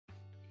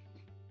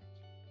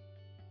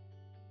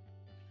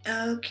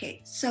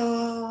Okay,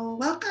 so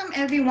welcome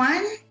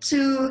everyone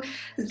to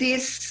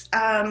this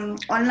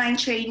online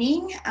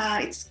training.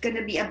 It's going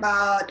to be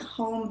about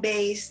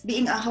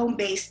being a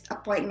home-based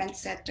appointment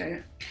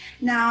setter.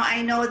 Now,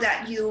 I know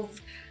that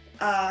you've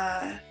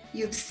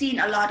seen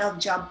a lot of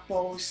job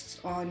posts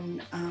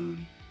on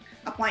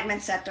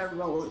appointment setter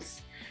roles.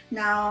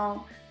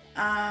 Now,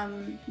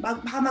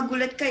 baka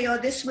magulat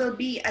kayo, this will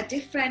be a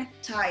different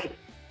type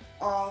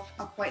of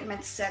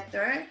appointment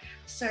setter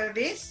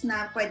service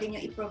na pwede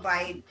nyo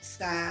i-provide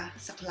sa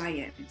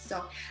client.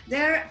 So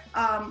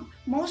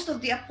most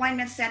of the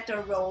appointment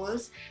setter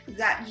roles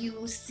that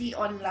you see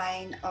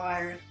online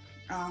are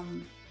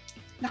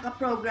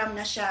naka-program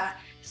na siya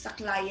sa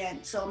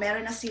client. So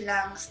meron na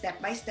silang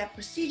step-by-step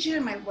procedure,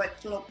 may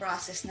workflow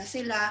process na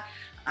sila,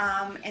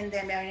 and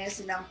then meron na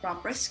silang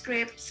proper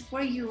scripts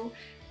for you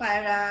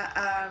para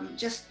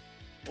just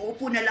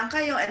uupo na lang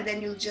kayo and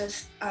then you'll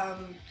just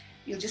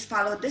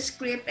follow the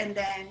script and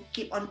then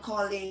keep on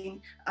calling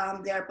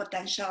their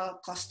potential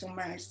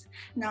customers.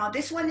 Now,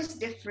 this one is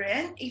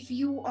different. If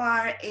you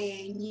are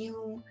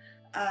new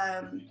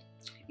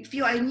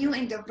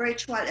in the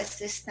virtual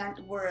assistant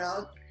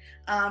world,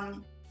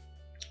 and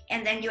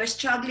then you're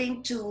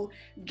struggling to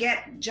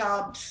get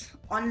jobs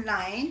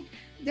online,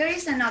 there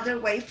is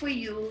another way for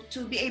you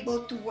to be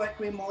able to work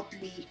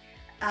remotely.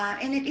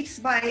 And it's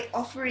by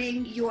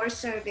offering your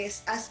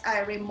service as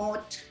a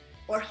remote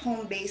or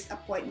home-based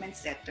appointment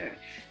setter.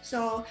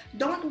 So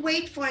don't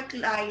wait for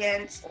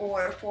clients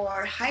or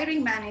for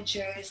hiring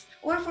managers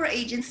or for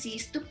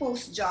agencies to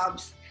post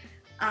jobs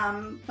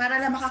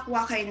para lang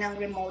makakuha kayo ng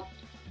remote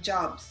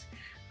jobs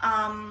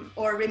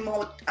or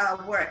remote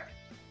work.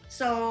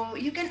 So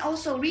you can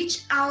also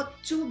reach out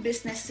to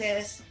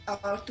businesses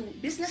or to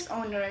business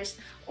owners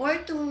or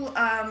to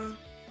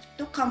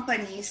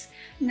companies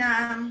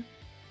that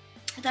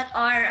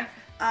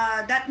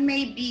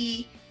may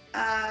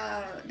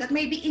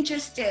be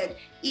interested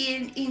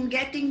in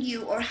getting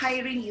you or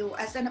hiring you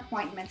as an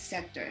appointment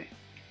setter.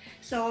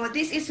 So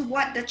this is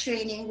what the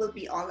training will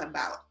be all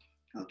about.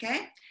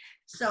 Okay,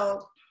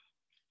 so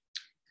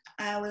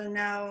I will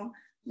now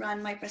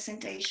run my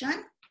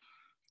presentation.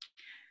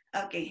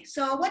 Okay,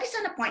 so what is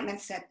an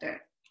appointment setter?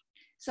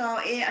 So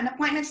an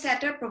appointment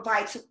setter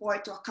provides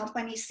support to a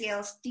company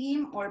sales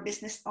team or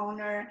business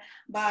owner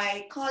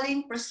by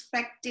calling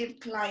prospective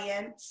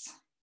clients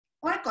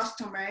or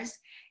customers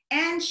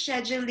and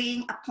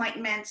scheduling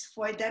appointments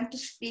for them to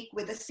speak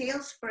with the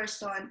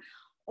salesperson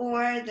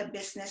or the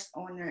business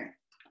owner.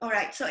 All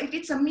right, so if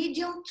it's a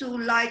medium to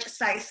large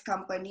size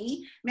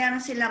company, meron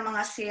sila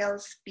mga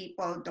sales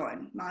people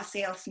doon, mga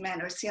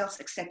salesmen or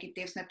sales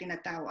executives na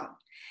tinatawag.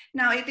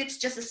 Now, if it's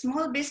just a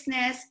small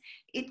business,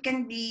 it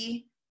can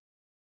be,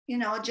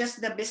 just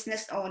the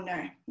business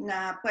owner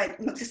na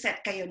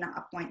magsiset kayo ng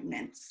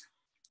appointments.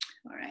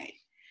 All right,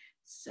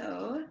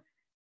 so,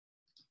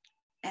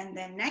 and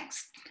then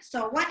next.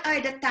 So what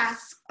are the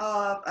tasks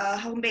of a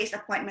home-based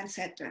appointment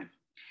setter?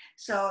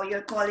 So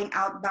you're calling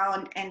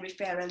outbound and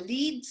referral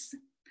leads.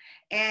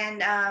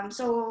 And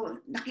so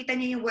nakita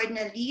niyo yung word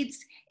na leads,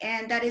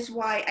 and that is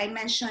why I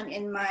mentioned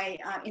in my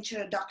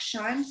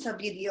introduction sa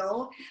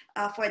video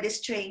for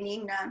this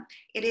training na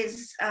it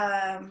is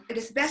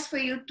best for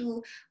you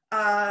to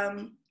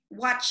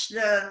watch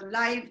the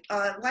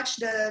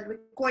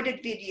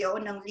recorded video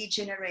ng lead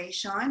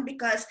generation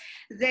because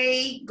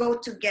they go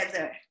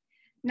together.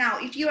 Now,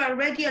 if you are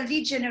already a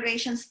lead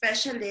generation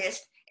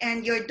specialist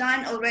and you're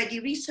done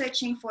already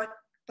researching for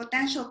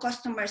potential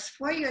customers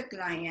for your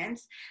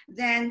clients,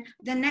 then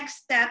the next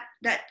step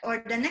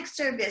the next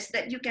service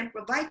that you can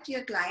provide to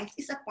your clients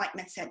is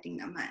appointment setting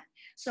naman.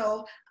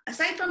 So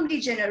aside from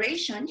lead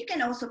generation, you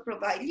can also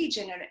provide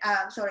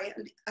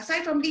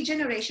aside from lead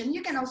generation,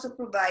 you can also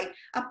provide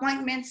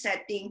appointment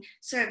setting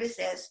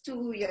services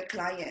to your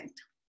client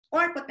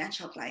or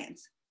potential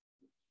clients.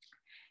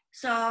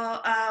 So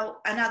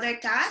another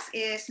task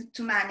is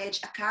to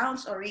manage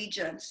accounts or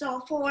regions.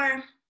 So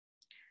for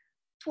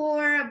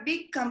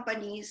big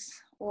companies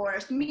or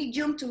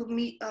medium to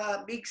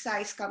big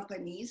size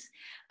companies,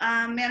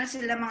 meron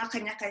sila mga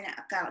kanya-kanya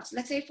accounts.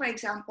 Let's say, for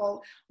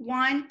example,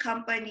 one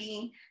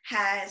company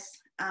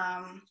has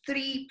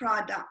 3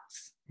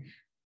 products.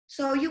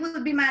 So you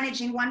will be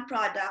managing one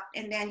product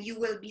and then you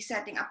will be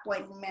setting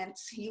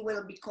appointments. You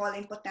will be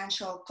calling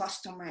potential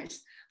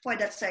customers for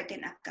that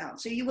certain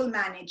account. So you will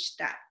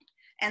manage that.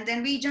 And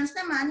then regions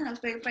naman,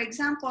 for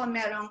example,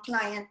 merong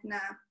client na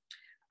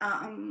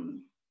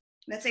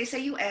let's say sa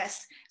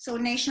US, so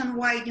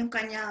nationwide yung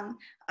kanyang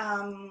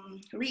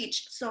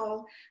reach.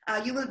 So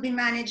you will be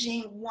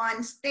managing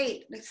one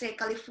state, let's say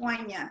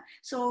California.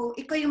 So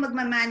ikaw yung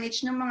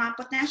magmamanage ng mga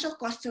potential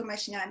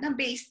customers niya na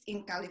based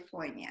in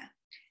California.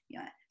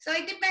 Yeah. So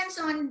it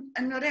depends on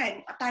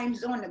a time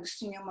zone na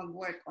gusto niyo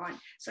mag-work on.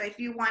 So if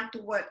you want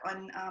to work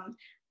on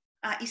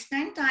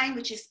Eastern time,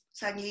 which is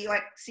sa New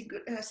York,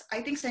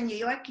 I think sa New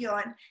York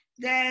yon,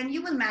 then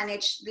you will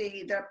manage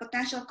the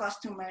potential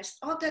customers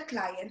of the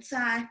clients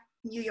sa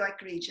New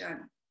York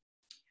region.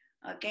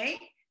 Okay,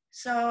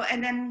 so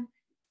and then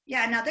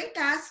another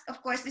task,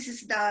 of course, this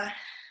is the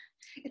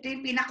ito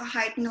yung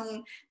pinaka-heart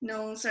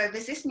nung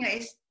services nyo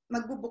is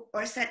magbubook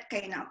or set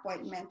kayo ng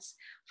appointments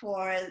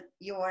for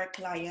your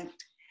client.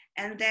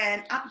 And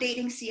then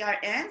updating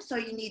CRM, so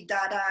you need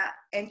data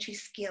entry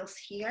skills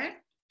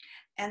here.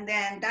 And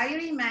then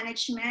diary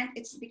management,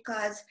 it's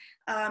because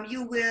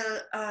you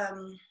will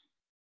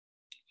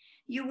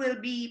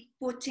be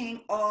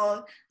putting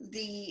all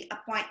the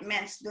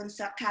appointments dun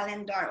sa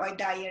calendar or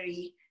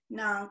diary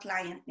ng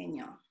client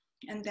ninyo.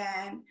 And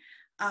then,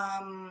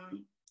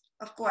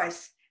 of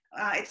course,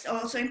 it's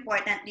also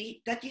important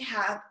that you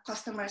have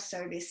customer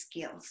service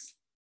skills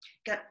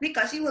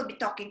because you will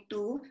be talking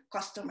to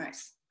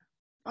customers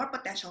or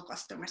potential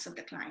customers of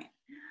the client.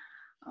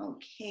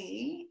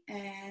 Okay,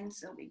 and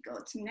so we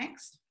go to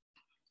next.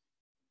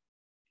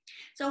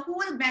 So who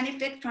will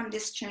benefit from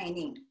this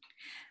training?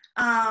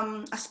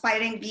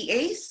 Aspiring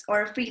VAs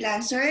or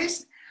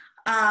freelancers.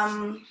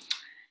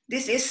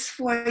 This is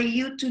for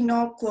you to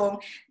know kung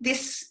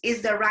this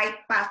is the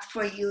right path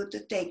for you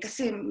to take.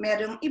 Kasi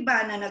merong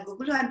iba na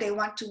naguguluhan, they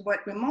want to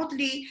work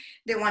remotely,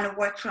 they want to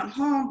work from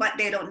home, but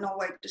they don't know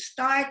where to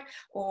start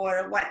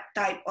or what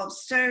type of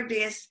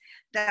service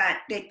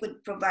that they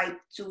could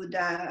provide to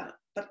the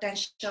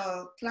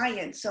potential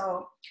client.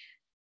 So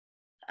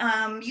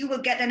you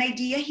will get an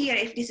idea here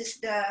if this is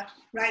the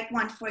right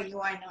one for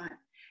you or not.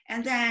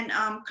 And then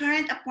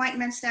current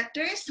appointment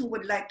setters who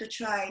would like to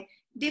try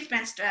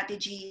different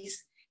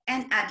strategies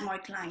and add more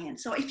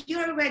clients. So if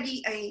you're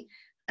already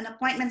an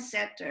appointment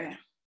setter,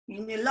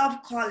 you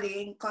love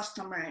calling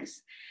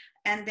customers,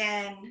 and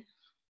then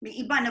may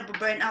iba na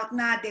burn out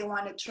na, they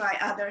want to try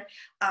other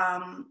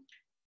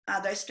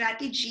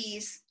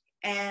strategies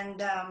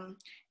and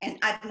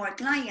add more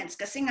clients.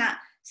 Kasi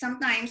nga,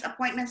 sometimes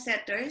appointment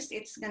setters,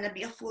 it's gonna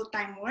be a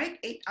full-time work,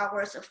 8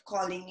 hours of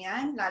calling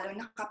yan, lalo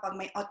na kapag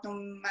may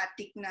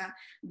automatic na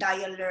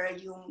dialer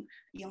yung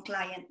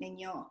client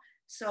ninyo.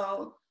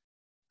 So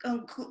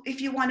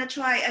if you want to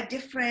try a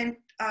different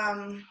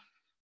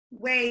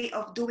way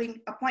of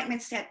doing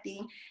appointment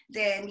setting,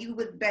 then you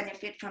would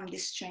benefit from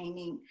this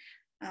training.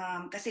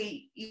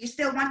 Kasi you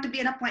still want to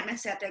be an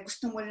appointment setter,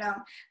 gusto mo lang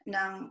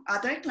ng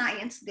other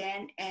clients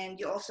then, and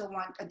you also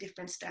want a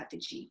different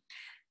strategy.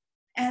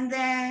 And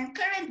then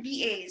current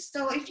VAs.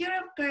 So if you're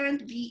a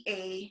current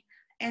VA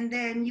and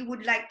then you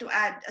would like to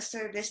add a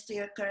service to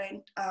your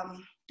current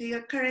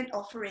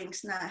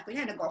offerings na,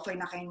 kunya nag-offer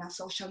na kayo ng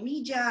social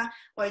media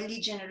or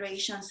lead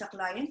generation sa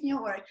client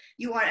nyo, or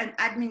you are an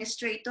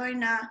administrator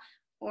na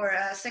or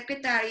a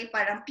secretary,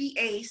 parang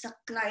PA sa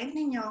client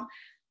ninyo,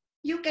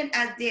 you can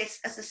add this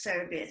as a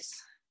service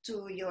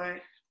to your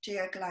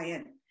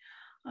client.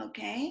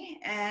 Okay,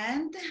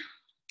 and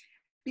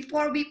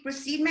before we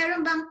proceed,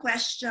 meron bang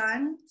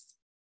questions?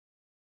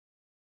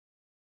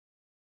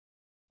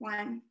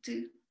 1,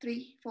 2,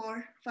 3,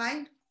 4,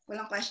 5.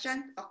 Walang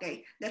question? Okay,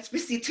 let's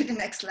proceed to the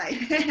next slide.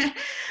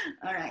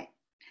 All right.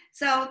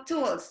 So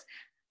tools.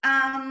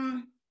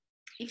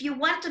 If you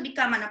want to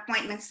become an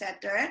appointment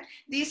setter,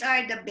 these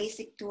are the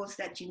basic tools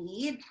that you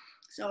need.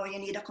 So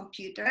you need a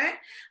computer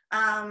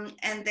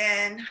and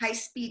then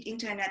high-speed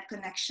internet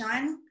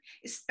connection,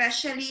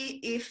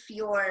 especially if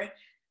your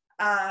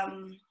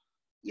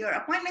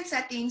appointment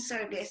setting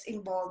service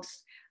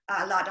involves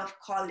a lot of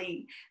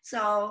calling.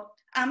 So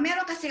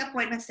meron kasi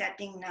appointment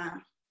setting na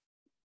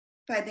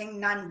pwedeng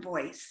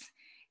non-voice.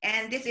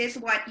 And this is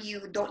what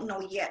you don't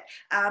know yet.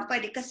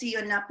 Pwede kasi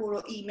yun na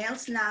puro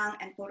emails lang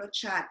and puro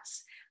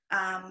chats.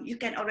 You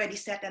can already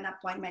set an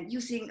appointment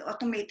using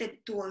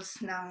automated tools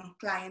ng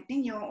client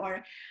ninyo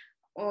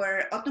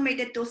or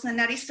automated tools na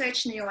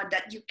na-research niyo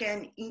that you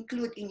can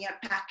include in your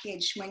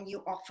package when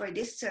you offer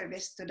this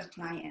service to the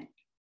client.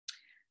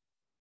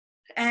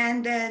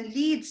 And then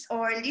leads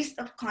or list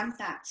of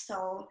contacts.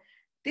 So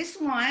this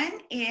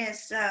one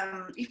is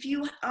if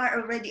you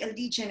are already a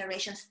lead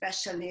generation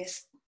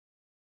specialist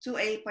to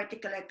a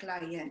particular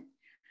client,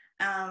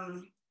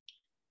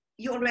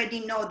 you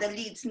already know the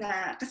leads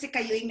na, kasi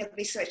kayo yung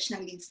nag-research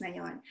ng leads na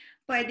yon.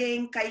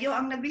 Pwedeng kayo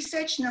ang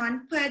nag-research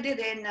nun, pwede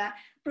rin na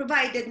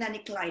provided na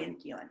ni client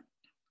yon.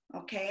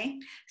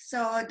 Okay?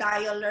 So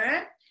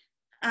dialer,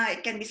 it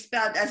can be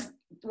spelled as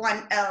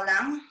 1 L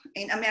lang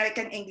in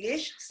American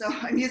English. So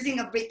I'm using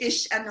a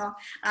British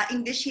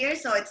English here,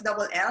 so it's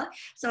double L.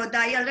 So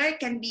dialer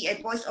can be a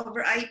voice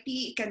over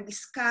IP, it can be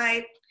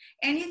Skype,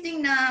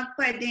 anything na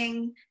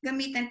pwedeng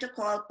gamitin to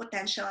call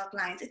potential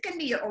clients. It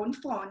can be your own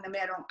phone na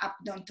merong app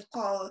doon to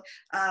call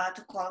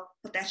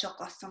potential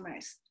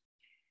customers.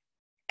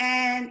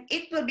 And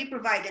it will be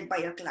provided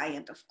by your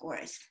client, of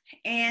course,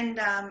 and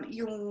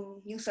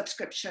yung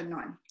subscription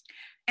nun.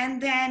 And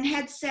then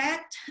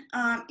headset,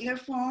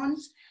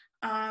 earphones,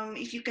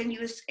 if you can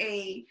use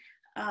a,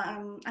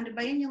 ano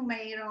ba yun, yung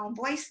mayroong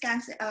noise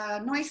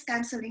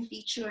cancelling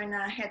feature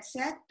na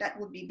headset, that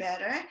would be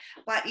better.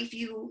 But if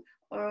you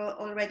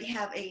already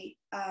have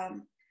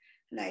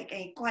like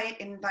a quiet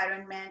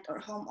environment or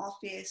home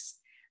office,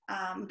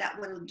 that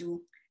will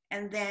do.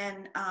 And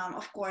then,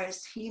 of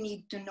course, you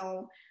need to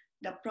know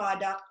the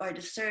product or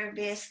the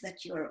service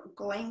that you're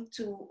going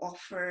to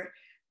offer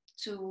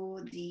to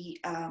the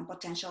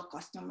potential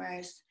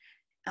customers.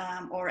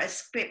 or a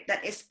script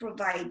that is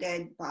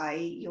provided by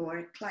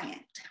your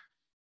client.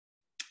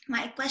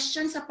 May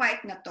question sa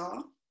part na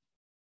to?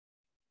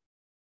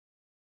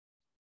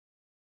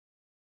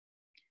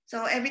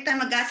 So every time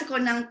mag-ask ko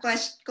ng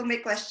question, kung may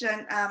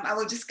question, I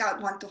will just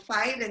count 1 to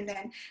 5, and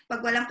then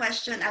pag walang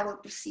question, I will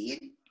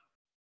proceed.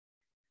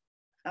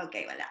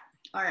 Okay, wala.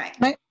 All right.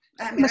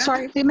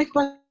 Sorry, may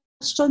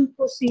question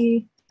po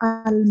si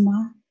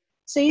Alma.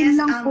 Same Yes,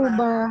 lang Alma. po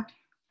ba?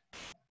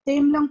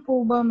 Same lang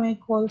po ba may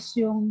calls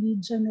yung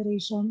lead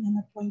generation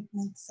and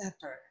appointment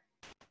setter?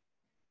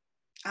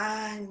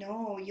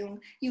 No,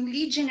 yung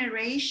lead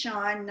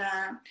generation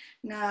na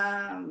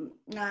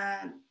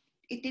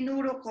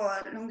itinuro ko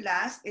nung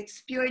last,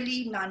 it's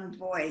purely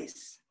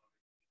non-voice.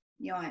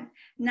 Yon.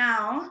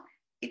 Now,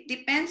 it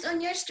depends on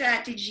your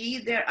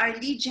strategy. There are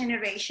lead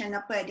generation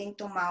na pwedeng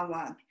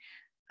tumawag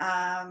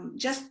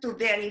just to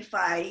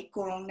verify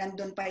kung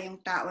nandun pa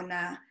yung tao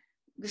na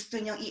gusto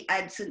nyong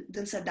i-add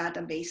dun sa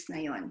database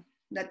na yon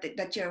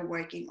that you're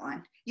working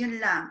on.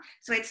 Yun lang.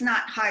 So it's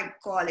not hard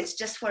call. It's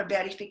just for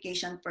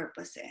verification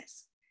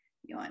purposes.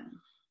 Yon.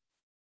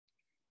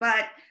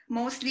 But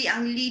mostly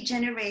ang lead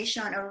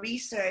generation or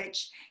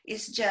research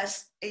is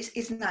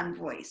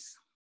non-voice.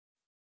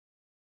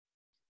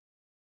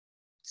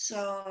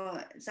 So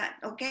is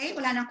that okay?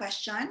 Wala nang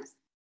questions?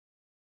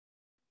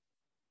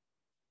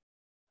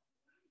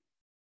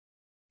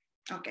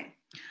 Okay.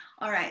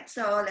 All right.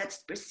 So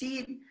let's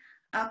proceed.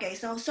 Okay.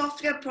 So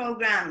software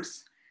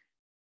programs.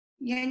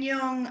 Yan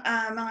yung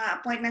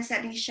mga appointment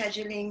setting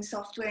scheduling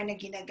software na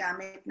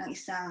ginagamit ng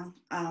isang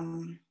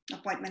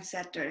appointment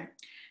setter.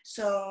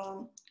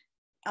 So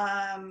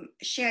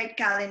shared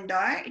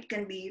calendar, it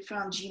can be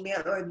from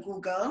Gmail or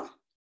Google.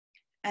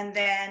 And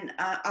then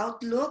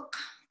Outlook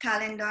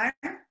calendar.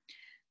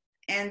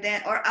 And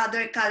then, or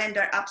other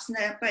calendar apps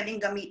na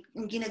pwedeng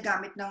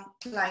ginagamit ng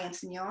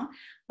clients nyo.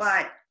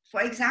 But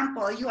for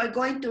example, you are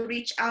going to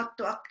reach out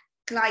to a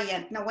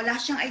client na wala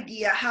siyang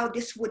idea how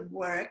this would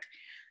work.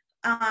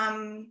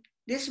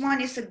 This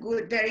one is a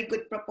very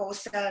good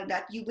proposal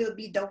that you will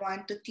be the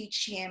one to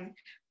teach him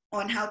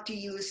on how to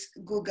use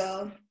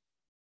Google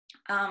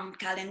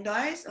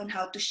calendars, on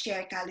how to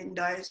share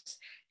calendars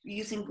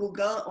using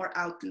Google or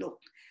Outlook.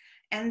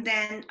 And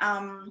then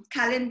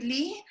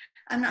Calendly,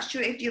 I'm not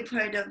sure if you've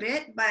heard of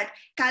it, but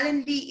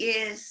Calendly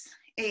is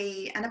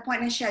an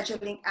appointment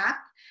scheduling app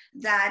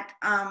that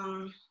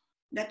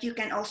that you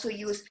can also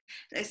use.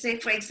 Let's say,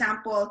 for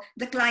example,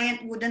 the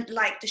client wouldn't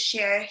like to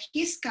share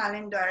his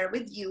calendar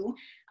with you.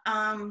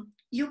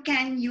 You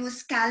can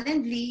use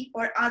Calendly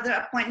or other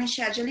appointment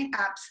scheduling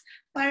apps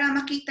para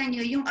makita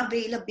nyo yung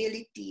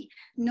availability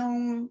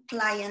ng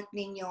client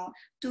ninyo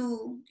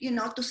to,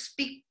 to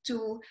speak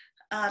to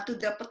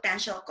the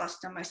potential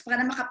customers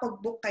para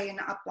makapag-book kayo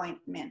ng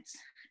appointments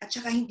at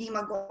saka hindi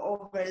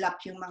mag-overlap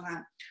yung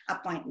mga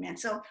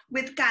appointments. So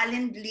with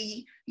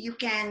Calendly, you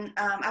can,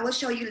 I will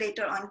show you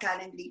later on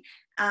Calendly,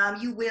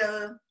 you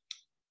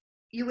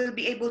will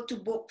be able to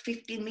book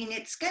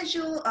 15-minute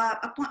schedule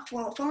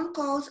for phone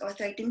calls or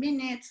 30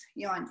 minutes,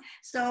 yon.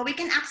 So we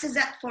can access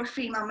that for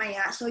free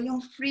mamaya. So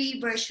yung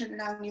free version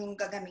lang yung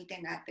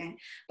gagamitin natin.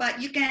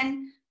 But you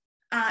can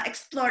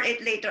explore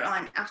it later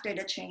on after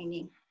the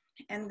training.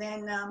 And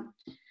then,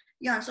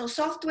 so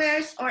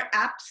softwares or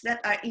apps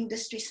that are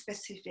industry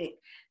specific.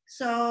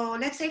 So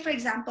let's say, for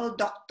example,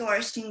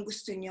 doctors yung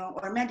gusto nyo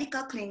or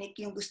medical clinic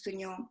yung gusto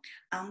nyo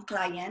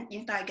client,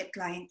 yung target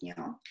client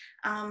nyo.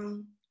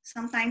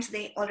 Sometimes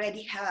they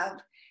already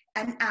have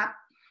an app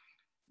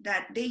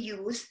that they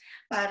use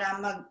para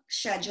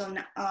mag-schedule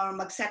or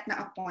mag-set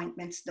na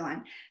appointments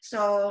doon.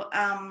 So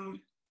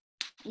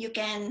you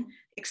can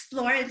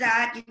explore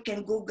that, you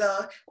can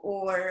Google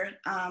or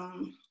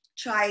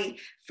try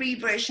free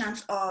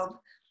versions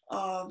of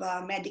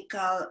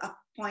medical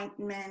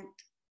appointment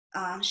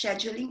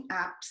scheduling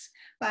apps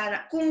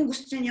para kung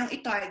gusto nyong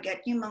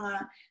i-target yung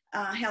mga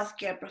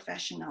healthcare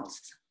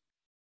professionals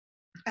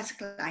as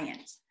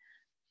clients.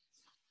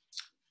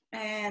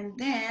 And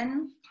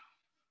then,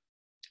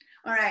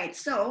 all right,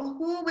 so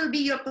who will be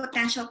your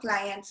potential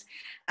clients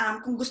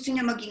kung gusto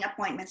nyo maging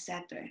appointment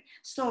setter?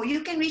 So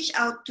you can reach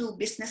out to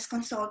business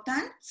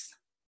consultants.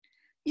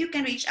 You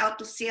can reach out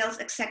to sales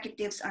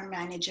executives or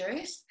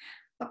managers.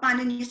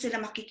 Paano niyo sila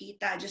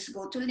makikita? Just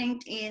go to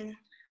LinkedIn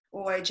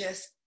or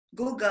just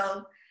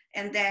Google.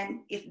 And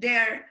then if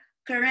their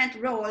current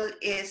role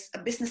is a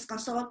business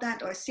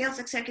consultant or sales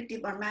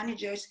executive or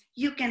managers,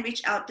 you can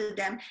reach out to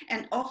them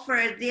and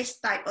offer this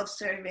type of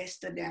service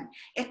to them.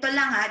 Ito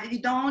lang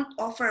you don't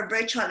offer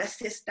virtual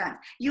assistant.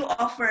 You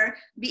offer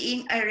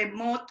being a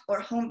remote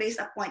or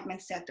home-based appointment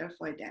setter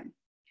for them.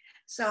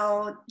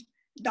 So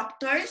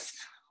doctors,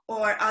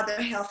 or other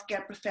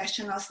healthcare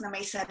professionals na may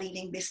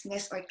sariling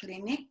business or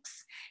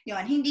clinics.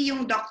 Yun, hindi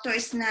yung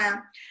doctors na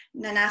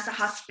nasa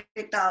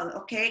hospital,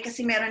 okay?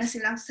 Kasi meron na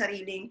silang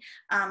sariling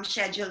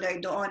scheduler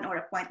doon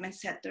or appointment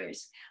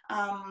setters.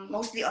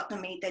 Mostly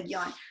automated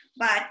yon.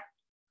 But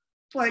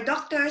for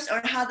doctors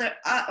or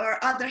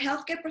other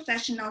healthcare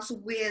professionals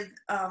with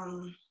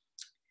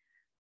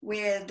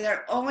with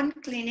their own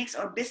clinics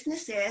or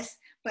businesses,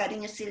 pwede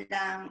nyo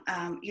silang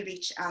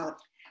i-reach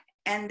out.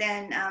 And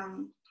then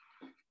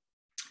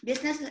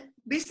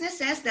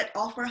businesses that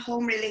offer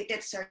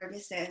home-related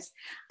services.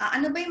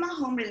 Ano ba yung mga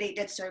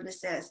home-related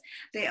services?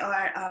 They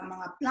are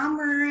mga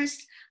plumbers,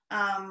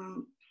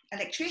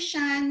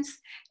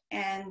 electricians,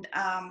 and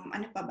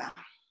ano pa ba?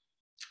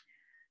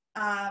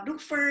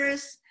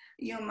 Roofers,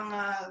 yung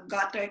mga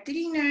gutter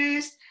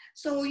cleaners.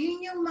 So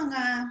yun yung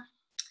mga,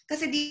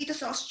 kasi dito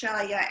sa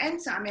Australia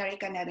and sa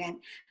Amerika na rin,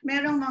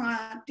 merong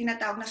mga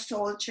tinatawag na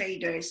sole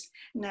traders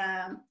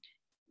na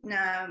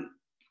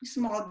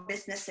small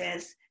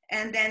businesses.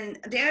 And then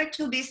they're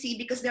too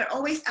busy because they're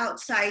always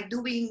outside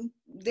doing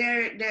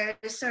their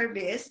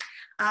service.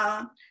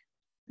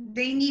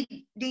 They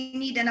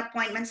need an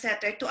appointment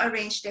setter to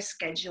arrange their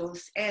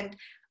schedules and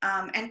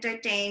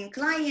entertain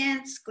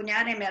clients.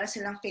 Kunyari, meron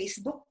silang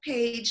Facebook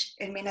page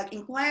and may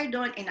nag-inquire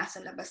doon and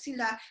nasa labas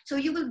sila. So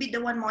you will be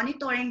the one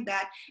monitoring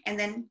that and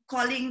then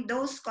calling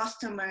those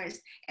customers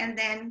and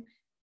then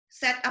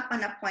set up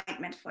an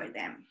appointment for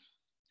them.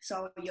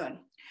 So yun.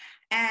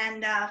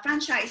 And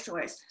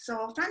franchisors.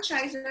 So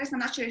franchisors, I'm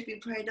not sure if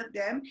you've heard of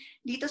them.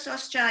 Dito sa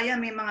Australia,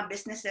 may mga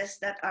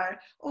businesses that are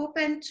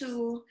open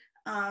to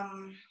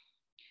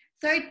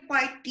third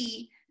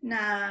party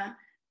na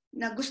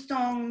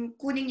gustong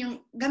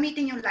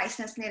gamitin yung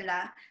license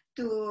nila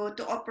to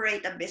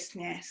operate a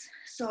business.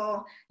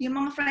 So yung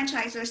mga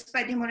franchisors,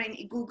 pwede mo rin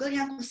i-google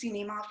yan kung sino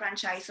yung mga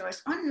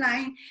franchisors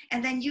online,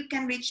 and then you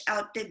can reach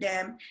out to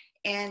them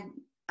and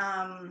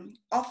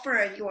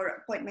offer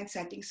your appointment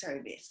setting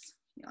service.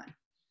 Yun.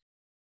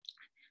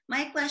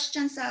 May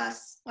question sa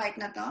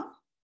part na to?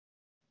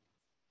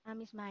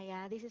 Miss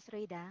Maya, this is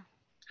Reda.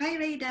 Hi,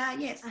 Reda.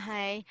 Yes.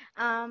 Hi.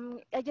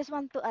 I just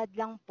want to add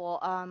lang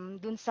po,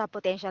 dun sa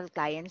potential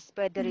clients,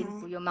 pwede rin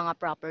po yung mga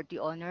property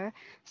owner,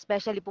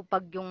 especially po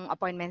pag yung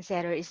appointment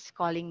setter is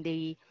calling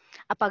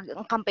pag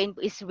ang campaign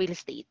po is real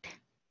estate.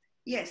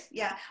 Yes,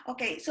 yeah.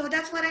 Okay, so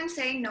that's what I'm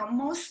saying. No,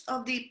 most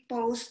of the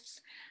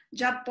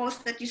job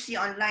posts that you see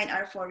online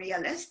are for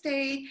real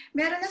estate.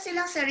 Meron na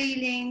silang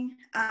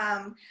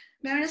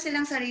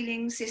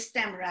sariling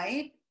system,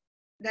 right?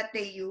 That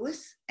they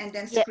use, and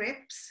then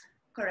scripts,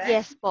 correct?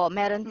 Yes po,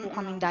 meron po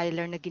kaming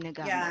dialer na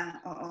ginagamit.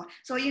 Yeah, oo.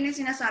 So yun yung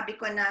sinasabi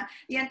ko na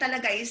yan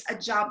talaga is a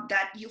job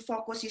that you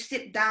focus, you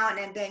sit down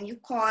and then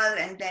you call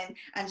and then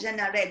andyan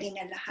na ready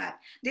na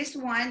lahat. This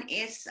one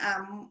is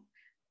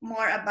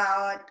more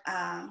about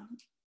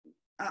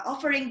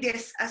offering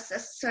this as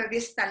a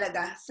service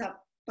talaga sa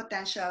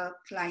potential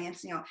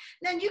clients nyo.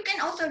 Then you can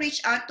also reach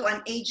out to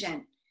an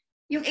agent.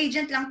 Yung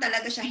agent lang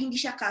talaga siya, hindi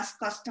siya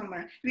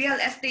customer. Real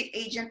estate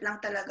agent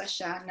lang talaga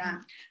siya na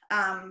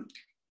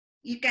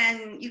you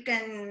can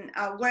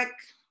work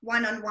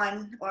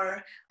one-on-one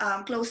or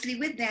closely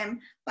with them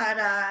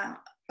para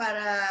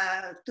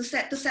to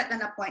set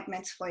an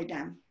appointments for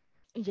them.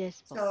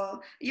 Yes po. So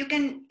you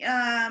can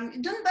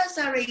dun ba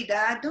sa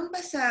Reda, dun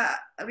ba sa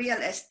real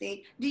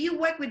estate, do you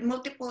work with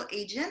multiple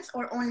agents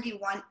or only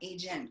one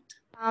agent?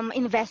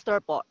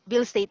 Investor po,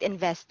 real estate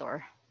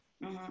investor.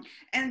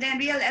 And then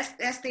real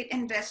estate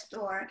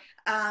investor,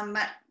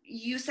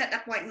 you set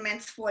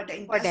appointments for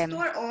the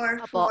investor or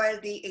for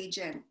the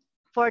agent?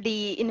 For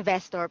the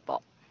investor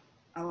po.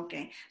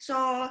 Okay.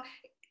 So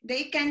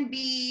they can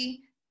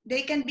be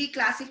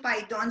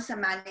classified doon sa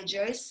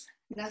managers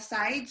na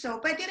side. So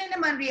pwede rin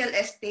naman real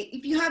estate.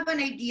 If you have an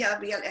idea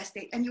of real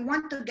estate and you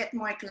want to get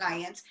more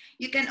clients,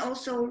 you can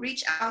also reach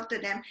out to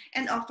them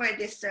and offer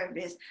this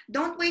service.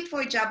 Don't wait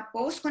for job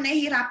posts. Kung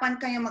nahihirapan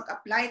kayo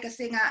mag-apply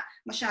kasi nga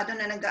masyado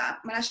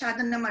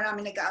na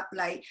marami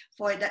nag-apply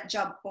for that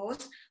job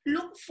post,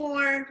 look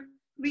for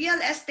real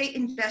estate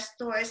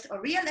investors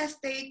or real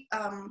estate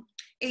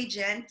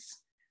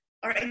agents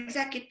or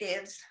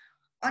executives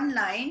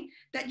online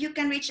that you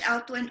can reach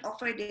out to and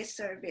offer this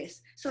service.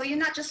 So you're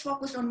not just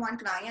focused on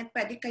one client,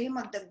 pwede kayo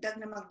magdagdag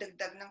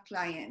ng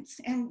clients.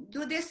 And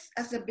do this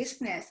as a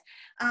business.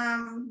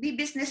 Be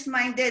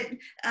business-minded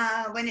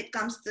when it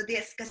comes to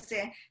this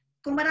kasi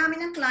kung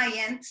marami ng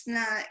clients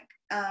na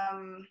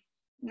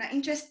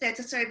interested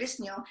sa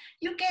service nyo,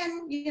 you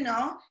can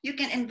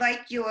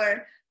invite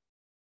your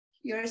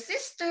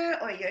sister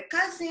or your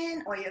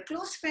cousin or your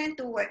close friend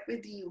to work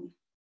with you.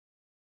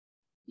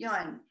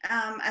 Yon,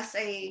 as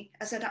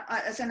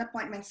an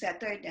appointment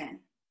setter then.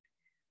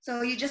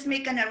 So you just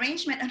make an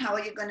arrangement on how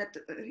you're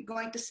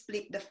going to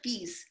split the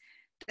fees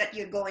that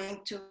you're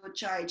going to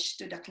charge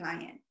to the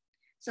client.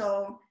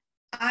 So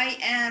I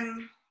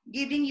am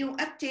giving you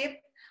a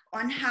tip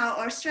on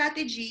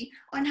strategy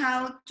on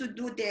how to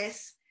do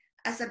this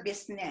as a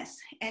business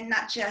and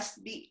not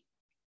just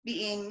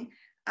being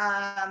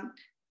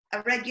a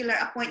regular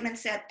appointment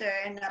setter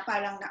na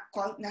parang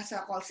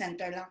nasa call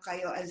center lang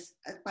kayo as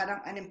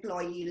parang an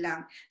employee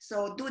lang.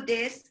 So do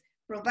this,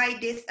 provide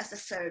this as a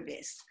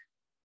service.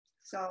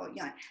 So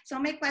yan. So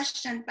may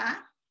question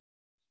pa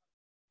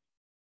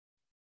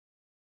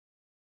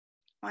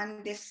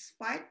on this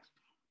part?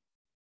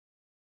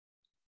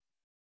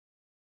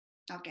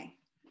 Okay.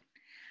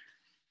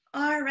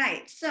 All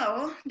right,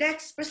 so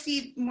let's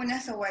proceed muna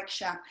sa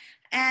workshop.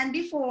 And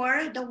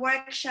before the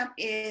workshop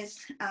is,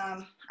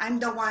 I'm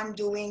the one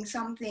doing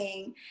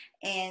something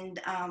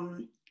and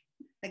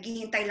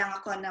naghihintay lang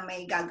ako na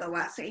may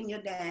gagawa sa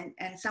inyo din.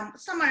 And some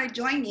are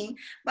joining,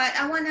 but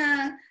I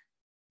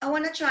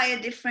wanna try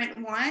a different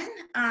one.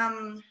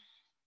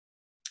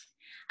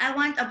 I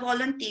want a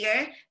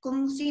volunteer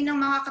kung sino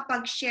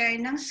makakapag-share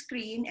ng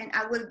screen, and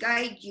I will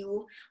guide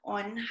you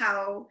on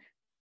how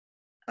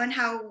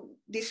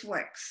this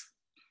works.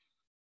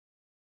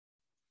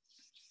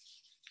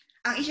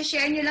 Ang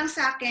i-share nyo lang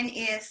sa akin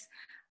is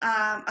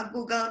a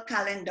Google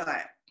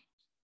Calendar.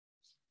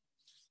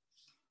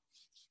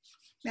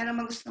 Meron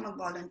mang gusto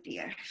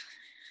mag-volunteer.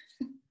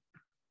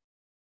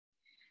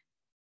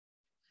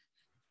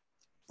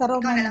 Sa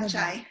Roman. Ikaw na lang,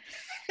 Chay.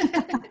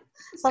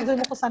 Sabi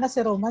mo ko sana si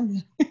Roman.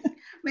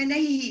 May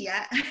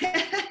nahihiya.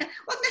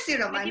 Wag na si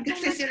Roman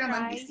kasi si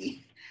Roman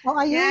busy. Oh,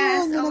 ayun.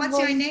 Yes. Oh, what's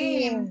your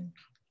name?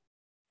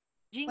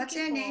 Jinky What's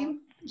your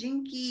name?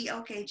 Jinky.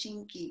 Okay,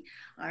 Jinky.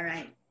 All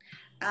right.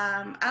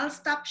 I'll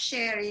stop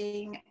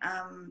sharing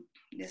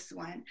this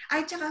one.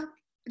 Ay, tsaka,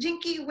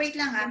 Jinky, wait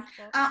lang ha.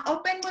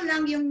 Open mo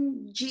lang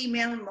yung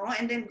Gmail mo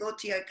and then go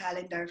to your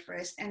calendar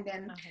first and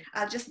then Okay.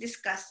 I'll just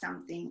discuss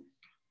something.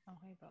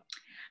 Okay po.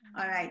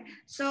 All right.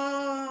 So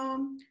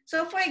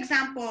for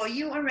example,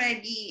 you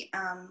already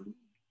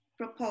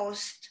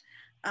proposed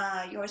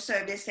your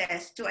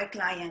services to a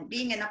client,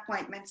 being an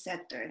appointment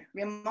setter,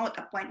 remote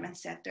appointment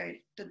setter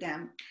to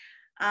them.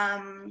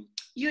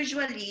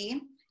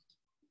 Usually,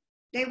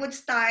 they would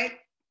start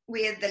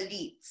with the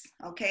leads,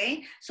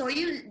 okay? So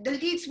the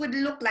leads would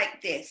look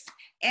like this.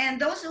 And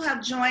those who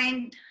have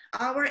joined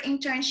our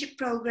internship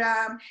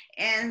program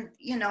and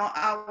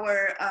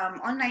our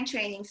online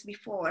trainings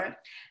before,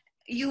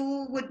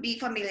 you would be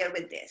familiar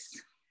with this.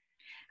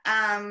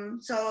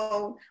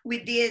 So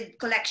we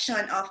did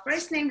collection of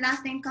first name,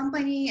 last name,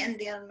 company, and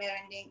then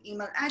meron ding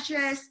email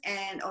address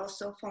and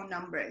also phone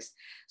numbers.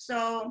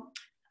 So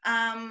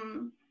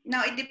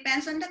now it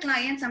depends on the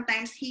client.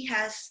 Sometimes he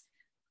has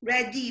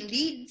ready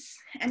leads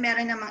and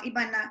meron namang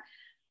iba na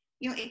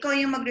yung ikaw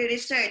yung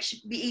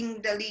magre-research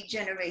being the lead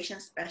generation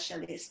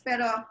specialist.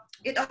 Pero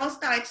it all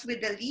starts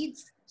with the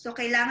leads. So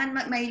kailangan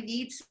may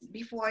leads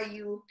before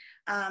you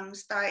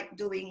start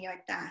doing your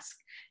task.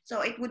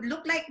 So it would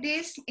look like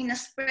this in a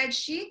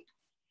spreadsheet.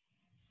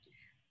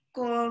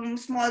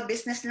 Kung small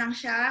business lang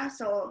siya,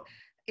 so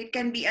it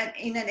can be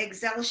in an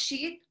Excel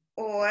sheet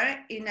or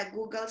in a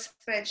Google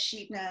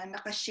spreadsheet na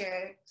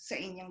nakashare sa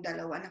inyong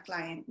dalawa na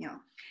client nyo.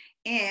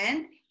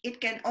 And it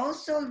can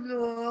also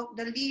look,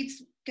 the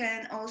leads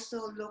can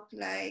also look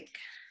like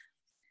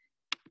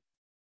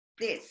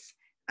this,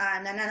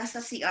 na nasa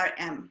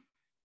CRM.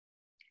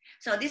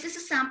 So this is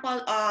a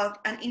sample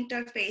of an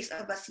interface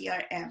of a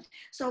CRM.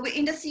 So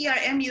in the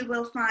CRM, you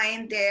will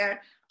find there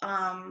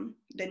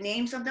the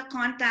names of the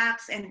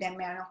contacts and then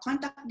meron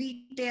contact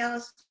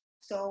details.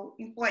 So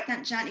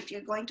important dyan if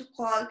you're going to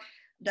call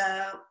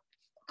the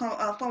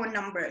phone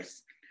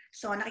numbers.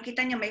 So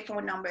nakikita niyo may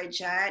phone number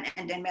dyan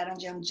and then meron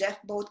dyan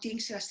Jeff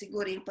Boating, siya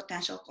siguro yung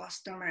potential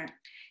customer.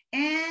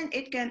 And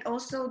it can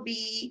also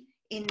be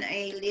in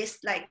a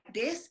list like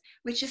this,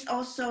 which is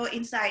also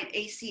inside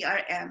a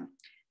CRM.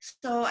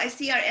 So a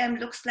CRM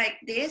looks like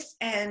this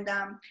and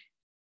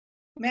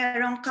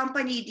merong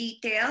company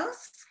details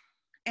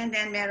and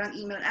then merong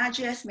email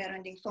address,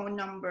 meron ding phone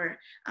number.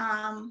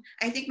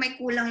 I think may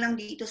kulang lang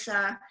dito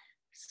sa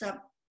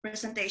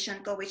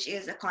presentation ko, which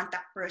is a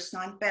contact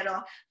person.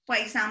 Pero for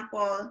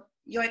example,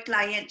 your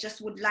client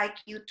just would like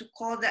you to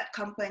call that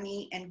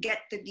company and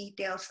get the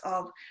details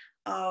of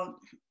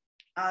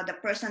the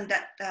person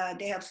that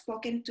they have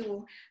spoken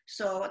to.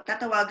 So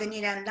tatawagan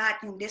nila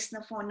lahat yung list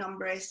na phone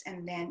numbers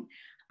and then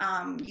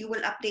you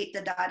will update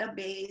the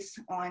database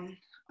on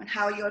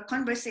how your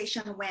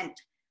conversation went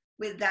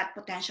with that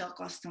potential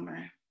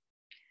customer.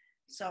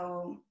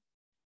 So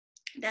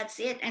that's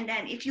it. And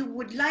then if you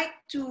would like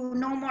to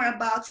know more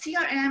about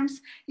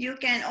CRMs, you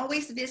can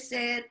always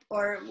visit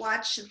or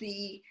watch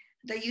the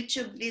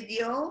YouTube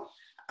video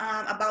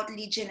about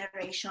lead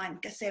generation,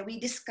 kasi we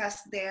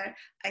discussed there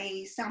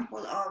a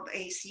sample of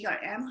a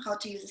CRM, how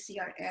to use a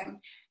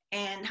CRM,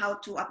 and how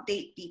to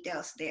update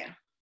details there.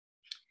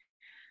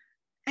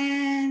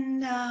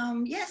 And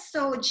yes,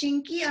 so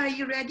Jinky, are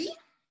you ready?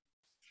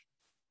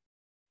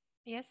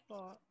 Yes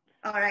po.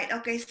 All right,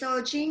 okay,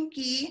 so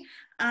Jinky,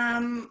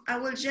 I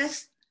will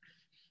just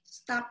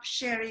stop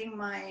sharing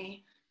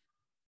my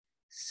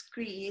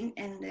screen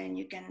and then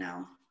you can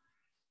now.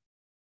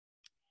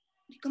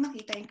 Hindi ko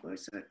makita yung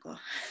cursor ko.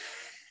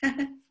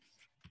 Okay.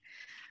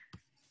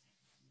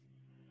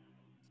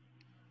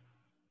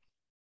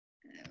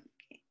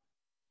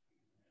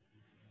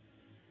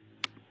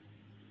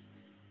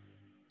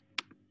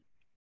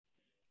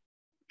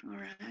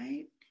 All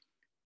right.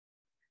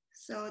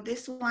 So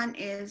this one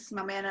is,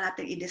 mamaya na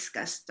natin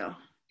i-discuss to.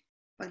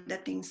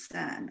 Pagdating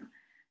sa,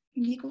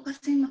 hindi ko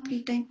kasi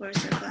makita yung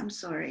cursor ko, I'm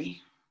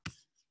sorry.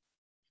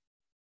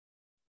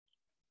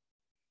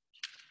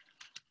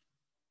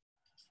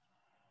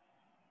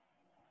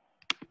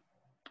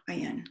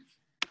 Ayan.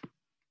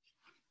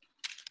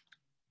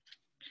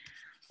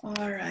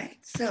 All right.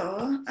 So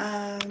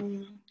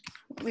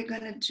what we're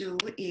gonna do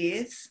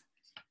is,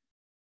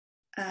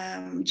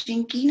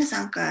 Jinky,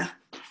 nasaan ka?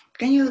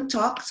 Can you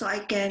talk so I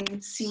can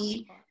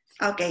see?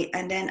 Okay,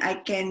 and then I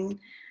can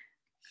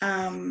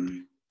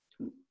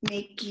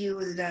make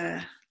you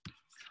the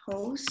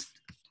host.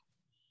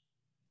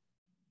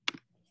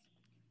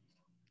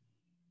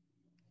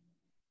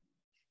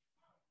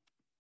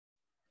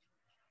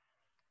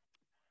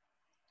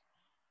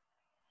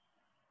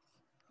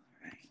 All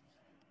right.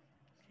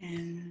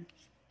 And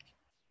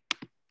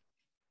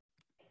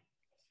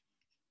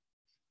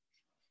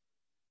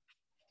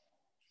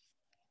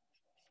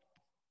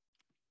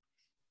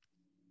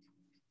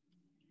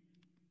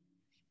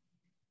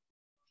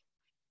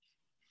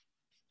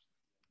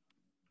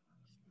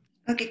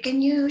okay,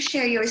 can you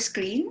share your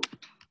screen?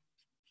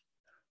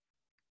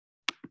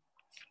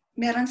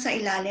 Meron sa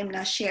ilalim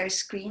na share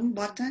screen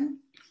button.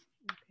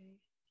 Okay.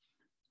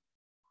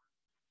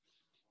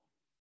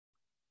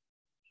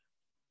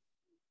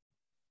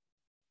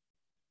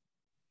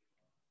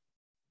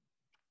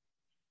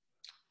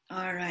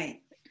 All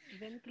right.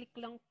 Then click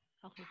lang,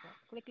 okay po.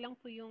 Click lang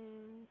po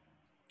yung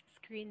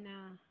screen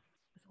na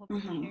gusto ko po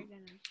i-share,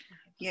 ganun. Okay.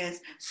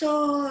 Yes.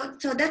 So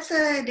that's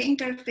the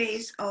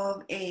interface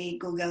of a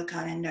Google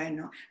Calendar.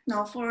 No.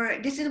 Now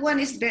one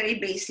is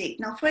very basic.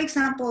 Now, for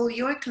example,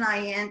 your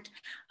client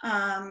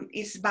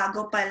is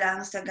bago pa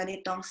lang sa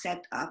ganitong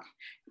setup.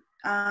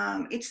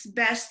 It's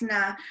best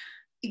na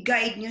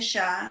i-guide nyo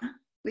siya,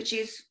 which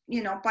is,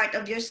 part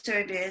of your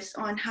service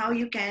on how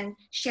you can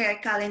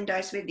share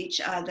calendars with each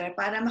other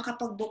para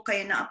makapag-book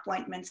kayo ng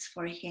appointments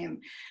for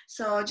him.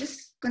 So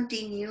just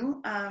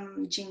continue,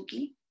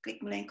 Jinky. Click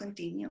mo lang yung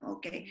continue.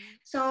 Okay.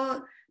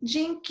 So,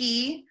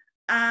 Jinky,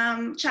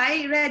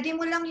 Chai, ready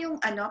mo lang yung,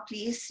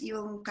 please,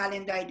 yung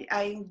calendar,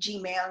 yung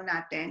Gmail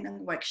natin,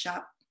 ng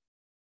workshop.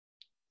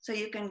 So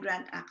you can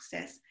grant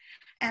access.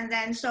 And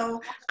then, so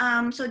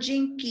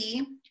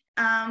Jinky,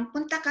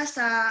 punta ka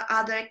sa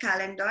other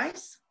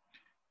calendars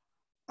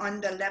on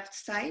the left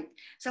side.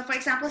 So for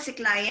example, si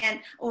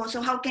client,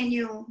 so how can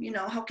you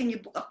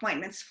book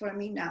appointments for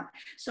me now?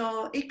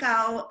 So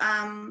ikaw,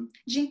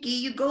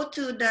 Jinky, you go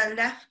to the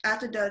left,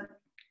 to the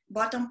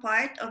bottom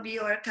part of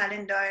your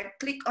calendar,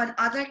 click on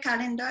other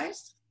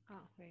calendars.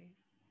 Okay.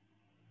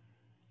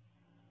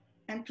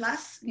 And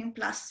yung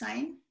plus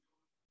sign.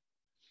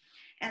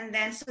 And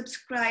then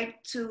subscribe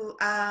to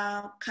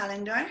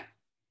calendar.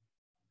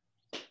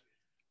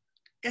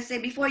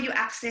 Kasi before you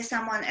access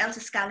someone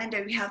else's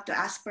calendar, we have to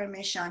ask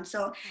permission.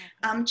 So,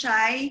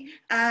 Chai,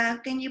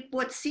 can you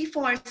put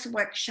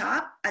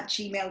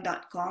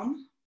c4workshop@gmail.com?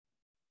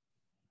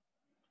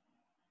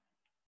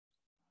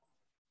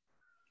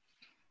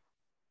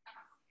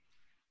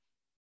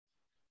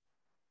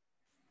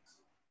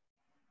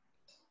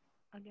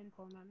 Again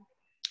po, ma'am.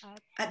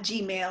 At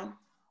Gmail.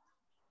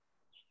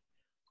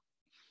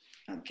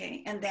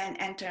 Okay, and then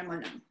enter mo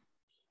lang.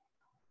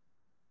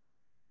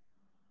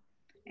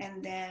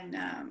 And then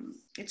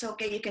it's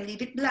okay, you can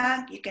leave it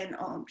blank, you can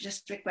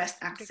just request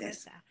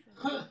access.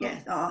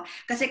 Yes,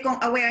 kasi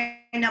kung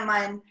aware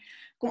naman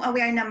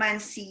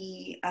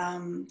si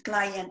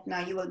client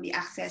na you will be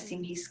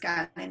accessing his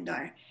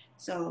calendar,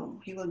 so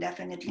he will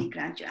definitely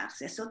grant you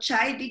access. So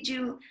Chai, did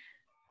you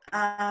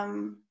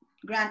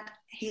grant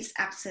his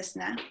access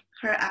na?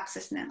 Her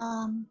access na?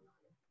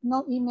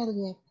 No email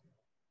yet.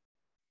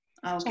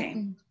 Okay.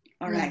 Checking.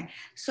 All right.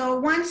 So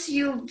once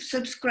you've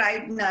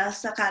subscribed na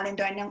sa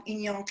calendar ng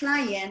inyong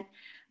client,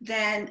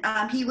 then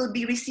he will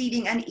be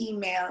receiving an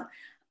email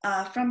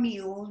from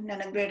you na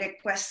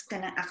nagre-request ka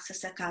ng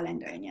access sa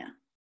calendar niya.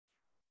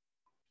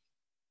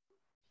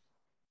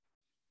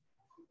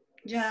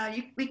 Yeah,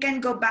 we can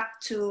go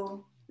back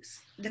to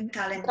the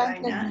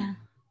calendar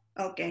na.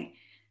 Okay.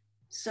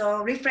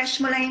 So refresh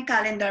mo lang yung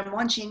calendar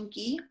mo,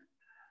 Jinky.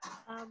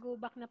 Go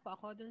back na po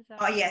ako dun sa...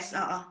 Oh, yes.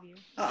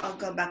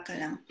 Go back ka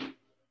lang.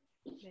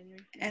 Then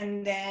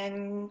and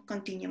then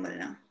continue mo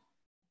lang.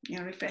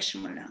 Yung refresh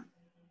mo lang.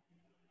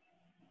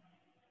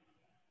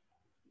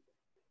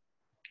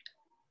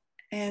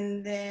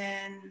 And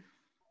then,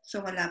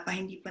 so wala pa,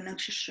 hindi pa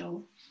nag-show.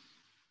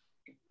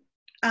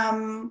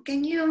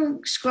 Can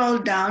you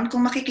scroll down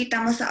kung makikita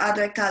mo sa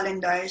other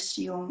calendars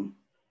yung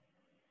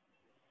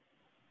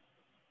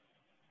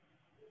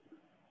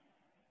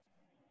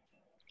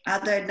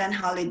other than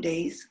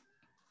holidays?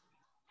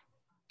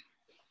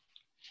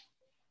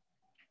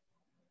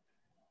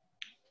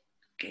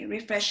 Okay,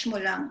 refresh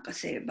mo lang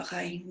kasi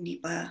baka hindi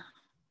pa.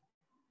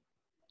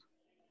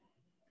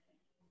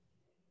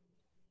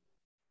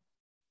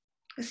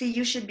 Kasi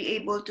you should be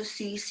able to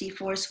see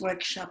C4's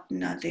workshop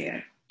na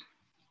there.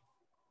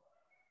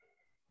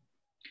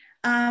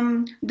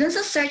 Dun sa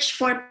search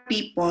for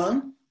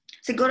people,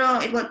 siguro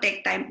it will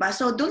take time pa.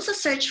 So dun sa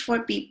search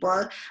for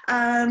people,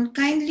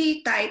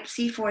 kindly type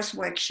C4's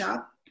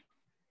workshop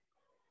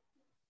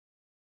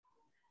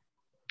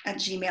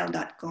at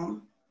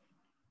gmail.com.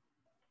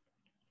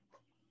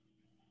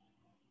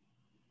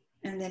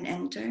 And then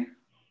enter.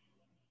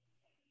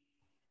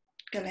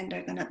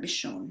 Calendar cannot be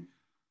shown.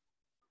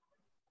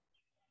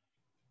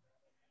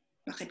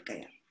 Bakit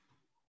kaya?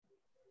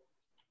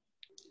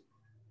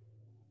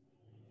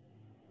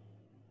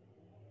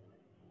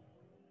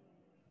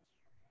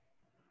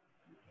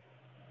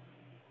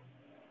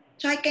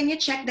 Tsaka can you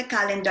check the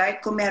calendar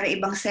kung meron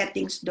ibang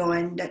settings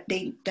doon that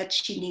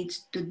you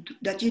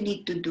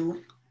need to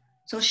do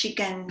so she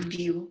can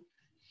view?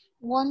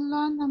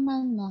 Wala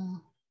naman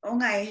na. Oo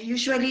nga eh.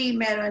 Usually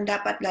meron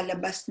dapat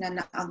lalabas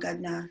na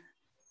agad na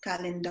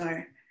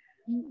calendar.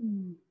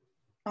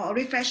 Oo,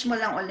 refresh mo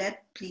lang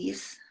ulit,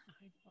 please.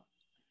 Okay po.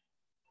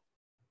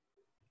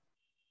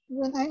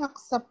 When I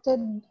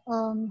accepted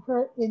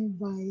her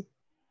invite,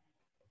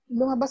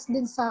 lumabas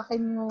din sa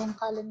akin yung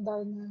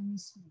calendar na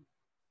mismo.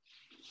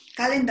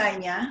 Calendar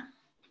niya?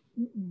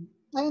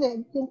 Ay,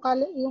 hindi.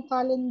 Yung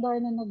calendar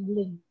na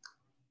nag-link.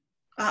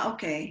 Ah,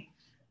 okay.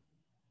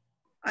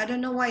 I don't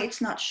know why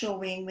it's not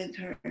showing with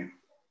her.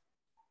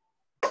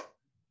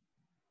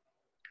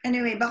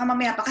 Anyway, baka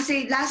mamaya pa.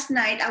 Kasi last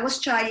night, I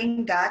was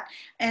trying that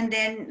and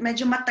then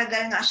medyo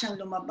matagal nga siyang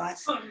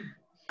lumabas.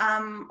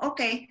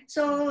 Okay,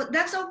 so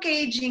that's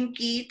okay,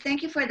 Jinky.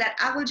 Thank you for that.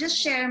 I will just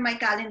share my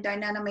calendar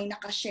na may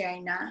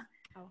nakashare na.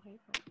 Okay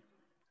po.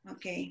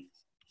 Okay.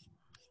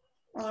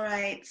 All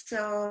right,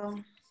 so...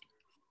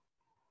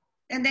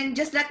 And then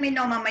just let me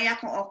know mamaya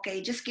kung okay.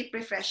 Just keep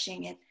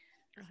refreshing it.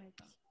 Okay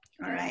po.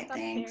 All right, Stop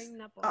thanks. sharing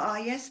na po.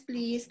 Yes,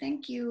 please.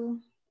 Thank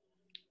you.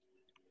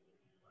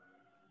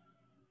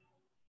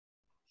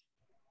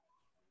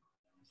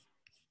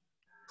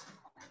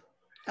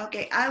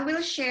 Okay, I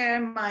will share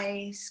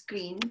my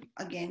screen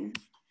again.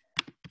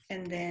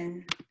 And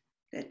then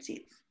that's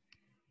it.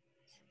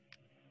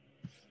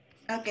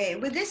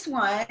 Okay, with this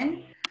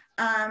one,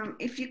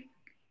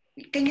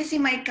 can you see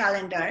my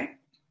calendar?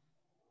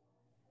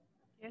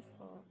 Yes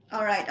po.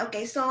 All right,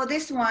 okay. So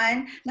this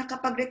one,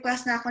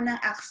 nakapag-request na ako ng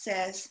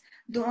access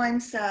doon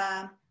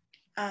sa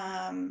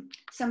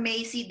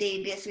Macy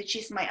Davis, which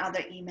is my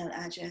other email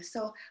address.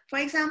 So, for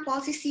example,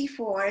 si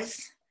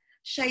C-Force,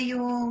 siya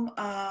yung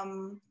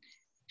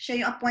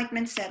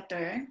appointment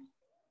setter.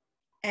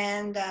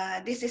 And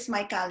this is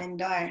my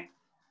calendar.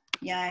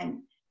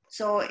 Yan.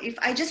 So, if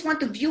I just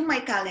want to view my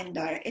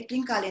calendar, ito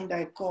yung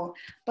calendar ko.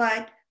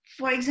 But,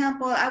 for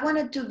example, I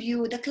wanted to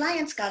view the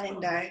client's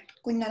calendar.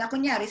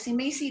 Kunyari, si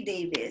Macy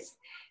Davis.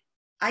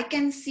 I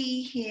can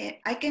see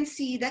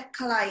that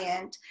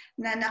client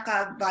na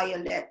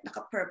naka-violet,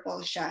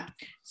 naka-purple siya.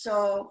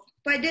 So,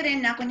 pwede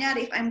rin na,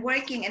 kunyari, if I'm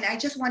working and I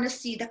just want to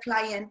see the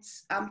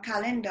client's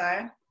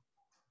calendar,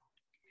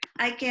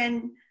 I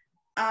can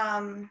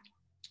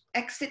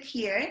exit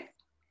here.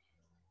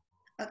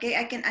 Okay,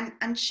 I can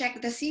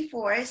uncheck the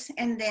C-Force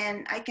and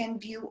then I can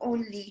view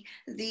only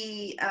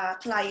the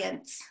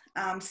client's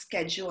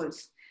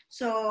schedules.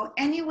 So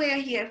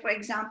anywhere here, for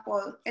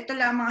example, ito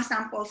lang mga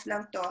samples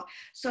lang to.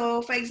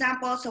 So for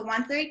example, so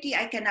 1:30,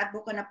 I cannot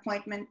book an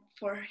appointment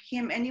for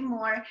him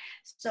anymore.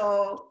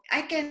 So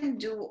I can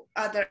do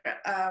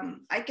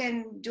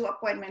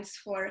appointments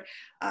for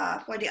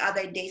the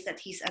other days that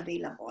he's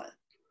available.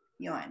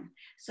 Yun.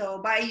 So,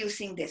 by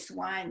using this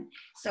one.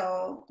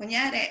 So,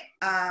 kunyari,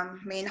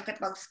 may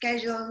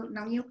nakipag-schedule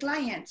ng new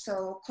client.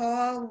 So,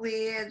 call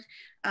with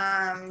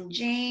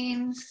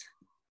James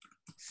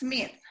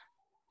Smith.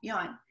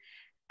 Yun.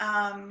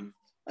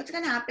 What's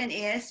gonna happen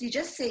is, you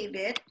just save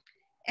it,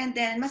 and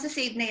then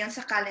masasave na yun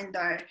sa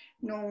calendar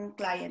nung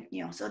client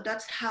nyo. So,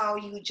 that's how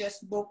you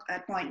just book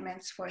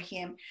appointments for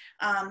him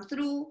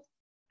through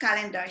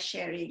calendar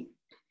sharing.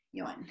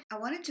 Yun. I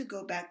wanted to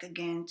go back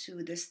again to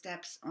the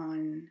steps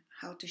on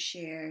how to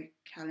share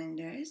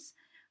calendars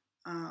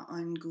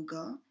on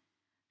Google.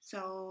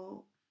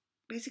 So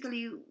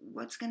basically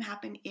what's going to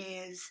happen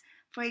is,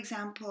 for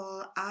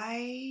example,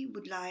 I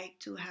would like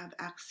to have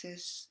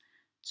access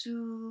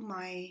to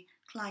my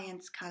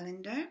client's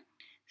calendar.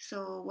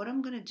 So what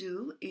I'm going to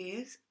do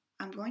is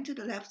I'm going to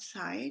the left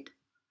side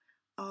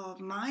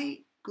of my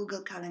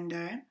Google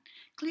Calendar,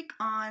 click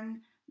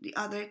on the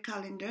other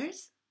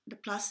calendars, the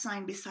plus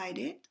sign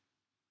beside it,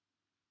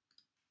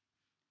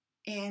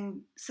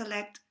 and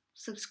select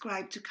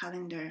subscribe to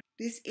calendar.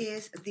 This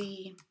is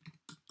the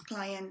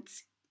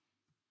client's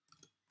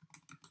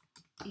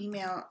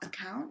email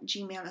account,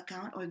 Gmail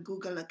account, or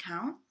Google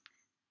account.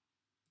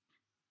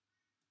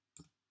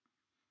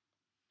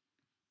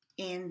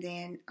 And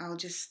then I'll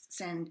just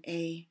send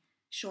a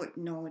short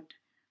note.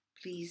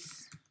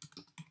 Please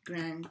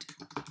grant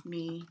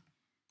me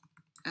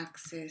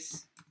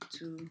access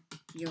to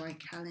your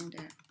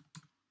calendar.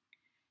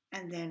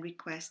 And then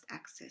request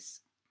access.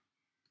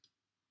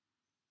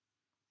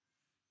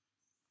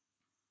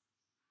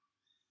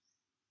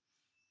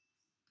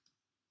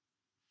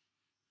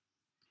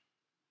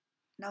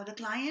 Now the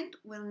client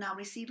will now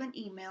receive an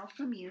email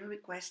from you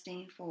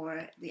requesting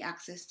for the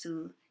access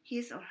to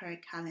his or her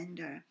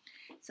calendar.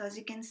 So as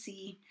you can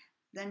see,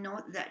 the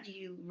note that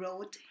you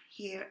wrote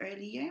here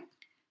earlier,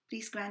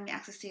 please grant me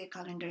access to your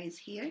calendar, is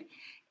here.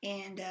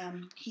 And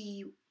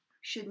he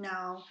should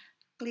now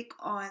click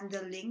on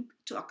the link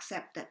to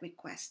accept that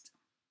request.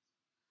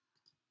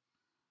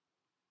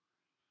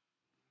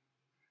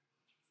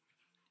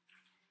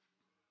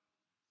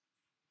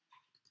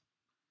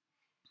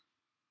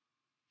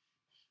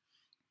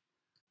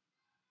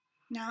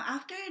 Now,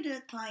 after the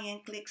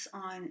client clicks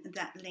on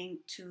that link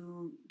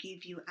to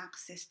give you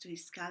access to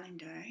his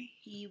calendar,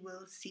 he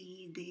will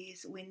see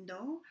this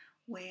window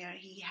where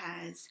he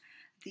has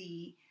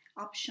the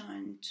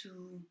option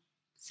to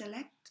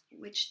select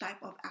which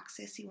type of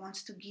access he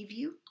wants to give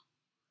you.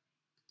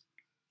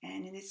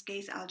 And in this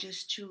case, I'll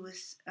just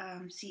choose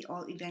see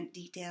all event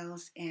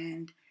details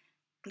and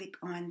click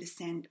on the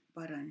send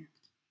button.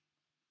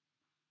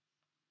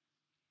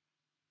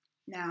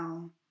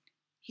 Now,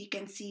 he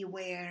can see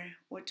where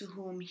or to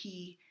whom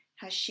he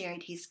has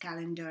shared his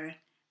calendar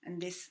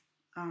and this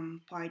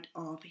part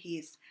of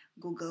his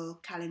Google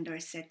Calendar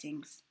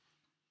settings.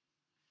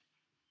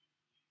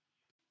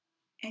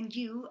 And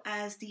you,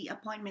 as the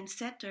appointment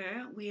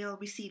setter, will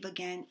receive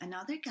again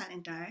another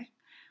calendar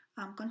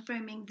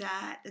confirming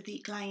that the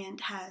client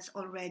has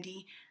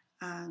already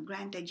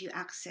granted you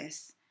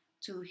access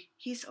to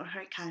his or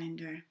her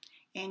calendar.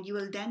 And you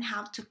will then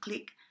have to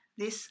click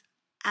this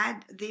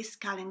add this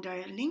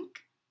calendar link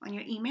on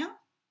your email.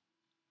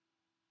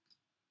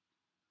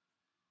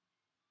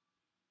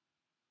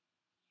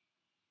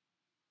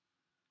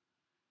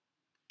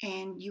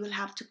 And you will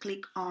have to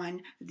click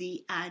on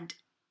the add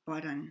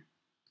button.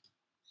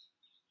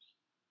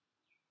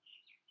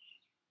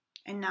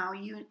 And now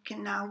you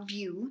can now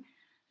view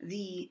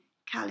the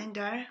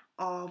calendar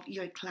of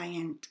your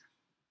client.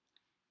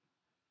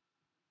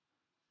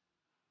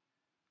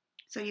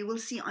 So you will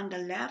see on the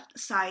left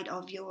side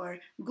of your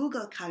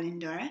Google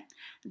Calendar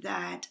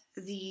that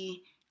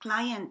the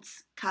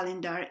client's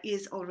calendar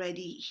is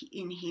already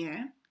in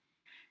here.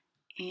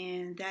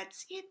 And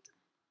that's it.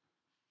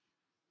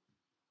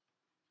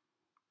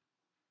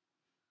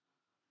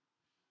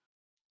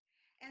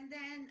 And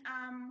then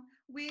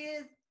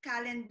with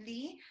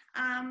Calendly,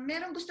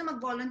 merong gusto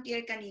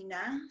mag-volunteer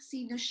kanina.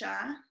 Sino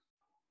siya?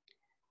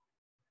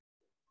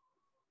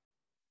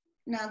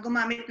 Na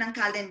gumamit ng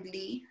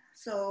Calendly.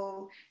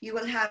 So you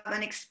will have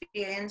an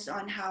experience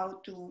on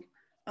how to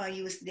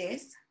use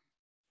this.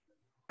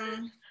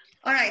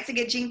 All right,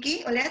 sige,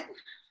 Jinky, ulit.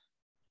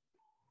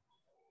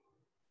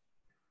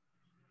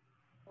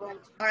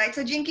 All right,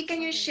 so Jinky,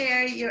 can you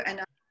share your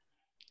ano?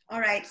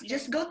 All right,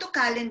 just go to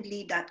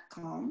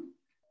calendly.com.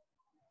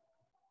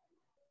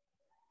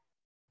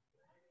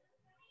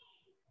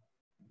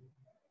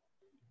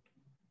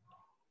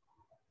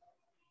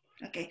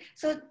 Okay,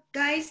 so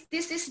guys,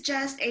 this is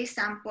just a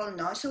sample,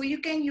 no? So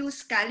you can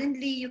use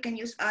Calendly, you can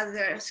use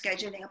other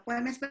scheduling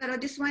appointments, but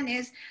this one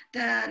is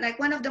the like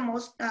one of the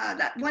most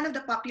one of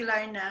the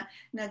popular na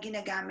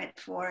ginagamit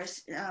for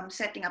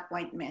setting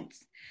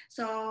appointments.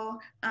 So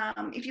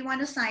if you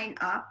want to sign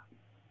up,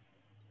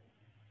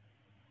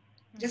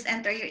 just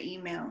enter your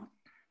email.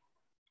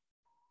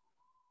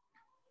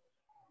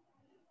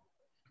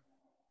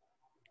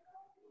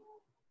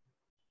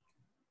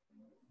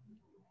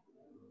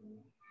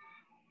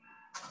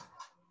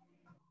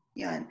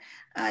 Yan.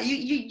 You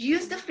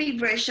use the free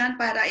version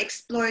para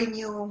explore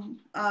yung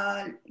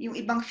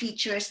ibang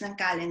features ng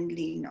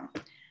Calendly, no?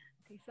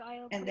 Okay, so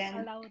I'll click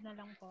allow na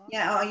lang po.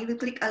 Yeah, you will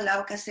click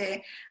allow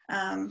kasi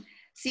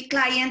si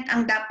client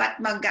ang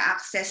dapat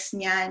mag-access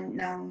niyan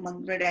ng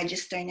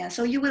mag-register niyan.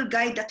 So you will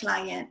guide the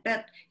client.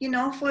 But, you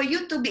know, for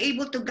you to be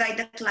able to guide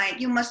the client,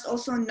 you must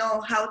also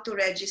know how to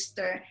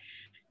register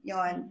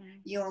yon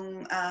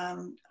yung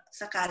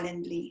sa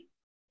Calendly.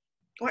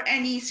 Or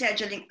any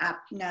scheduling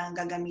app na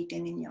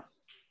gagamitin ninyo.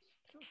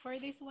 So for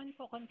this one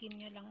po,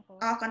 continue lang po.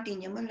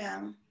 Continue mo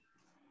lang.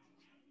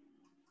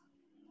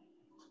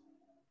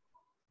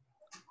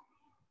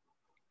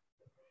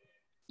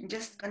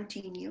 Just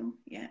continue,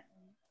 yeah.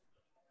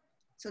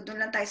 So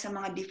doon lang tayo sa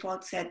mga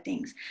default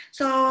settings.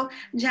 So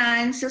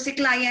dyan, so si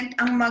client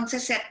ang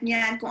magsaset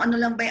niyan kung ano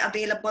lang ba yung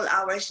available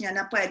hours niya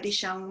na pwede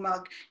siyang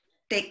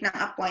take ng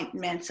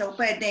appointment. So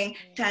pwedeng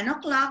 10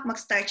 o'clock,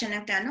 mag-start siya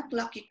ng 10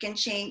 o'clock. He can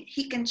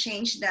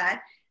change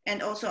that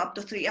and also up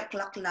to 3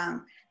 o'clock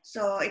lang.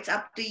 So it's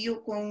up to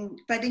you kung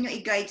pwede nyo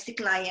i-guide si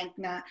client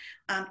na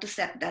to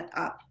set that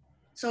up.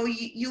 So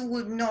you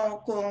would know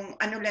kung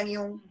ano lang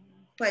yung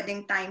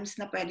pwedeng times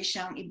na pwede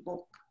siyang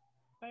i-book.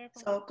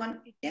 So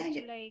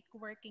it's like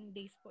working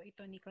days po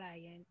ito ni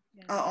client.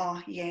 Oo,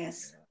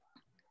 yes.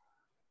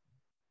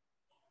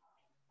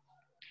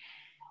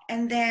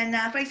 And then,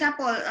 for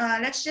example,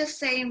 let's just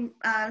say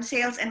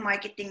sales and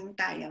marketing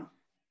tayo.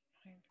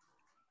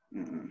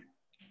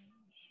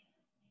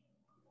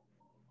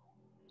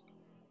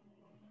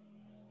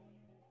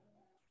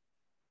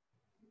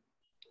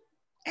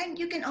 And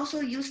you can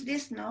also use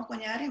this, no?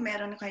 Kunyari,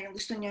 meron kayong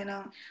gusto niyo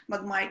ng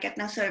mag-market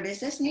ng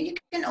services niyo, you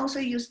can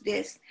also use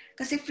this.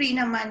 Kasi free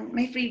naman,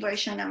 may free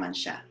version naman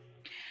siya.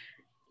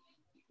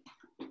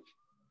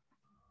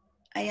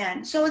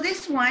 Ayan. So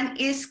this one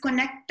is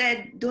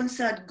connected dun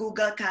sa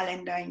Google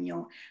Calendar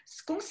nyo.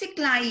 Kung si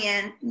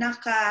client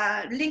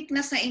naka-link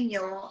na sa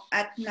inyo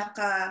at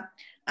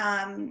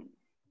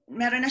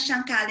meron na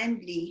siyang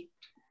Calendly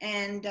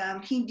and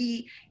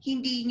hindi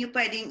nyo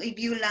pwedeng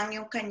i-view lang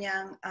yung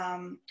kanyang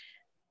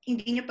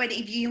hindi nyo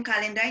pwedeng i-view yung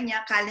calendar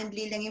niya,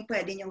 Calendly lang yung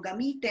pwede nyo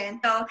gamitin.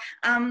 So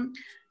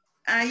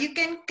you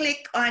can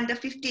click on the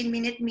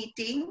 15-minute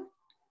meeting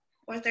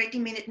or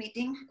 30-minute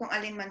meeting, kung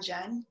alin man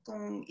dyan,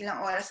 kung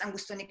ilang oras ang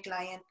gusto ni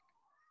client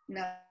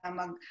na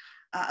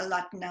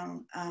mag-allot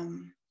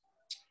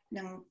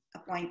ng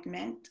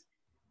appointment,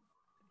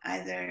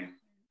 either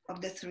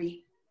of the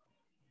three.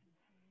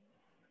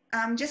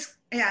 Just,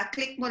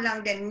 click mo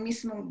lang din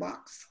mismong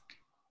box.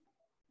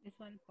 This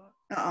one po.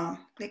 Oo,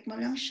 click mo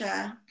lang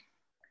siya.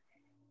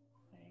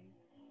 Okay.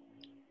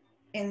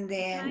 And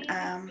then,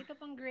 ito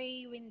pong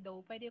gray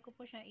window, pwede ko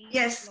po siya i-close?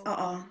 yes,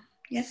 oo.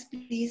 Yes,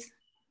 please.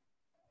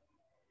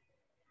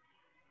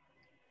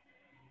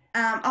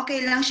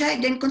 Okay lang siya.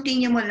 Then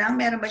continue mo lang.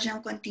 Meron ba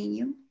siyang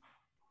continue?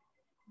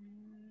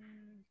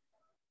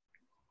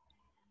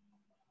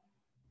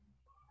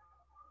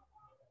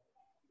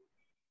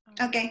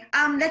 Okay.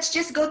 Let's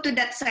just go to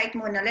that site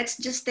muna. Let's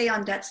just stay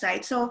on that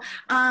site. So,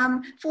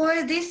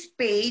 for this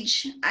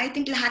page, I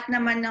think lahat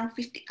naman ng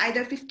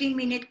either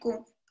 15-minute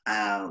kung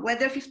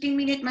whether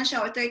 15-minute man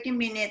siya or 30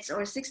 minutes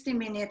or 60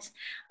 minutes,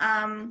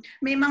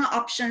 may mga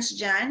options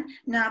dyan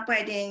na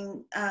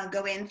pwedeng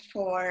gawin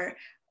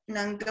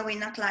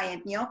ng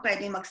client nyo.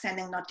 Pwede mag-send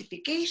ng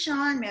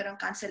notification,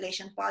 merong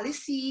cancellation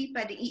policy,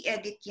 pwede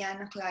i-edit yan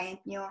ng client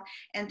nyo.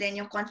 And then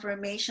yung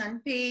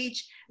confirmation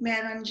page,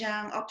 meron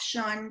dyang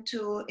option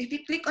to, if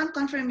you click on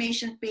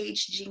confirmation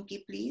page,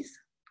 Jinky, please.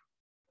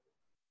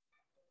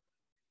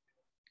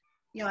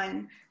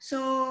 Yon.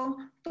 So,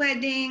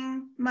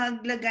 pwedeng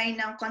maglagay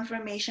ng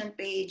confirmation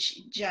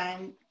page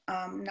dyan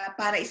na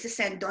para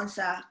isi-send doon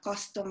sa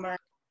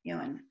customer.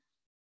 Yon.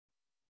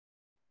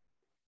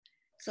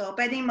 So,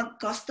 pwedeng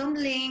mag-custom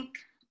link,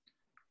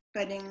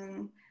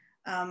 pwedeng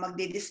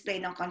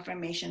magdi-display ng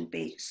confirmation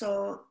page.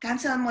 So,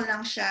 cancel mo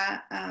lang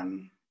siya.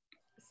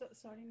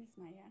 Sorry, Miss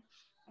Maya.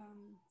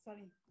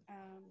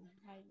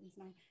 Hi, Miss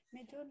Maya.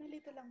 Medyo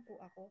nalito lang po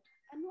ako.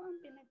 Ano ang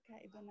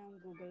pinagkaiba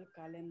ng Google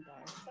Calendar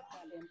sa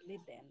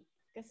Calendly din?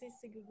 Kasi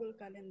si Google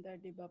Calendar,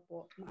 di ba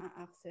po,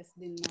 ma-access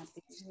din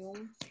natin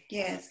yung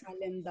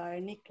calendar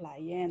ni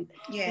client.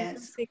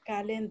 Yes. Kasi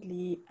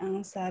Calendly,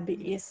 ang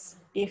sabi is,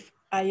 if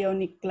ayaw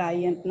ni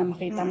client na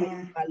makita mo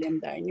yung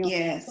calendar nyo.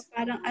 Yes. So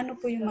parang ano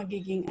po yung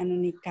magiging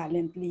ni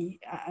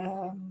Calendly?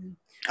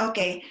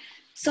 Okay.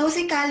 So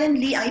si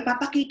Calendly, ang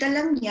ipapakita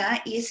lang niya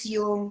is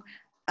yung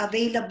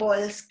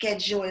available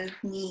schedule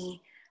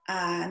ni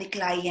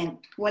client.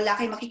 Wala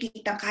kayong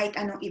makikita kahit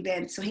anong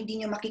event. So hindi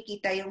nyo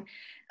makikita yung,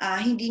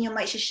 hindi nyo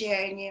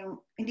ma-share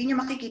hindi nyo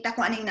makikita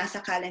kung ano yung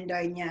nasa calendar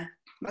niya.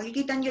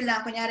 Makikita nyo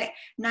lang, kunyari,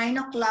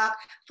 9 o'clock,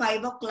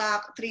 5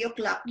 o'clock, 3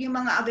 o'clock, yung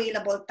mga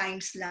available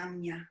times lang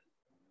niya.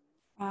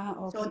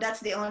 Okay. So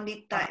that's the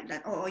only time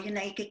that, yun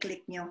na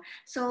i-click nyo.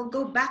 So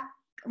go back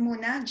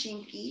muna,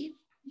 Jinky,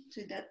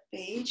 to that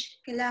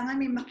page. Kailangan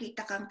may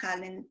makita kang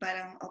calendar,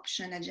 parang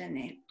option na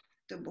dyan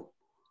to book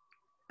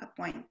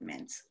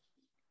appointments.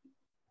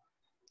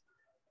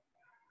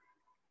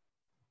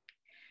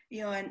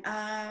 Yun.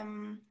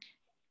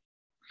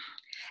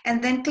 And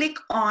then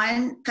click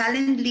on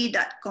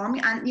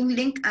calendly.com, yung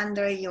link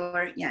under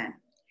your, yan.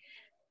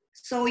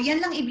 So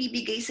yan lang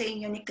ibibigay sa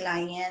inyo ni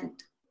client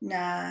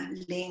na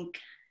link.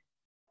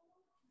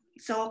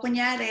 So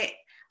kunyari,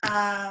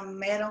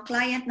 mayroong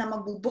client na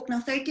magbubook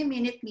ng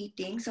 30-minute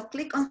meeting. So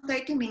click on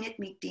 30-minute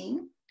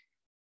meeting.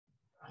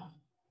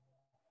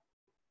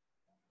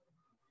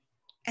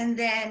 And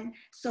then,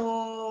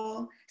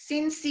 so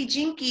since si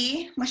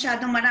Jinky,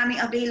 masyadong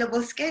maraming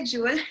available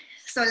schedule,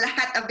 so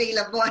lahat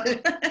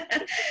available.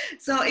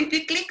 So if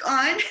you click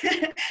on,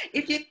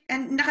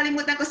 and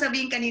nakalimutan ko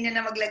sabihin kanina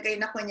na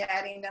maglagay na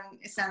kunyari ng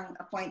isang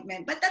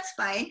appointment, but that's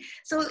fine.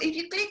 So if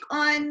you click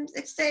on,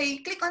 let's say,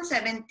 click on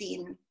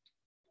 17.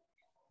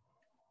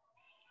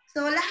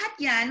 So lahat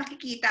yan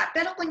nakikita.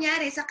 Pero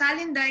kunyari sa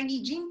calendar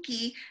ni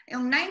Jinky,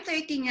 yung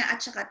 9:30 niya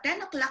at saka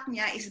 10 o'clock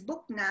niya is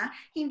booked na,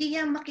 hindi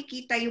niya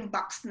makikita yung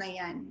box na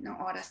yan, ng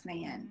oras na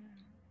yan.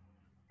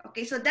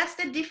 Okay, so that's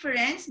the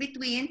difference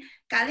between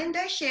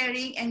calendar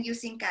sharing and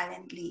using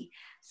Calendly.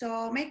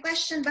 So may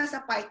question ba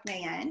sa part na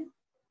yan?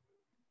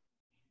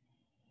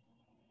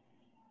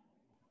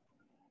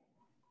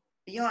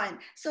 Yon.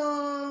 So,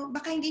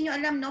 baka hindi nyo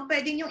alam, no?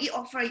 Pwede nyo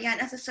i-offer yan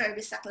as a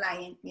service sa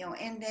client nyo.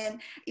 And then,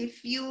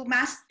 if you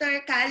master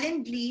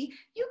Calendly,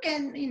 you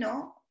can,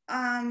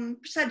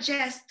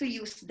 suggest to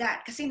use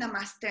that kasi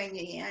na-master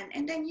nyo yan.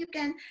 And then, you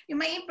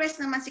may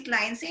impress naman si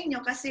client sa inyo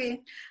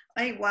kasi,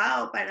 ay,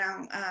 wow,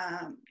 parang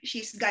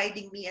she's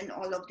guiding me in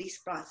all of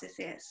these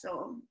processes.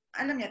 So,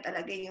 alam niya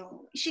talaga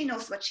she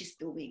knows what she's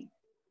doing.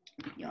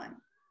 Yon.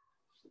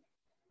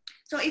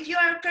 So if you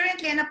are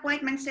currently an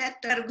appointment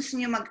setter, gusto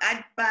niyo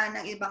mag-add pa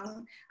ng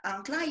ibang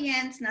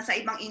clients na sa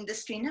ibang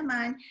industry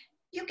naman,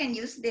 you can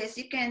use this.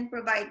 You can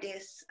provide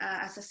this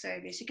as a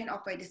service. You can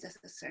offer this as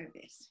a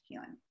service.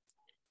 Yun.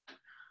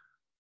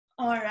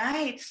 All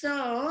right. So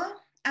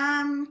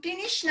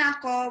finish na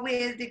ako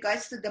with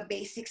regards to the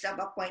basics of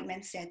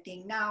appointment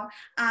setting. Now,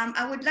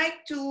 I would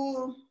like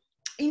to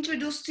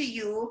introduce to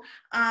you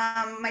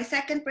my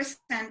second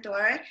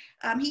presenter.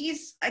 He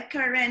is a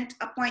current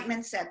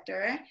appointment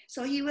setter.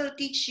 So he will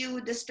teach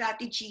you the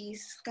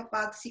strategies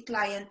kapag si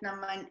client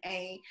naman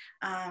ay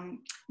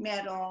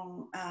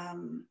merong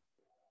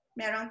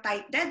merong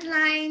tight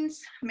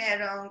deadlines,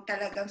 merong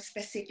talagang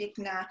specific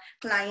na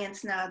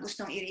clients na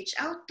gustong i-reach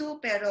out to,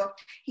 pero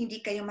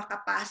hindi kayo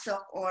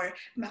makapasok or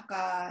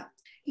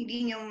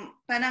hindi nyo,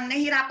 parang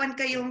nahirapan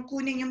kayong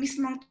kunin yung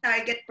mismong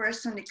target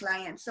person ni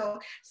client. So,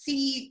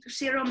 si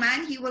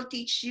Roman, he will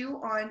teach you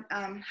on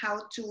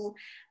how to,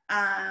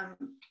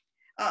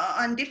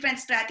 on different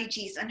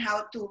strategies on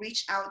how to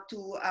reach out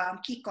to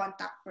key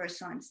contact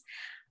persons.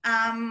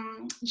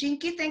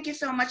 Jinky, thank you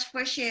so much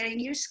for sharing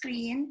your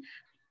screen.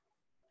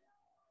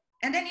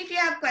 And then if you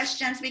have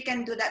questions, we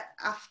can do that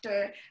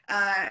after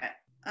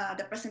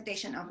the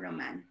presentation of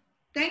Roman.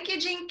 Thank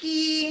you,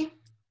 Jinky.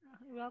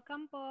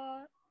 Welcome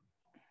po.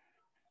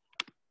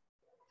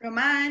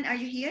 Roman, are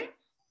you here?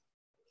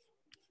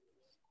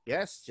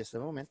 Yes, just a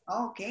moment.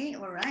 Okay,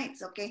 all right.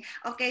 Okay.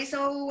 Okay,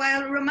 so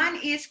while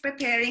Roman is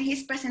preparing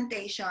his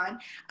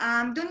presentation,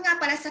 dun nga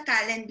pala sa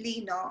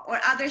Calendly, no, or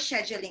other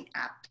scheduling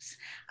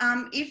apps,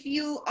 if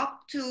you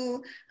opt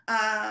to,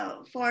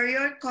 for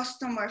your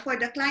customer, for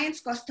the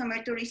client's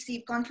customer to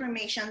receive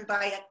confirmation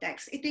via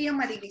text, ito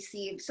yung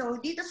marireceive. So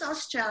dito sa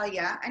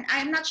Australia, and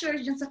I'm not sure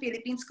dyan sa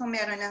Philippines kung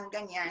meron ng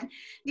ganyan,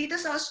 dito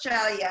sa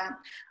Australia,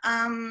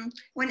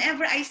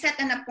 whenever I set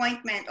an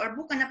appointment or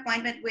book an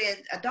appointment with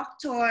a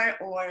doctor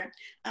or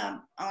a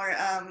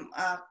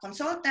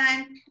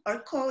consultant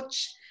or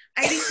coach,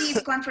 I receive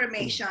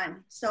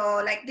confirmation.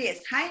 So like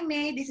this, hi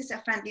May, this is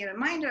a friendly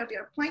reminder of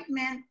your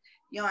appointment.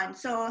 Yon.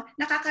 So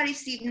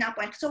nakaka-receive na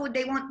appointment. So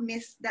they won't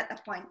miss that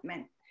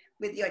appointment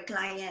with your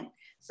client.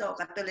 So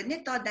katulad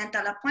nito,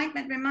 dental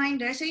appointment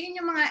reminder. So yun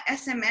yung mga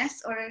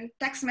SMS or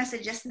text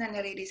messages na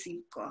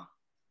nare-receive ko.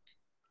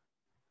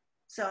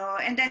 So,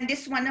 and then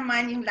this one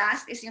naman, yung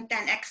last is yung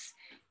 10x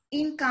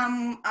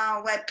income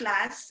web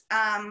class.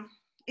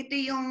 Ito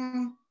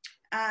yung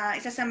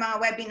isa sa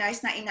mga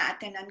webinars na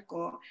ina-attendan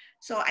ko.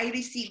 So I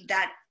received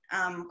that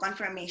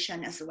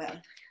confirmation as well.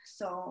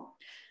 So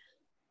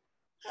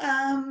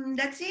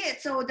that's it.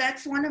 So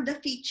that's one of the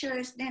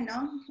features din,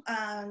 no,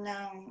 ng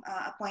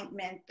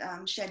appointment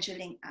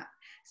scheduling app.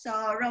 So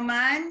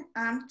Roman,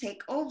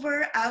 take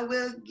over. I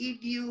will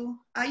give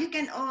you, you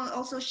can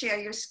also share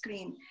your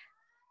screen.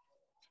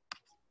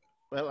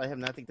 Well, I have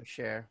nothing to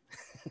share.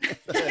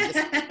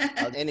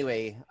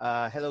 Anyway,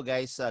 hello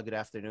guys, good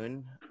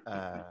afternoon,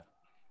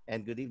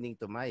 and good evening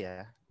to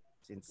Maya,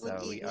 since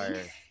we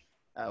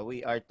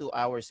are 2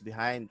 hours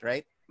behind,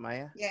 right,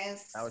 Maya?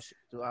 Yes.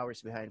 2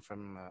 hours behind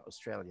from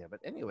Australia.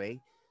 But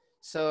anyway,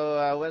 so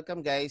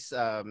welcome guys.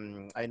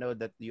 I know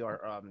that you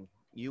are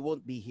you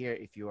won't be here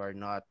if you are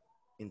not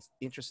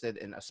interested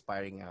in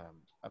aspiring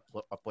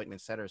appointment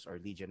setters or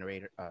lead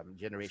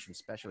generation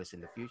specialists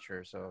in the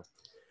future. So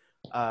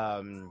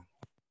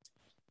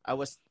I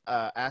was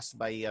asked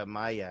by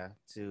Maya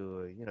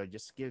to,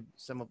 just give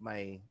some of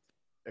my,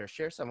 or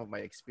share some of my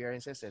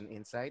experiences and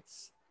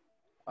insights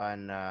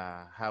on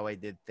how I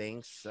did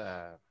things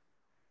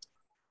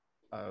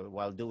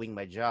while doing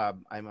my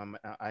job. I'm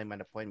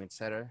an appointment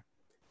setter,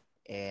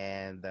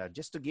 and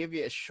just to give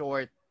you a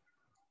short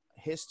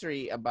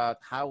history about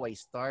how I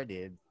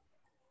started.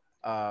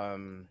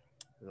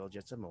 Well,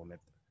 just a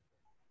moment.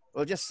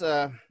 Well, just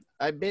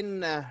I've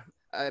been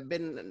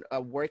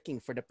working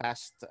for the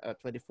past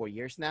 24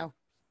 years now.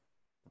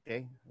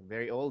 Okay,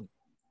 very old,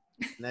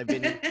 and I've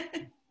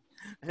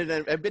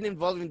been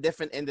involved in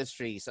different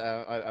industries.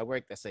 I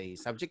worked as a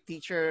subject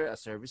teacher, a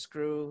service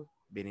crew,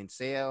 been in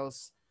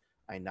sales.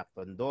 I knocked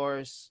on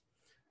doors.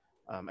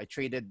 I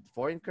traded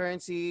foreign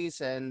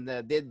currencies and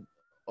did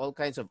all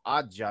kinds of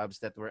odd jobs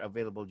that were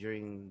available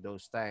during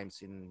those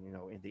times in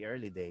the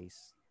early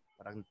days.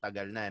 Parang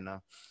tagal na,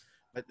 no?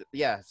 But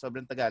yeah,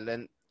 sobrang tagal.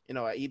 And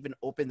I even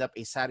opened up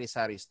a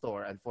sari-sari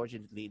store.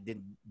 Unfortunately, it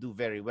didn't do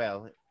very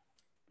well. It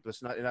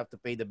was not enough to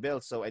pay the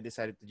bill, so I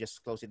decided to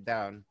just close it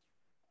down.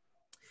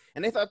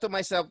 And I thought to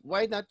myself,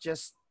 why not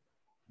just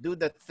do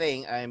the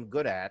thing I'm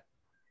good at,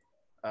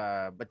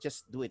 but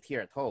just do it here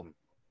at home?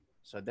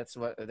 So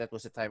that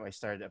was the time I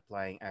started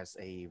applying as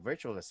a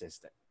virtual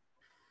assistant.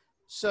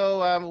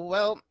 So,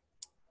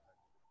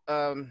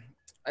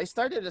 I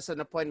started as an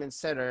appointment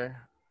setter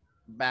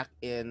back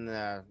in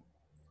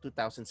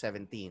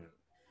 2017.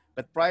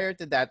 But prior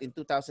to that, in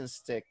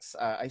 2006,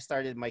 I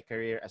started my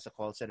career as a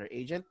call center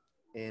agent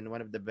in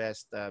one of the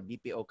best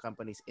BPO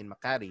companies in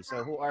Makati.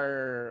 So who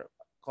are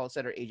call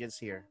center agents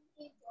here?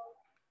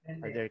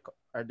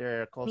 Are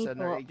there call Me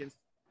center po. agents?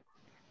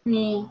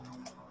 Me.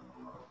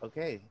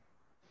 Okay.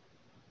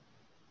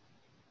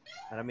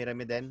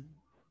 Marami-rami din.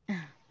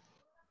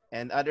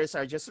 And others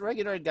are just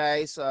regular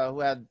guys who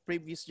had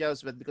previous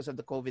jobs, but because of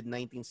the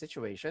COVID-19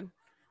 situation,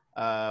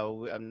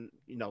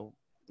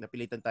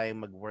 napilitan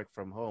tayong mag-work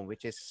from home,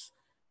 which is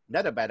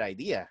not a bad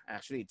idea.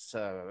 Actually, it's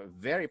a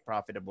very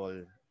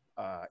profitable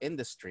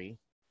industry.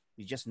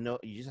 You just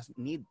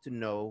need to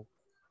know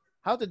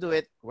how to do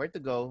it, where to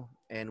go,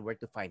 and where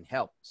to find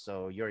help.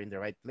 So you're in the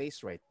right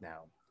place right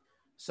now.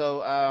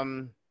 So,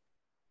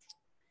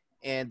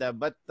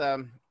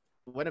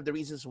 one of the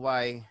reasons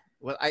why,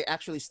 well, I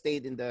actually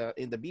stayed in the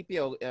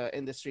BPO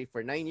industry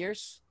for 9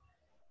 years,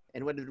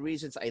 And one of the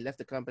reasons I left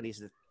the company is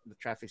that the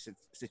traffic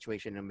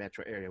situation in the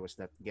metro area was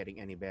not getting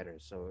any better.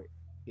 So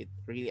it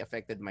really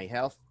affected my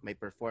health, my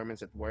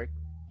performance at work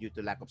due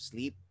to lack of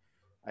sleep.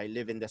 I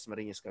live in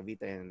Dasmariñas,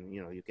 Cavite, and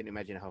you can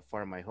imagine how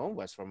far my home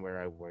was from where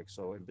I work.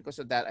 So because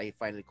of that, I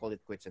finally called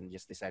it quits and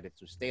just decided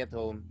to stay at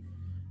home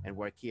and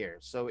work here.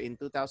 So in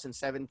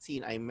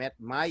 2017, I met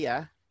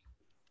Maya.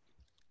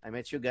 I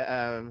met you,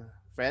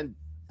 friend,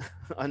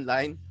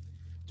 online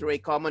through a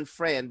common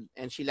friend,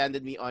 and she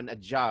landed me on a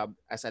job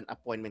as an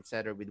appointment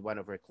setter with one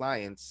of her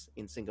clients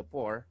in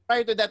Singapore.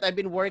 Prior to that, I've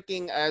been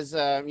working as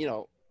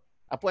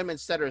appointment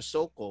setter,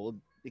 so-called,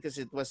 because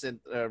it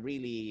wasn't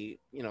really,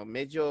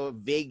 medyo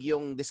vague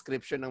yung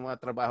description ng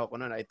mga trabaho ko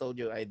noon. I told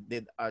you I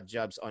did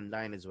jobs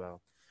online as well.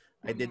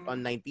 I did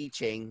online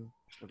teaching.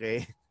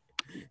 Okay.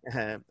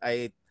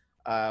 I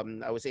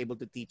was able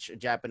to teach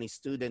Japanese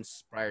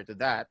students prior to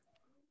that.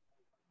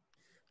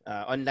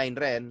 Online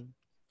ren.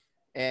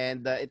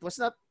 And it was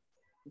a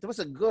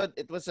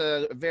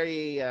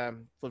very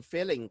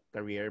fulfilling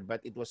career,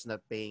 but it was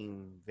not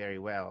paying very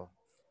well.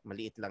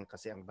 Maliit lang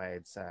kasi ang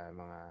bayad sa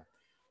mga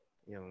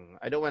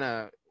I don't want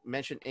to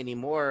mention any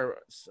more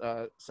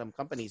some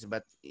companies,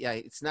 but yeah,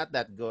 it's not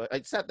that good.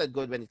 It's not that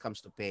good when it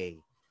comes to pay.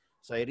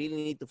 So I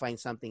really need to find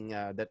something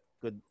that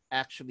could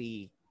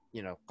actually,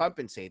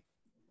 compensate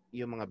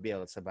yung mga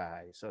bills sa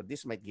bahay. So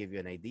this might give you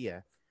an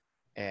idea.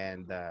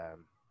 And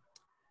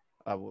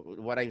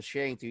what I'm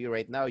sharing to you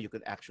right now, you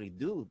could actually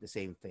do the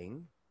same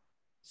thing.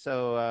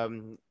 So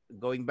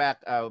going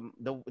back,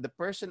 the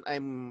person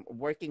I'm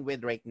working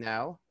with right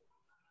now,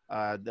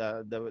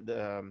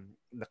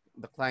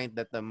 the client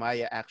that the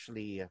Maya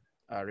actually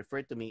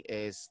referred to me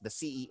is the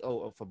CEO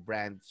of a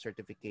brand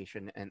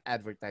certification and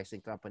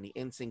advertising company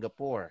in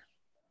Singapore.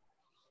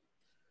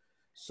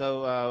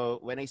 So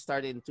when I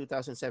started in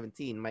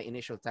 2017, my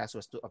initial task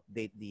was to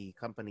update the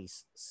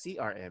company's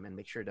CRM and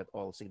make sure that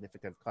all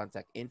significant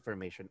contact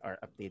information are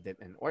updated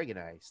and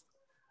organized.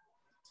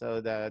 So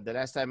the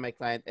last time my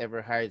client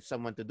ever hired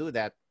someone to do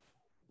that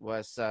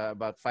was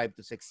about 5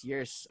 to 6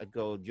 years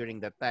ago during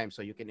that time.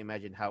 So you can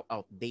imagine how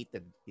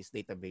outdated his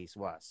database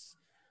was.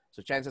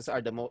 So chances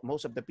are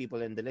most of the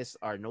people in the list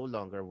are no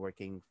longer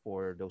working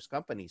for those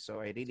companies.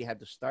 So I really had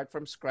to start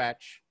from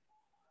scratch,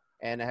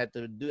 and I had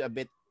to do a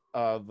bit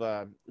of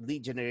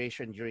lead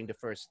generation during the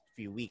first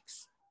few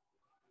weeks.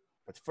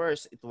 At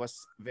first, it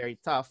was very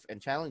tough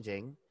and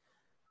challenging.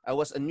 I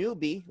was a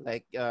newbie,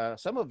 like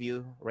some of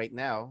you right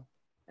now,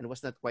 and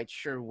was not quite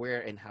sure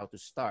where and how to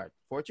start.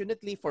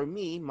 Fortunately for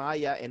me,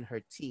 Maya and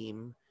her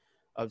team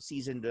of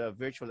seasoned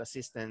virtual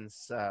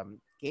assistants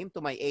came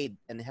to my aid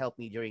and helped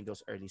me during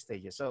those early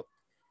stages. So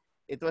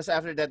it was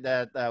after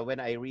that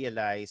when I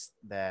realized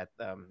that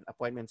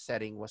appointment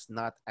setting was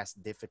not as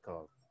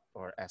difficult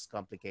or as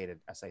complicated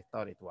as I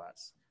thought it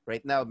was.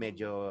 Right now,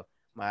 medyo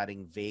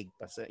maring vague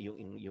pa sa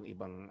yung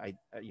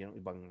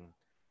ibang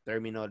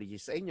terminology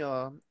sa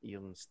inyo,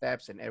 yung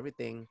steps and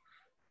everything.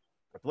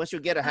 But once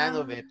you get a hang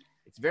of it,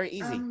 it's very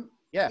easy.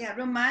 Yeah,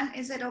 Roman,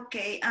 is it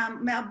okay?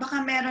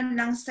 Baka meron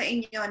lang sa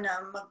inyo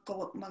na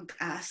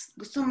mag-ask.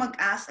 Gusto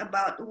mag-ask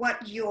about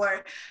what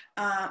your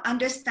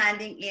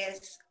understanding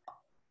is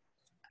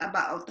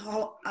about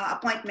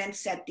appointment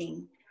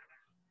setting.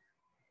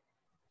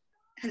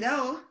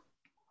 Hello?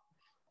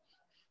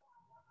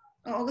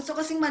 Oo, gusto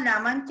kasing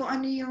malaman kung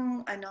ano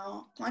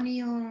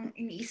yung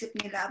iniisip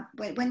nila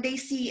when they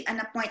see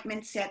an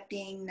appointment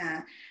setting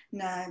na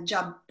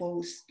job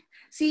post.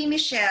 Si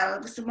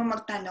Michelle, gusto mo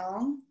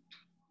magtanong?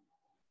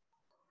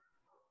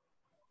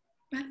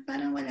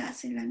 Parang wala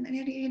silang.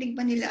 Naririnig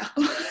ba nila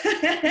ako?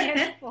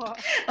 Yes po.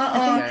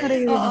 Oo.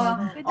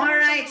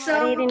 Alright. So,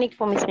 naririnig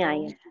po, Miss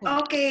Maya.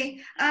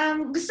 Okay.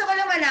 Gusto ko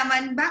lang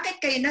malaman,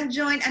 bakit kayo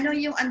nag-join? Ano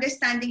yung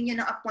understanding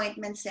nyo ng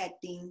appointment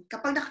setting?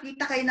 Kapag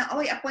nakikita kayo na,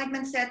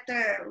 appointment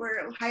setter,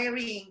 we're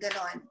hiring,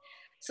 gano'n.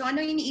 So,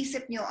 ano yung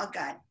iniisip nyo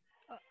agad?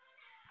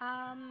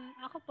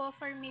 Ako po,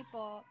 for me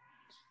po,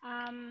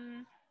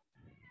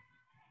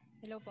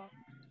 hello po.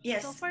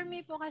 Yes. So for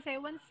me po kasi,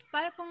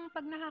 para pong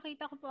pag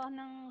nakakita ko po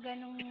ng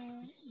ganong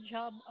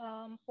job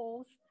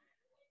post,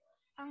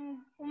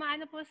 ang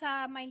umaano po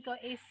sa mind ko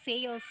is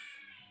sales.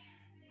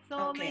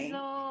 So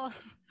medyo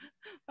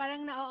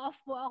parang na-off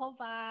po ako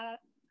pa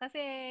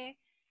kasi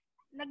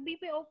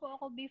nag-BPO po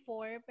ako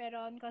before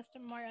pero on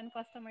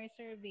customer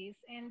service,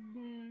 and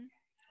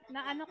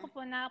naano ko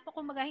po na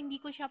kumbaga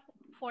hindi ko siya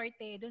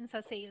forte dun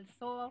sa sales.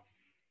 So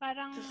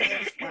parang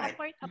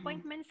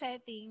appointment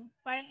setting,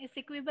 parang is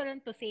equivalent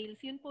to sales.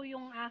 Yun po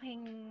yung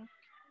aking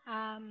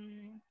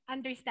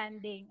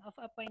understanding of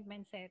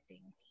appointment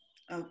setting.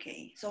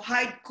 Okay. So,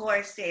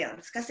 hardcore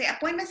sales. Kasi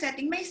appointment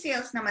setting, may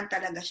sales naman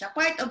talaga siya.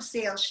 Part of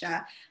sales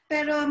siya.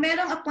 Pero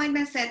merong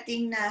appointment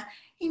setting na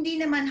hindi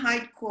naman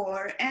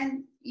hardcore,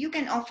 and you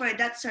can offer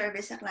that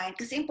service sa client.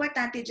 Kasi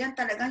importante dyan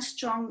talagang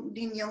strong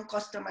din yung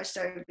customer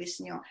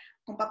service nyo.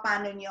 Kung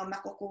paano nyo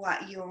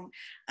makukuha yung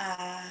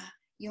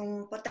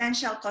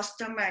potential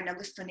customer na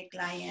gusto ni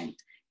client.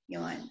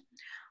 Yun.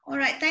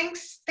 Alright,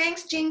 thanks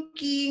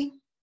Jinky.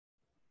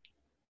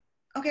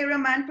 Okay,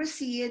 Roman,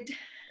 proceed.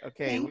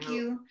 Okay. Thank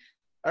you.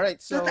 All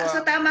right. So, So,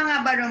 so tama nga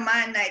ba,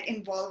 Roman, na it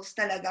involves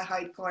talaga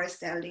hardcore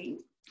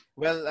selling?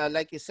 well,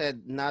 like you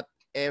said, not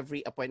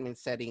every appointment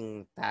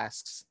setting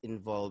tasks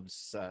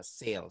involves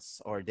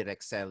sales or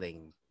direct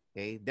selling.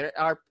 Okay, there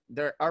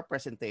are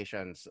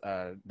presentations.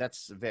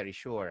 That's very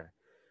sure.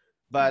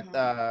 But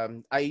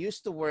I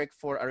used to work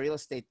for a real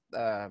estate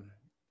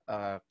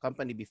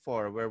company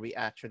before, where we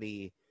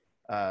actually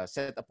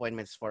set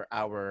appointments for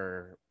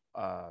our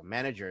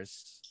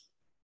managers,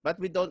 but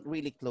we don't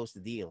really close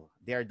the deal.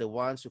 They are the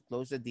ones who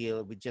close the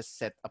deal. We just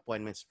set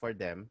appointments for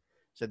them.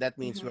 So that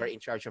means we're in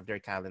charge of their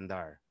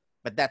calendar.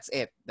 But that's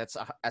it. That's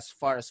as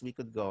far as we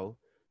could go.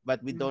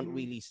 But we don't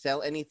really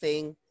sell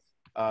anything.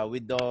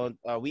 We don't.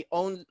 We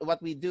own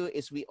what we do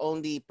is we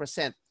only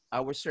present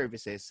our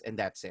services, and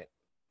that's it.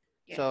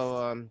 Yes.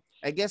 So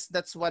I guess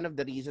that's one of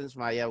the reasons,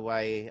 Maya,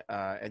 why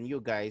and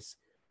you guys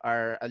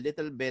are a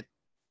little bit,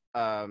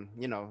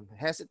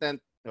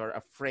 hesitant or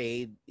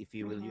afraid, if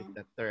you will use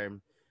that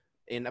term,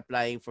 in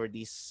applying for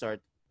these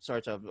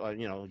sorts of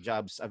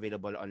jobs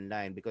available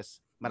online, because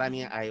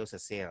marami ang ayaw sa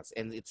sales,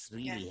 and it's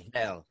really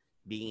hell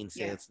being in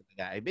sales.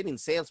 Yeah. I've been in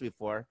sales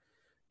before,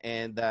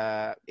 and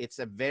it's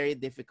a very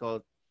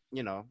difficult,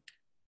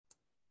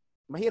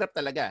 mahirap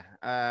talaga.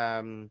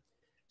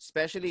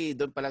 Especially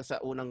doon pa lang sa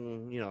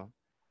unang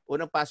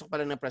pasok pa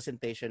lang ng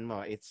presentation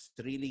mo, it's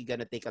really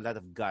gonna take a lot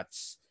of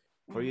guts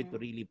for you to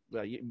really,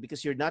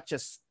 because you're not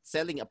just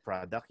selling a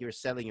product, you're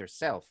selling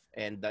yourself,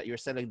 and you're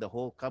selling the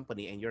whole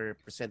company, and you're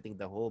presenting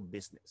the whole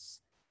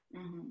business.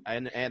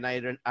 And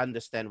I don't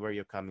understand where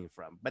you're coming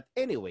from. But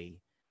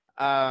anyway,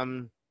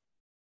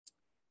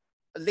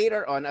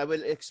 later on, I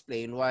will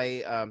explain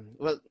why,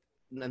 well,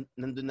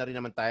 nandun na rin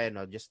naman tayo,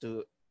 no? Just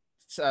to,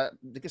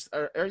 because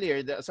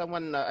earlier,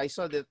 someone, I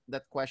saw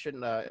that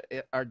question,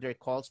 are there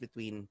calls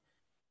between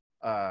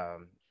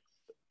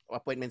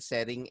appointment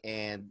setting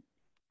and,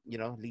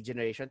 lead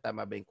generation?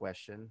 Tama ba yung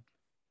question?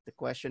 The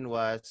question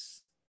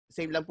was,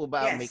 same lang po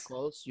ba ang may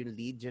calls, yung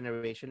lead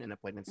generation and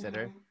appointment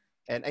setter?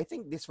 And I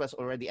think this was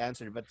already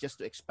answered, but just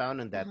to expound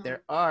on that,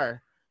 there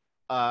are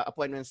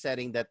appointment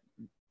setting that,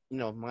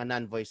 mga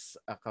non-voice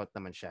account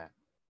naman siya.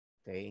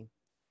 Okay?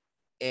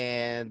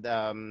 And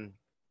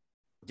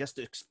just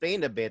to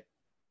explain a bit,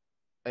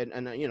 and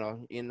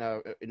in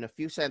a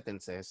few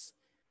sentences,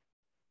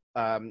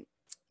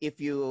 if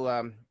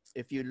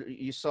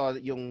you saw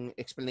yung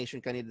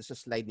explanation kanina sa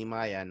slide ni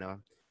Maya, no?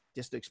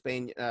 Just to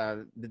explain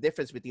the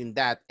difference between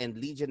that and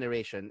lead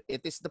generation,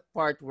 it is the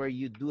part where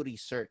you do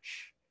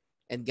research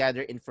and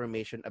gather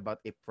information about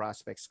a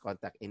prospect's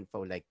contact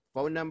info, like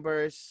phone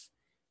numbers,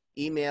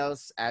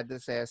 emails,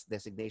 addresses,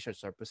 designations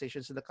or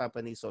positions in the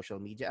company, social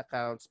media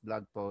accounts,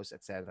 blog posts,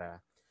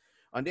 etc.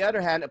 On the other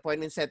hand,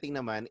 appointment setting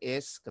naman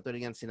is,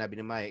 katulad ng sinabi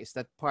ni Maya, is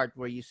that part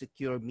where you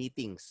secure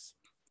meetings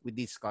with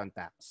these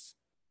contacts,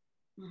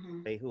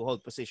 okay, who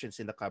hold positions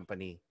in the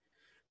company.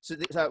 So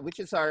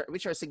which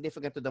are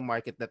significant to the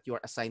market that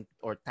you're assigned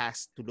or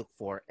tasked to look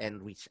for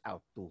and reach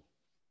out to.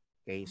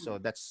 Okay, so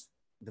that's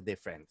the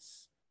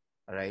difference.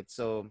 All right,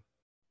 so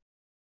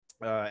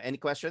any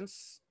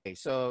questions? Okay,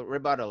 so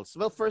rebuttals.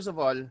 Well, first of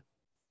all,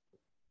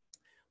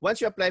 once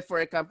you apply for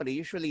a company,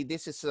 usually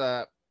this is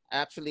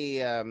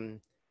actually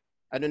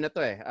ano na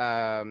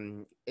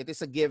to it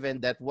is a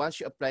given that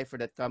once you apply for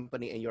that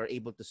company and you're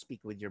able to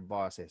speak with your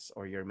bosses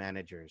or your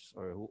managers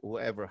or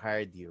whoever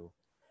hired you,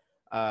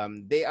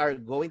 they are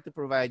going to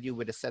provide you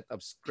with a set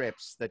of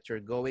scripts that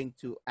you're going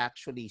to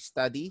actually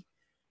study,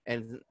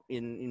 and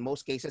in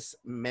most cases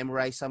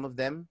memorize some of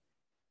them.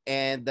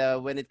 And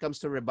when it comes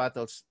to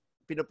rebuttals,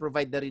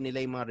 pinoprovide na rin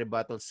nila yung mga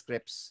rebuttal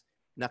scripts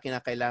na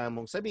kinakailangan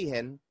mong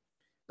sabihin.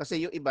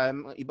 Kasi yung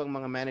ibang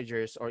mga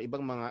managers or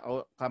ibang mga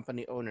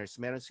company owners,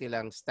 meron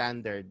silang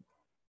standard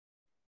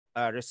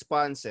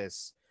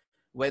responses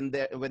when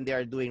they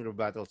are doing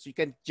rebuttals. You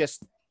can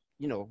just,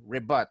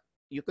 rebut.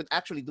 You could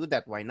actually do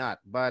that. Why not?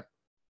 But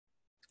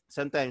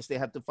sometimes they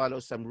have to follow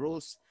some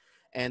rules,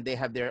 and they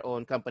have their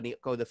own company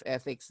code of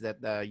ethics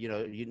that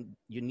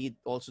you need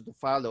also to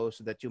follow,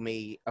 so that you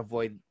may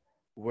avoid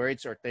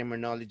words or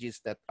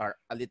terminologies that are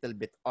a little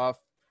bit off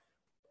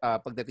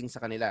pagdating sa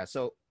kanila.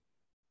 So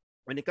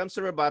when it comes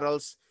to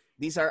rebuttals,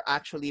 these are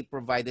actually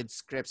provided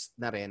scripts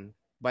na rin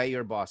by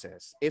your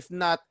bosses. If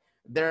not,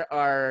 there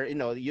are,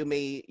 you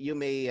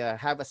may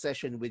have a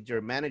session with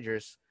your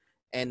managers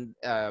and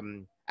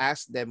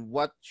ask them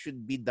what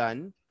should be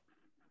done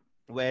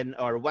when,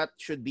 or what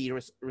should be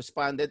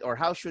responded, or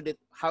how should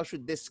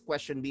this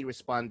question be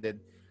responded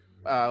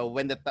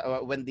when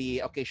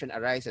the occasion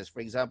arises. For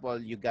example,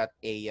 you got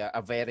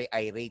a very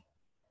irate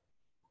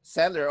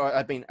seller, or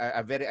I mean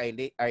a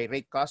very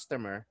irate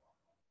customer,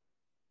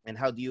 and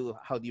how do you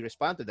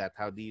respond to that?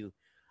 How do you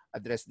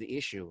address the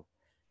issue?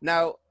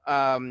 Now,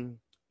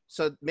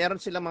 so meron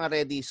silang mga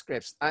ready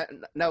scripts.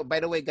 Now, by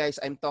the way, guys,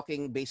 I'm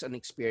talking based on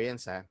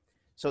experience, ha?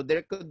 So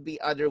there could be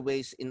other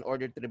ways in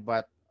order to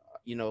rebut,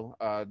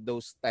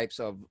 those types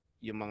of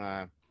yung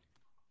mga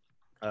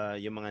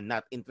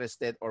not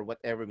interested or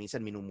whatever.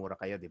 Minsan minumura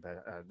kayo, di ba?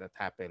 That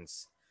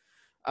happens.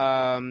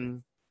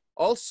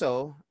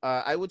 Also,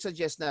 I would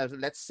suggest na,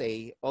 let's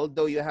say,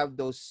 although you have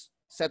those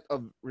set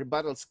of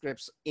rebuttal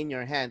scripts in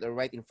your hand or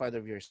right in front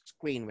of your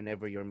screen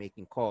whenever you're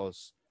making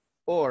calls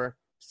or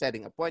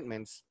setting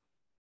appointments,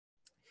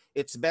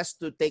 it's best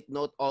to take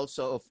note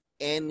also of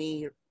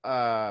any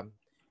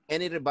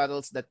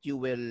rebuttals that you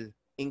will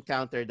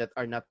encounter that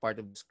are not part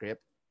of the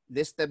script.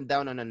 List them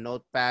down on a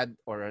notepad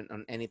or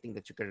on anything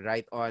that you can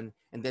write on,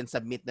 and then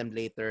submit them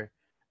later.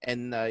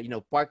 And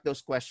park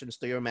those questions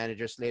to your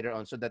managers later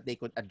on so that they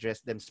could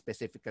address them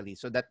specifically.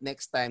 So that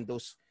next time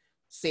those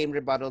same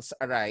rebuttals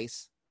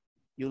arise,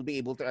 you'll be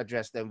able to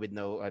address them with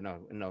na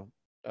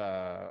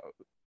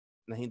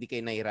hindi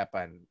kayo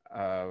nahirapan,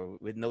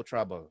 with no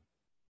trouble.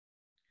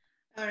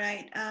 All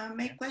right.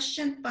 May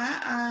question pa.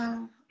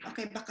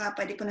 Okay, baka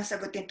pwede ko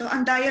nasagutin to.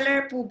 Ang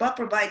dialer po ba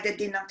provided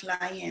din ng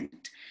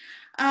client?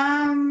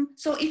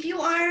 So if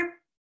you are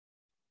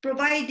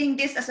providing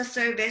this as a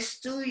service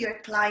to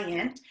your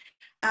client,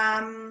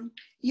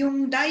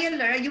 yung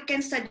dialer, you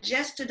can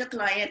suggest to the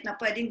client na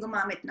pwedeng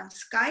gumamit ng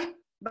Skype,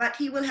 but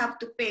he will have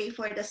to pay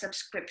for the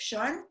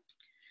subscription.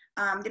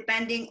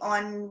 Depending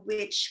on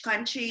which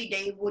country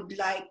they would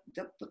like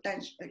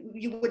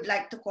you would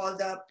like to call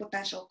the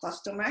potential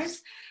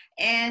customers.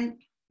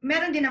 And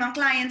meron din naman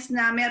clients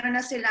na meron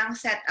na silang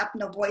set up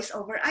na voice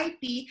over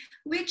IP,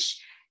 which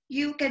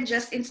you can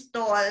just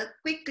install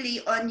quickly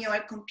on your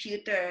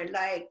computer.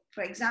 Like,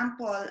 for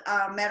example,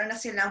 meron na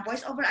silang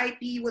voice over IP,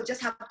 you will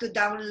just have to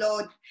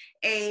download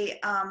a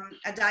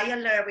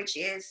dialer, which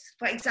is,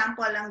 for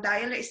example, ang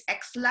dialer is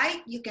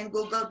X-Lite. You can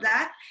Google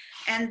that.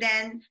 And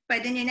then,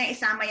 pwede nyo na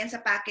isama yan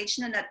sa package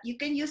na that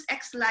you can use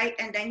X-Lite,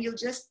 and then you'll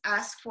just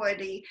ask for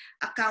the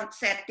account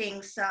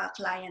settings sa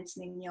clients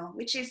ninyo,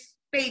 which is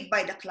paid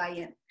by the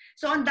client.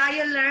 So on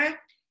dialer,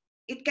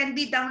 it can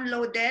be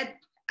downloaded.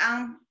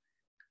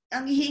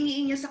 Ang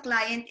hihingiin nyo sa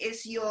client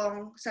is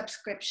yung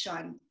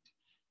subscription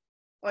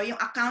or yung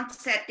account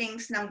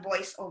settings ng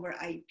voice over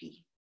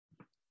IP.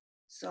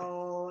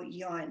 So,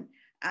 yon.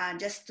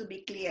 Just to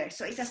be clear.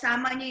 So,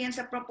 isasama nyo yan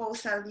sa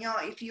proposal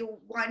nyo if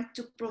you want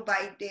to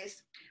provide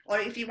this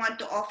or if you want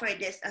to offer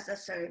this as a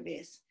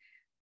service.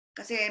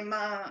 Kasi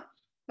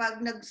pag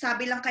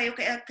nagsabi lang kayo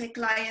kay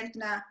client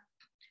na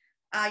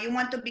you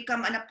want to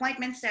become an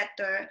appointment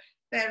setter,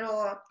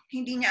 pero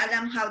hindi niya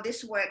alam how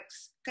this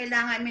works,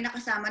 kailangan may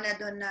nakasama na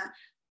doon na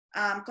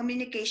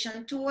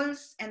communication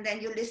tools, and then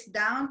you list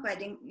down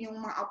pwedeng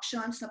yung mga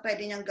options na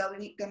pwede niyang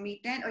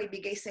gamitin o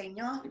ibigay sa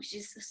inyo, which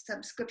is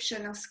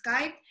subscription ng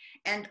Skype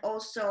and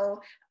also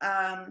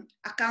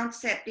account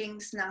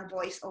settings ng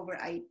voice over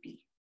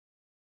IP.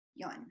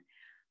 Yon.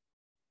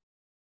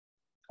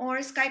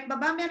 Or Skype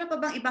ba? Meron pa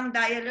bang ibang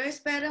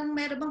dialers? Pero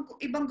meron bang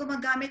ibang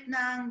gumagamit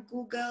ng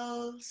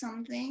Google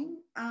something?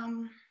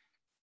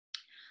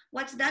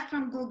 What's that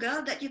from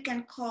Google that you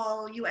can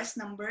call US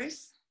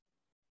numbers?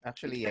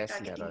 Actually, yes,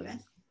 meron.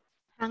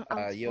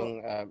 Hangouts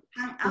Yung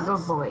Hangouts?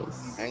 Google Voice.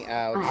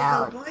 Hangouts.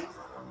 Google Voice?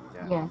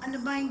 Yeah. Yes. Ano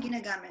ba yung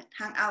ginagamit?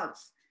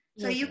 Hangouts.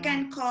 So Yes, you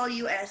can call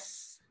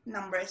US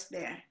numbers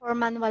there. For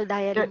manual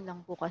dialing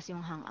lang po kasi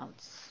yung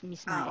Hangouts,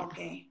 Miss Maya.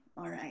 Okay.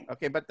 All right.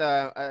 Okay, but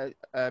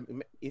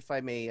if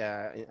I may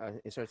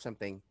insert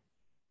something,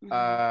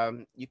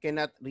 you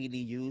cannot really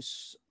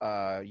use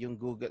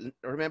yung Google.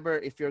 Remember,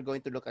 if you're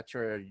going to look at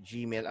your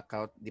Gmail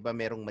account, di ba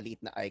merong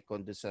maliit na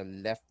icon doon sa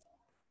left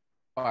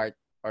part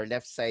or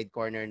left side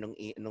corner nung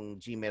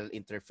Gmail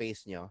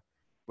interface nyo,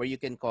 where you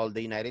can call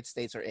the United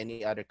States or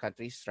any other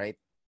countries, right?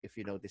 If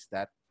you notice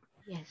that.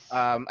 Yes.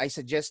 I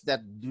suggest that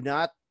do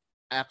not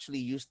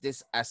actually use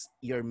this as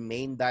your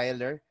main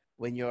dialer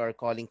when you are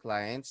calling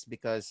clients,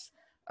 because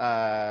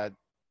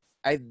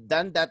I've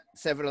done that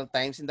several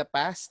times in the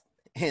past,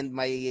 and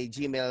my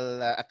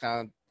Gmail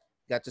account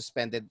got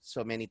suspended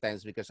so many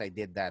times because I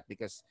did that,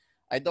 because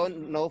I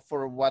don't know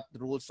for what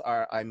rules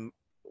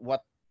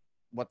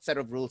what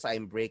set of rules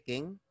I'm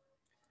breaking,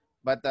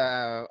 but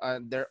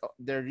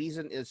their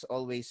reason is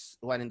always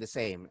one and the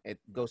same.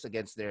 It goes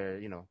against their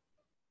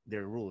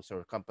rules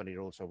or company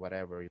rules or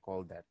whatever you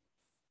call that.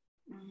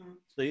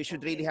 So you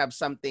should really have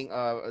something,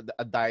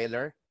 a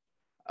dialer,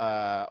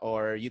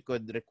 or you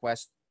could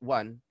request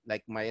one,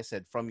 like Maya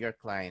said, from your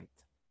client.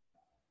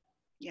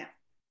 Yeah.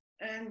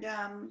 And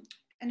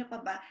ano pa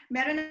ba?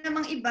 Meron na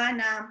namang iba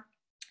na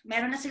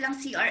meron na silang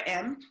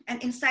CRM, and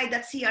inside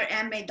that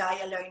CRM may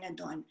dialer na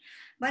doon.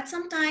 But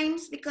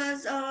sometimes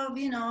because of,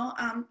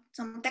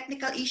 some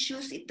technical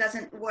issues, it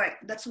doesn't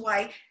work. That's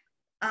why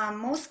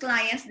most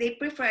clients, they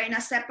prefer na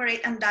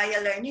separate ang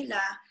dialer nila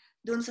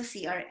doon sa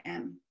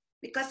CRM.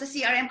 Because the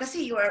CRM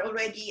kasi you are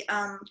already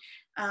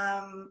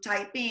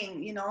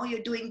typing,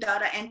 you're doing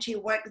data entry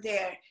work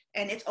there,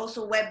 and it's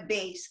also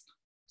web-based.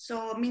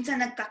 So,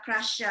 minsan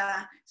nagka-crash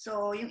siya.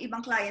 So, yung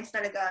ibang clients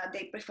talaga,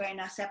 they prefer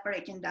na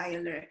separate yung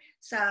dialer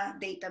sa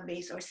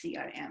database or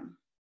CRM.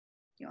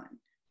 Yun.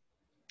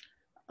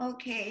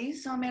 Okay,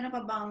 so meron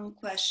pa bang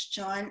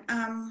question?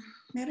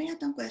 Meron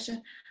yatang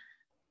question.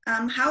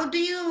 How do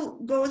you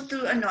go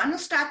through,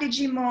 anong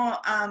strategy mo,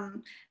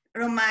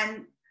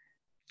 Roman?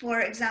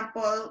 For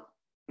example,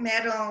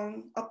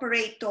 merong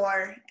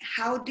operator,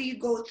 how do you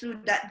go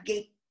through that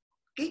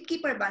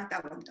gatekeeper ba ang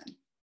tawag doon?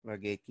 Mga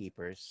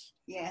gatekeepers.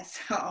 Yes.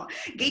 So,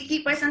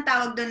 gatekeepers ang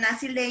tawag doon na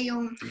sila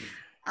yung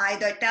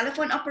either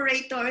telephone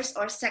operators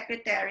or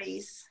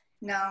secretaries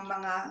ng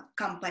mga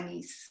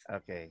companies.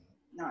 Okay.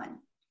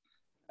 Non.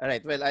 All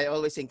right. Well, I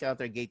always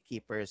encounter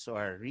gatekeepers who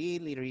are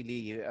really,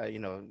 really,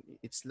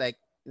 it's like,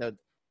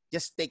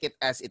 just take it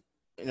as it,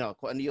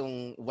 kung ano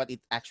yung, what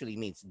it actually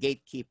means.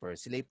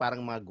 Gatekeepers. Sila yung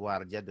parang mga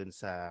gwardiya dun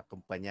sa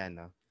kumpanya,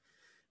 no?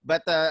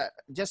 But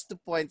just to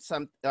point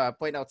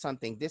out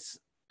something, this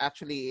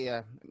actually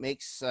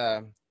makes,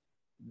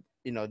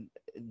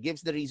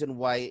 gives the reason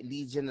why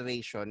lead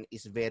generation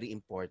is very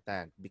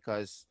important,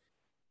 because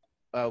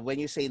when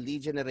you say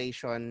lead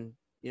generation,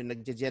 yung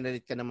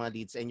nag-generate ka ng mga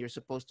leads and you're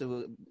supposed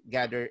to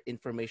gather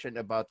information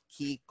about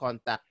key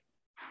contact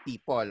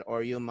people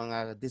or yung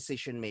mga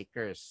decision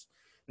makers.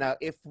 Now,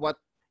 if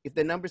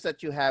the numbers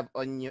that you have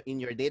in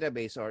your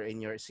database or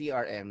in your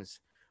CRMs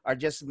are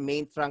just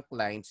main trunk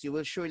lines, you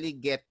will surely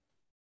get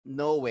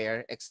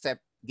nowhere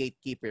except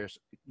gatekeepers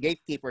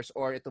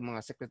or itong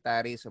mga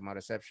secretaries or mga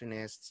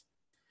receptionists.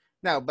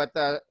 Now, but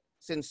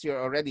since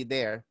you're already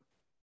there,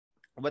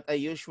 what I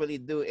usually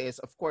do is,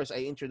 of course,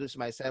 I introduce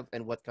myself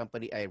and what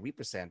company I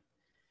represent.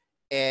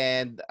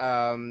 And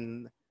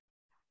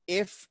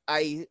if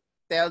I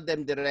tell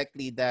them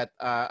directly that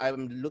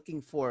I'm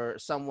looking for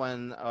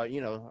someone,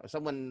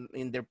 someone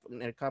in their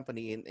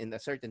company in a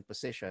certain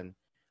position,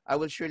 I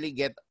will surely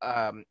get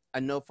a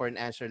no for an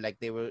answer. Like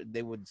they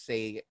would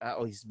say,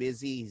 oh, he's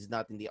busy, he's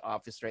not in the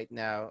office right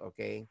now.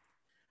 Okay,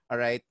 all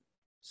right.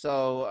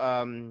 So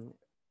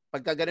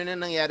pagka ganun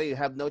na nangyari, you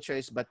have no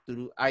choice but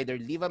to either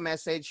leave a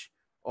message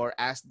or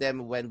ask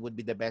them when would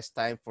be the best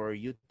time for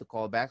you to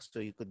call back so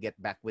you could get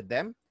back with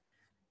them.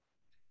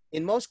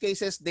 In most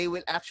cases, they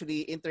will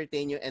actually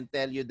entertain you and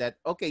tell you that,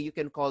 okay, you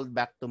can call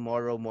back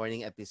tomorrow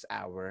morning at this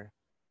hour.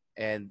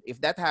 And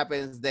if that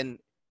happens, then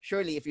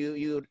surely if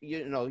you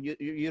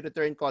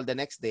return call the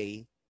next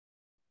day,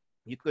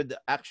 you could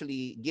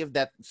actually give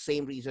that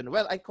same reason.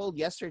 Well, I called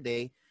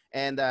yesterday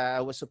and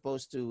I was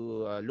supposed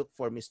to look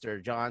for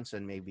Mr.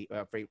 Johnson, maybe,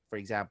 for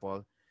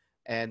example.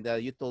 And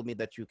you told me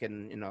that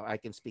I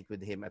can speak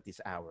with him at this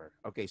hour.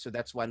 Okay, so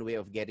that's one way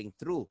of getting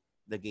through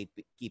the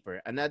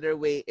gatekeeper. Another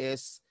way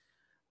is,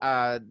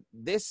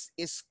 this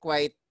is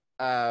quite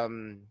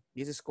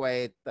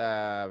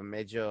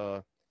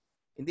medyo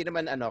hindi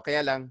naman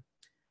kaya lang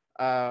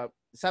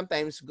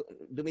sometimes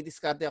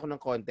dumidiskarte ako ng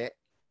konti.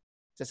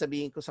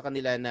 Sasabihin ko sa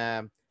kanila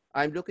na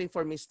I'm looking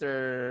for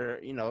Mr.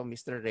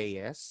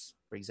 Reyes,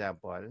 for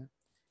example.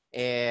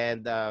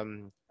 And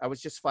I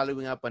was just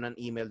following up on an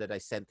email that I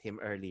sent him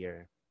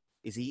earlier.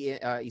 Is he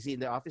in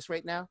the office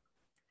right now?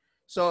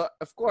 So,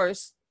 of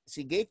course,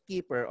 si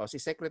gatekeeper o si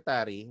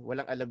secretary,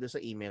 walang alam doon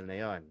sa email na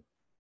yon.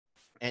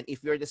 And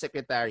if you're the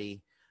secretary,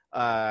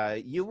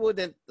 you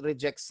wouldn't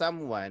reject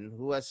someone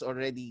who has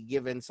already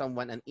given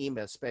someone an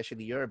email,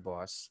 especially your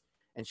boss.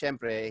 And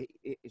syempre,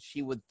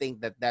 she would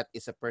think that that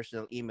is a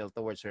personal email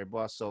towards her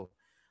boss. So,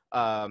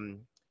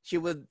 she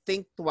would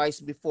think twice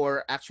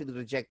before actually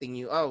rejecting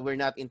you. Oh, we're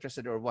not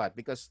interested or what?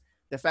 Because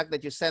the fact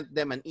that you sent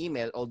them an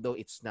email, although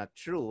it's not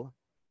true,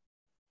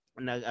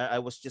 and I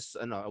was just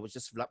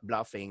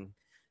bluffing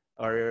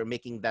or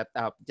making that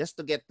up just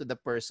to get to the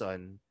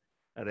person,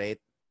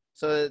 right?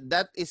 So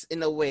that is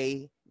in a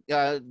way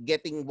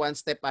getting one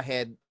step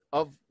ahead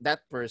of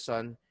that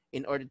person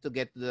in order to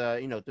get to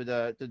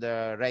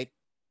the right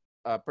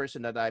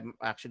person that I'm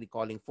actually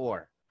calling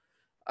for.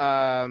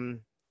 And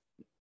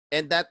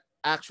that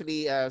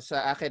actually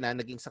sa akin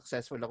naging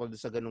successful ako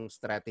sa ganung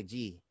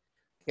strategy.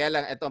 Kaya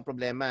lang ito ang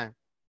problema.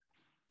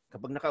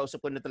 Kapag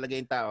nakausap ko na talaga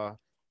yung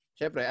tao,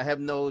 syempre I have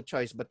no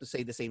choice but to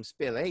say the same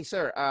spiel. Hey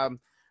sir,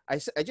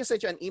 I just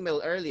sent you an email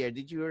earlier.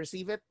 Did you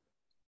receive it?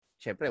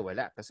 Syempre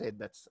wala kasi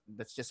that's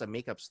just a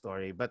makeup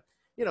story. But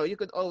you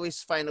could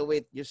always find a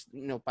way just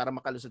para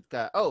makalusot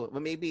ka. Oh,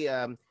 well, maybe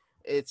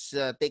it's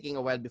taking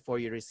a while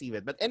before you receive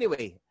it. But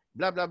anyway,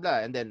 blah blah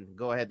blah, and then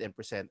go ahead and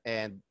present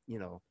and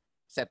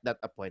set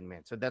that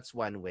appointment. So that's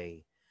one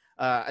way.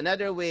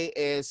 Another way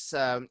is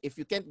if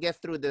you can't get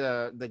through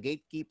the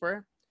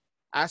gatekeeper,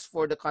 ask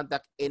for the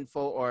contact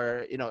info,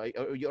 or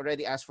you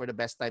already asked for the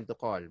best time to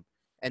call,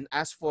 and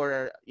ask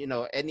for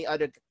any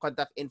other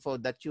contact info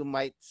that you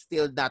might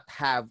still not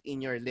have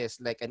in your list,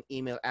 like an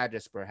email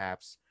address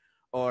perhaps,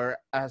 or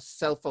a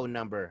cell phone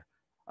number.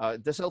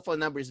 The cell phone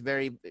number is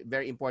very,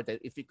 very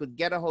important. If you could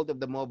get a hold of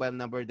the mobile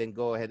number, then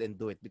go ahead and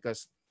do it,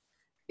 because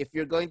if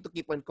you're going to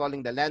keep on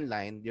calling the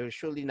landline, you're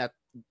surely not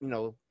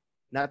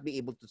be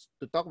able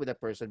to talk with a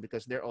person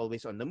because they're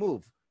always on the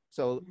move.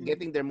 So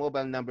getting their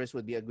mobile numbers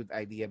would be a good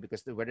idea,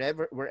 because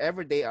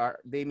wherever they are,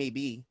 they may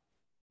be,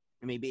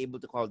 you may be able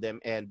to call them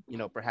and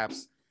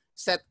perhaps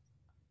set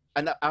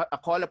a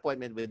call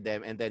appointment with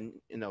them, and then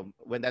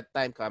when that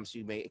time comes,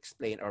 you may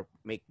explain or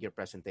make your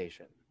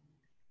presentation.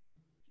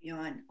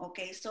 Yun.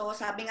 Okay, so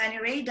sabi nga ni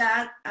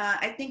Rayda,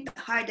 I think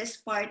the hardest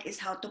part is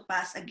how to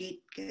pass a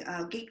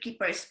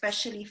gatekeeper,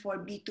 especially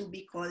for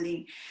B2B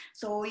calling.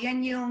 So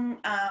yan yung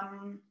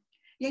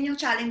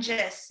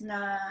challenges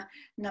na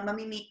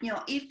mamimit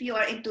nyo if you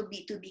are into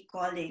B2B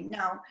calling.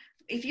 Now,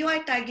 if you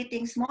are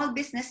targeting small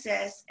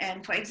businesses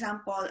and for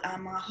example,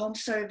 mga home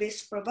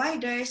service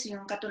providers,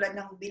 yung katulad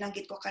ng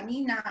binanggit ko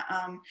kanina,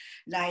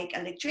 like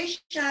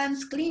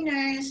electricians,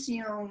 cleaners,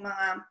 yung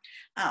mga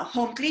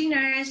home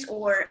cleaners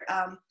or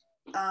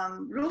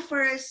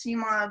roofers,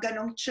 yung mga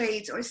ganong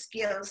trades or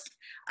skills,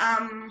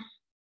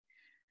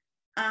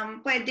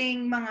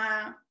 pwedeng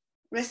mga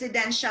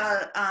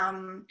residential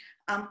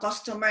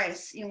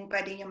customers yung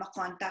pwede nyo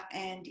makontak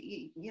and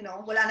you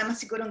know, wala naman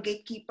sigurong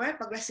gatekeeper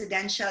pag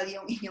residential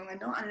yung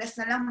inyong ano, unless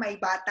na lang may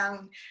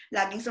batang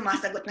laging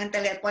sumasagot ng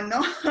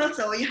telepono.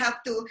 So you have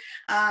to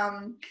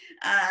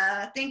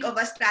think of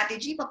a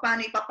strategy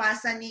paano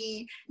ipapasa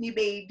ni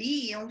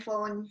baby yung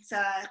phone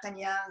sa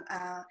kanyang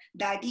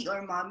daddy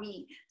or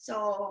mommy.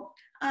 So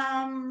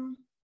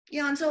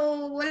yun,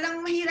 so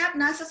walang mahirap,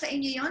 nasa sa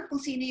inyo yun kung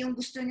sino yung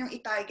gusto nyong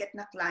i-target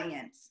na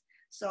clients.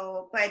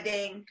 So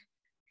pwedeng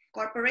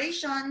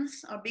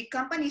corporations or big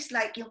companies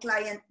like yung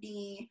client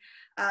ni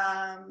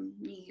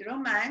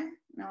Roman,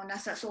 no,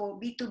 so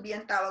B2B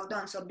ang tawag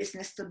doon, so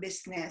business to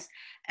business.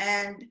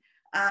 And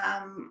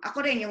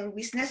ako rin, yung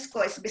business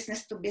ko is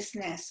business to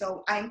business.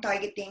 So I'm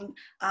targeting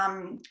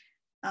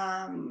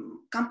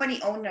company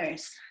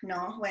owners,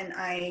 no, when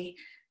I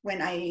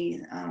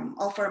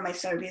offer my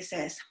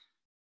services.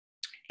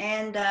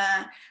 And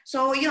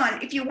so yun,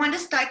 if you want to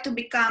start to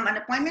become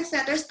an appointment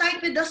setter, start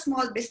with the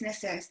small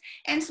businesses.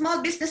 And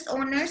small business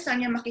owners,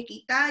 saan yung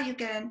makikita? You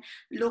can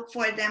look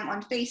for them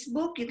on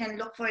Facebook. You can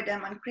look for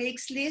them on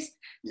Craigslist.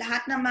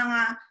 Lahat ng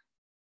mga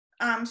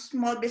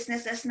small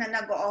businesses na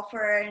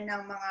nag-offer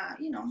ng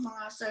mga, you know,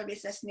 mga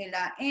services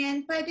nila.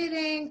 And pwede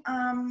rin,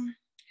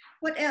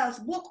 what else?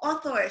 Book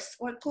authors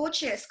or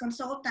coaches,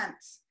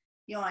 consultants.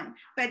 Yun.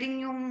 Pwede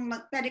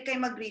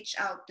kayo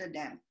mag-reach out to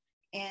them.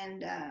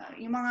 And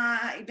yung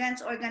mga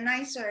events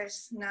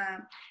organizers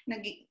na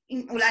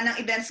wala nang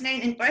events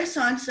ngayon in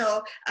person,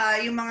 so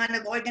yung mga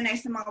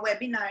nag-organize ng mga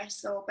webinars,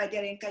 so pwede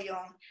rin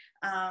kayong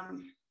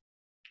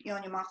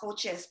yung mga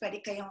coaches, pwede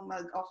kayong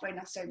mag-offer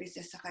ng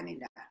services sa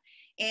kanila.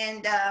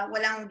 And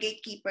walang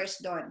gatekeepers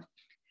doon.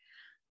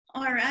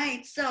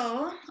 Alright,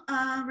 so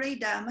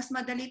Rayda, mas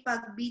madali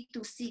pag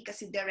B2C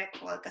kasi direct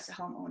call ka sa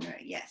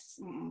homeowner. Yes.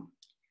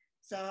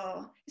 So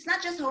it's not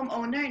just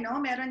homeowner, no?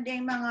 Meron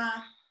ding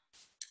mga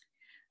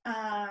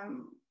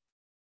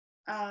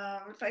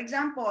for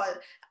example,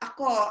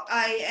 ako,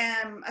 I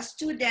am a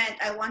student,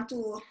 I want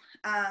to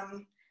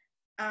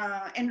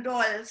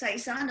enroll sa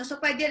isang ano. So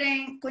pwede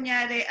rin,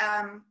 kunyari,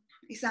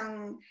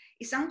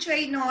 isang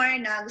trainer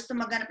na gusto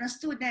maghanap ng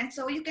student.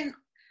 So you can,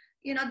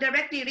 you know,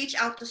 directly reach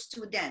out to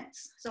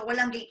students. So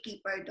walang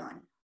gatekeeper doon.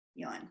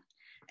 Yun.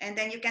 And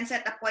then you can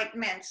set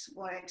appointments,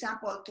 for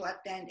example, to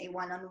attend a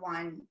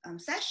one-on-one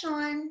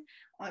session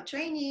or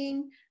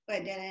training.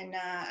 Pwede rin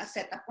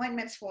set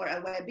appointments for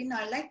a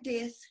webinar like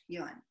this.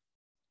 Yun.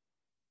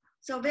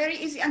 So very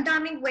easy. Ang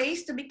daming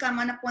ways to become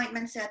an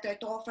appointment setter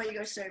to offer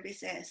your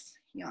services.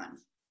 Yun.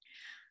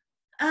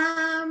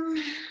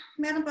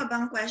 Meron pa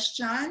bang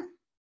question?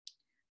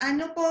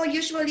 Ano po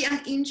usually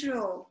ang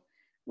intro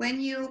when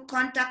you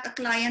contact a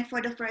client for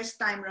the first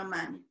time,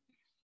 Roman?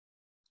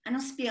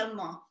 Anong spiel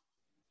mo?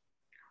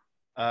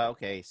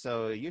 Okay,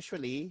 so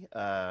usually,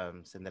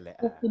 sandali.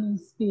 Opening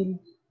spiel.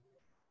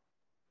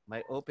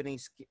 My opening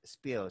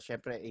spiel,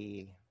 syempre,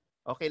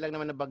 okay lang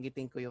naman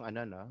nabanggitin ko yung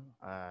ano, no,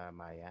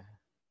 Maya?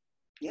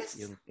 Yes.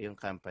 Yung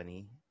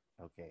company.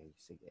 Okay,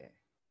 sige.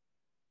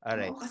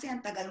 Alright. Oo, kasi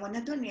ang tagal mo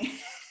na dun eh.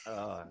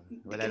 Oo,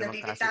 wala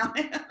naman kaso.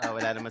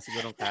 Wala naman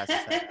sigurong kaso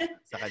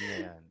sa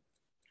kanya yan.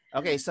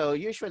 Okay, so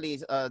usually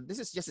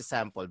this is just a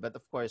sample, but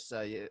of course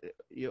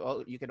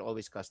you can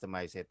always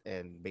customize it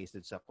and based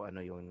on sa kung ano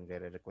yung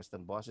request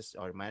ng bosses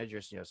or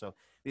managers nyo. So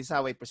this is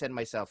how I present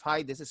myself.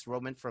 Hi, this is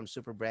Roman from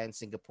Superbrand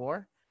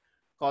Singapore,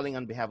 calling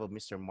on behalf of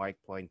Mr. Mark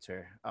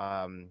Pointer.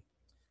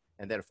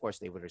 And then of course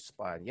they will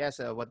respond. Yes,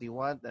 what do you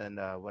want and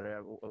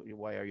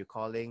why are you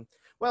calling?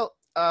 Well,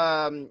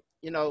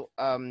 you know,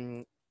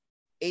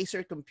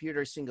 Acer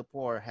Computer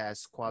Singapore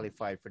has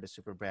qualified for the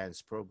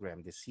Superbrands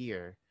program this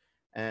year.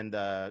 And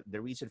the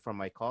reason for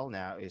my call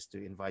now is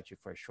to invite you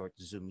for a short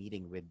Zoom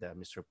meeting with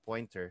Mr.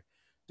 Pointer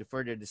to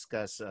further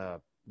discuss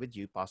with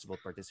you possible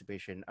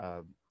participation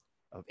of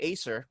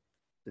Acer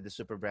to the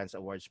Superbrands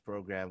Awards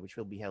program, which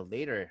will be held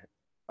later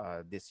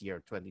this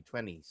year,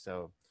 2020.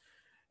 So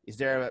is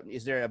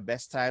there a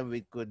best time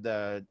we could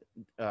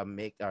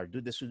make or do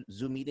the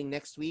Zoom meeting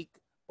next week?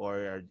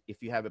 Or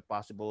if you have a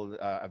possible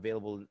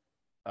available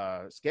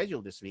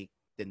schedule this week,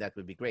 then that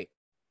would be great.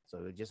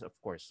 So just, of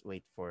course,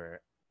 wait for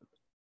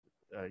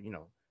you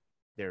know,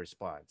 their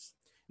response.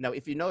 Now,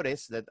 if you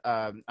notice that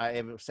I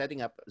am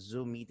setting up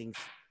Zoom meetings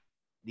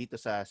dito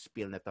sa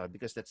spiel na to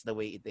because that's the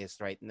way it is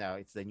right now.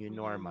 It's the new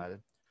normal.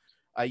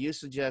 I used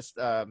to just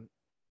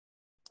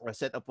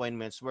set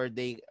appointments where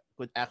they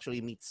could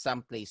actually meet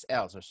someplace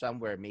else or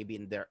somewhere, maybe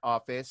in their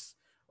office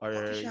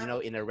or, you know,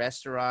 in a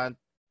restaurant,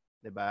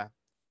 diba?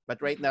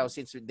 But right now,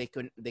 since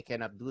they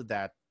cannot do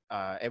that,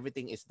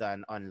 everything is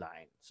done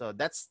online. So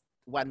that's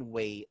one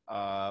way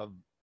of,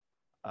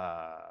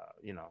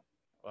 you know,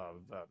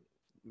 of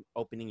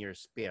opening your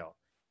spiel.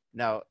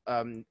 Now,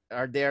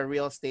 are there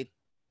real estate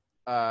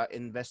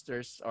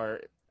investors, or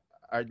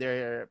are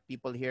there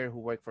people here who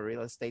work for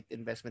real estate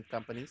investment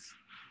companies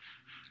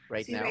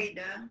right Si now?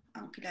 Rada,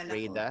 ang kilala ko.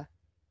 Rada.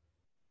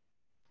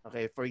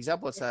 Okay, for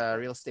example, it's a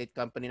real estate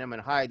company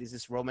naman. Hi, this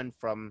is Roman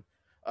from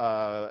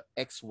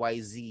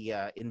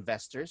XYZ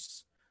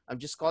Investors. I'm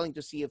just calling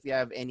to see if you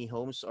have any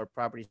homes or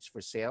properties for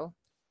sale.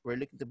 We're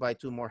looking to buy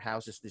 2 more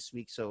houses this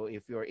week. So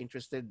if you're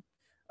interested,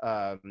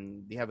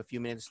 we have a few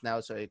minutes now,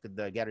 so I could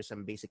gather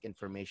some basic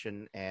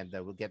information, and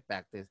we'll get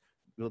back to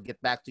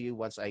you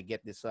once I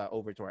get this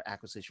over to our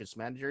acquisitions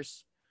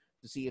managers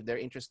to see if they're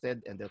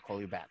interested, and they'll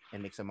call you back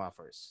and make some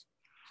offers.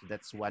 So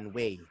that's one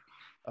way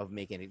of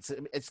making it.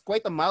 It's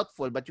quite a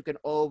mouthful, but you can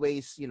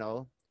always,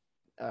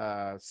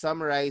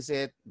 summarize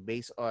it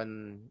based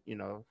on,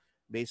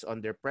 based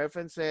on their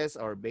preferences,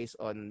 or based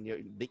on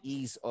the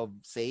ease of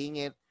saying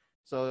it.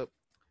 So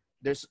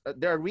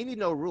there are really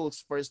no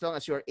rules, for as long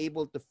as you're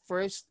able to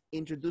first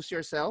introduce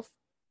yourself,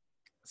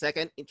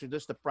 second,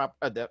 introduce the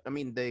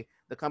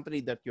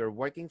company that you're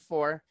working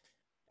for,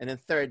 and then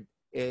third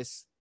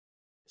is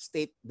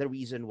state the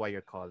reason why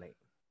you're calling.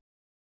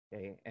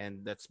 Okay,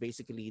 and that's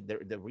basically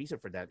the reason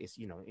for that is,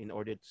 in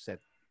order to set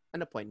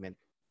an appointment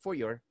for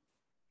your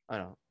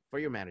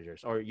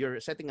managers, or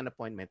you're setting an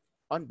appointment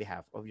on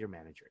behalf of your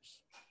managers.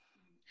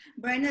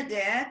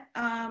 Bernadette,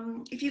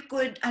 if you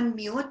could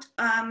unmute,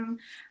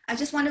 I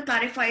just want to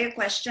clarify a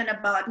question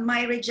about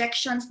my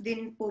rejections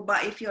din po ba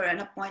if you're an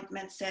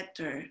appointment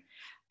setter?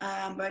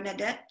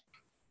 Bernadette?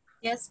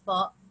 Yes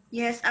po.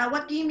 Yes,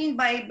 what do you mean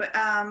by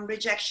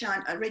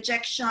rejection?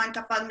 Rejection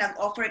kapag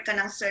nag-offer ka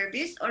ng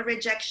service, or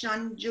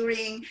rejection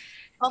during,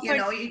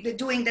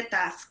 doing the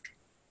task?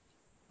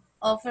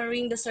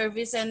 Offering the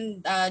service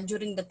and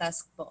during the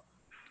task po.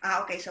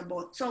 Okay, so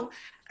both. So,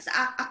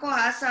 ako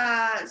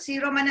si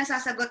Roman na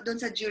sasagot dun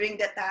sa during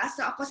the task.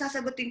 So, ako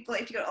sasagutin ko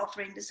if you're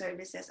offering the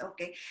services.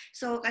 Okay.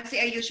 So, kasi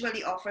I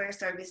usually offer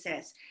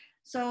services.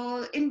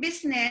 So, in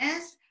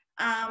business,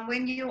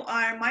 when you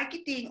are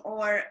marketing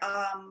or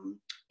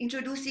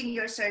introducing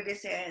your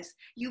services,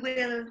 you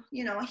will,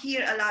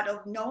 hear a lot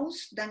of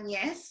no's than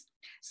yes.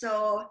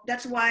 So,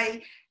 that's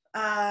why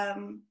I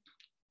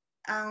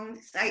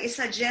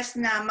suggest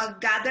na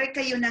mag-gather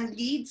kayo ng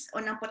leads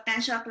o ng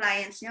potential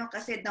clients nyo,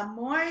 kasi the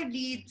more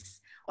leads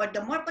or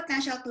the more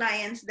potential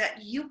clients that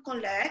you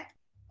collect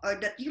or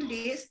that you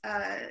list,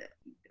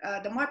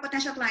 the more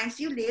potential clients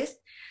you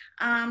list,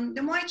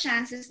 the more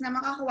chances na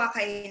makakuha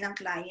kayo ng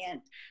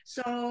client.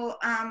 So,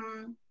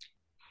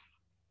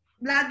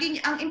 laging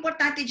ang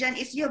importante dyan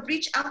is you have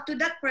reached out to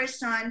that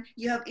person,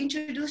 you have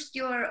introduced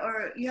your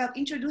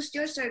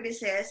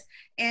services,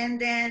 and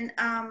then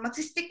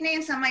magsistick na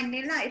yun sa mind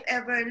nila if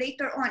ever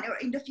later on or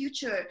in the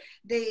future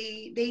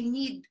they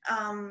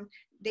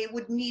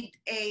would need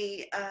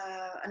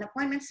an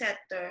appointment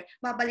setter,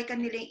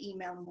 babalikan nila yung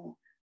email mo.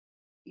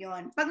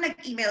 Yun. Pag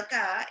nag-email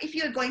ka, if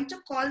you're going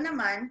to call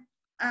naman,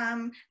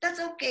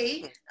 that's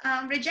okay.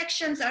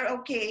 Rejections are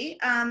okay.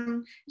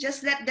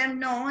 Just let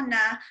them know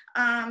na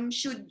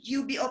should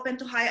you be open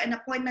to hire an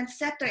appointment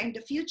setter in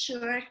the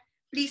future,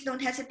 please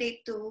don't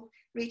hesitate to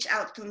reach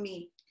out to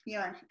me.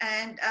 Yun.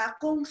 And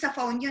kung sa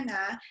phone yun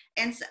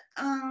and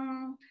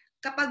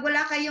kapag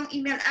wala kayong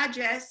email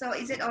address, so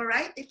is it all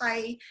right if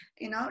I,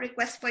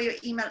 request for your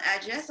email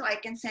address so I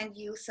can send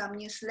you some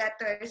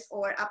newsletters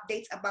or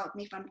updates about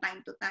me from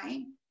time to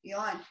time?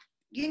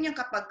 Yun yung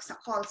kapag sa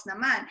calls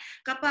naman.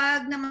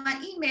 Kapag naman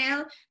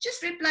email,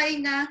 just reply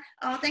na,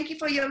 thank you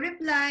for your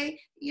reply.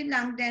 Yun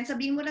lang din.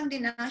 Sabihin mo lang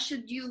din na,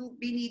 should you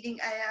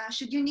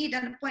need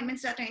an appointment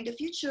setter in the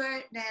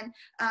future, then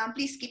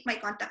please keep my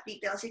contact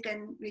details. You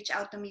can reach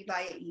out to me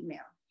via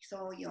email.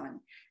 So yun.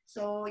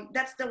 So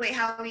that's the way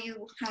how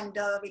you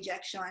handle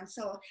rejection.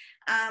 So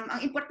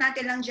ang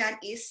importante lang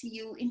dyan is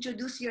you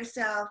introduce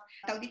yourself.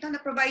 Tawag dito na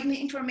provide me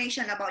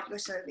information about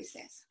your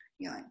services.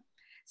 Yun.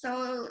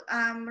 So,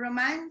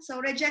 Roman, so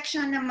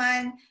rejection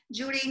naman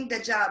during the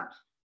job.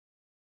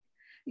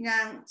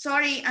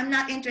 Sorry, I'm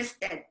not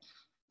interested.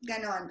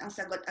 Ganon ang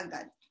sagot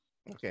agad.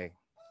 Okay.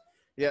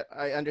 Yeah,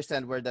 I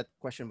understand where that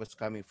question was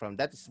coming from.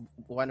 That is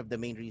one of the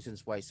main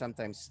reasons why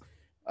sometimes,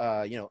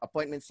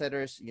 appointment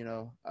setters,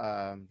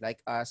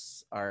 like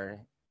us are,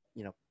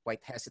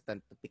 quite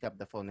hesitant to pick up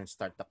the phone and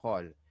start the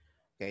call.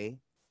 Okay.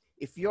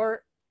 If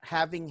you're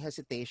having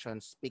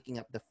hesitations picking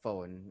up the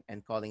phone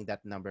and calling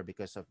that number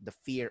because of the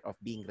fear of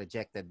being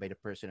rejected by the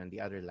person on the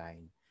other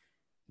line,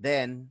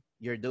 then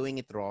you're doing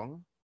it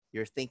wrong,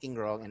 you're thinking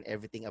wrong, and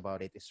everything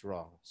about it is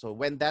wrong. So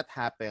when that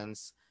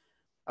happens,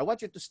 I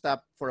want you to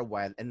stop for a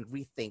while and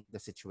rethink the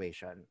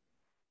situation.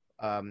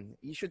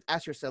 You should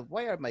ask yourself,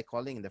 why am I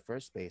calling in the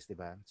first place,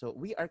 diba? So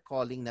we are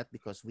calling not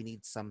because we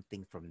need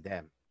something from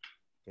them,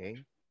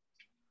 okay?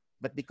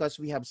 But because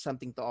we have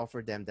something to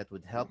offer them that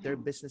would help their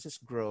businesses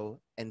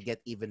grow and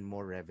get even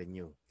more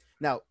revenue.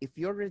 Now, if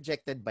you're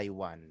rejected by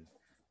one,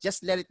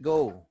 just let it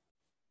go.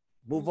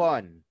 Move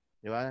on.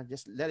 Diba?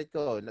 Just let it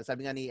go.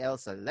 Sabi nga ni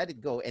Elsa, let it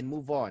go and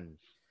move on.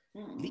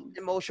 Leave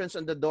emotions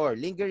on the door.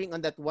 Lingering on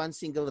that one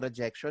single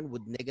rejection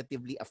would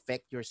negatively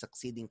affect your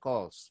succeeding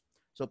calls.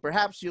 So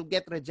perhaps you'll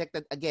get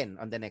rejected again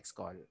on the next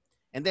call,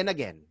 and then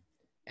again,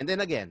 and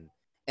then again,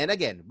 and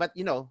again. But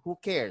who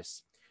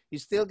cares? You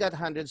still got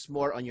hundreds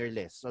more on your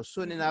list. So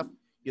soon enough,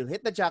 you'll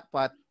hit the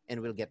jackpot and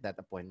we'll get that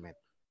appointment.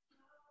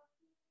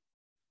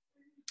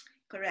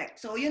 Correct.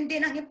 So yun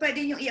din ang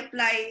pwede nyo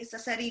i-apply sa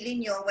sarili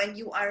nyo when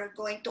you are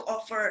going to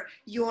offer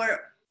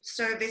your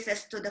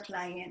services to the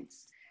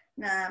clients.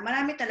 Na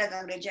marami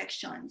talagang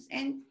rejections.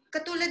 And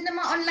katulad ng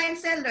mga online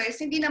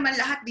sellers, hindi naman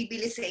lahat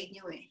bibili sa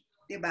inyo eh.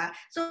 Diba?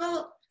 So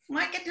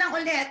market lang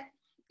ulit.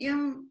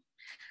 Yung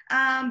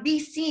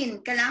be seen.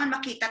 Kailangan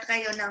makita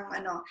kayo ng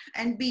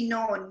and be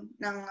known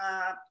ng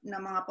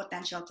mga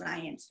potential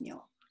clients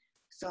nyo.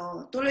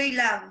 So tuloy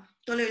lang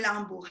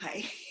ang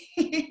buhay.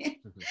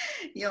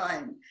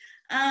 Yun.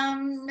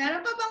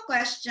 Meron pa bang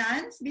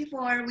questions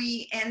before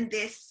we end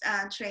this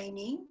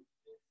training?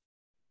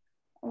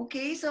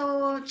 Okay,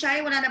 so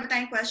Chai, wala na ba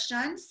tayong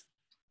questions?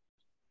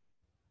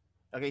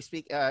 Okay,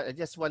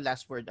 just one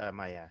last word,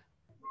 Maya.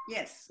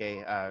 Yes.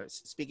 Okay,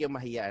 speaking of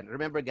mahiyaan,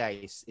 remember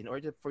guys, in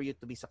order for you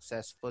to be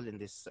successful in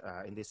this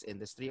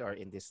industry or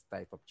in this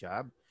type of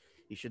job,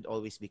 you should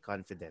always be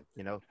confident.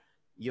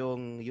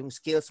 Yung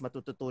skills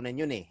matututunan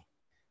yun eh.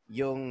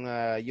 Yung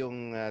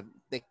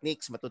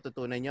techniques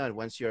matututunan yon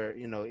once you're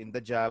in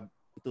the job.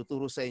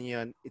 Ituturo sa inyo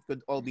yun. It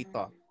could all be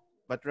taught,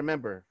 but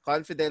remember,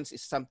 confidence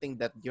is something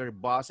that your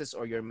bosses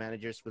or your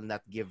managers will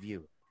not give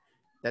you.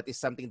 That is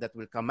something that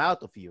will come out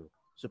of you,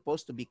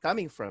 supposed to be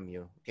coming from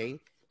you. Okay,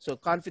 so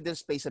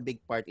confidence plays a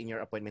big part in your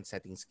appointment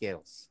setting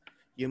skills.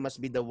 You must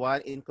be the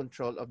one in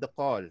control of the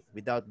call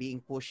without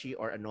being pushy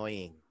or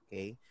annoying.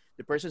 Okay,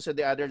 the persons on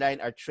the other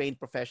line are trained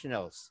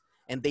professionals,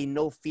 and they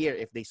know fear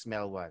if they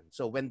smell one.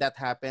 So when that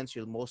happens,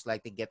 you'll most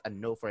likely get a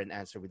no for an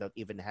answer without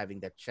even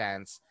having that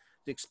chance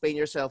to explain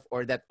yourself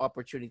or that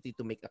opportunity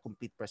to make a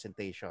complete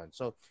presentation.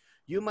 So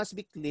you must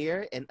be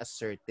clear and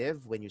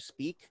assertive when you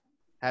speak.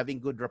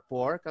 Having good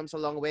rapport comes a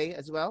long way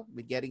as well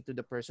with getting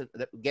the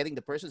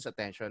person's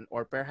attention,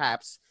 or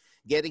perhaps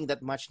getting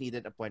that much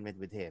needed appointment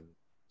with him.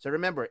 So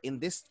remember,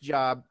 in this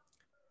job,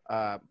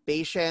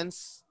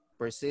 patience,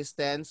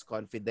 persistence,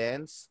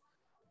 confidence,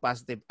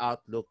 positive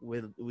outlook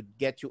would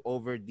get you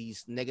over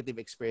these negative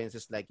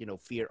experiences like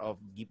fear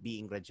of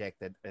being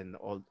rejected and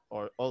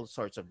all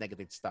sorts of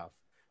negative stuff.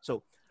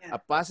 So a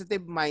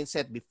positive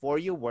mindset before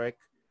you work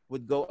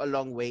would go a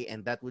long way,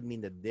 and that would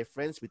mean the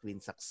difference between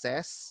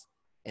success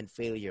and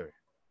failure.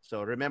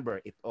 So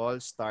remember, it all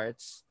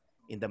starts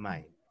in the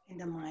mind. In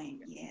the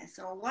mind, yeah.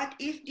 So what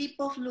if di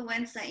po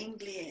fluent sa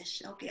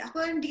English? Okay,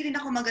 ako hindi rin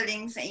ako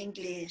magaling sa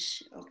English.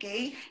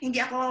 Okay?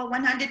 Hindi ako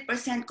 100%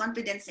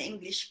 confident sa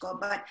English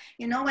ko. But,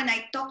 when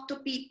I talk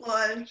to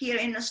people here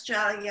in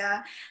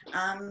Australia,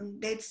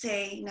 they'd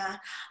say na,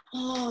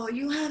 oh,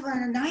 you have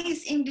a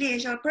nice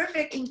English or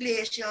perfect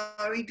English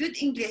or good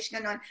English,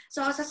 ganon.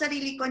 So sa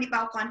sarili ko, hindi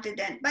pa ako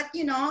confident. But,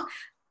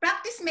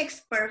 practice makes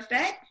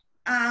perfect.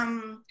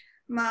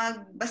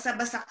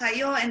 Magbasa-basa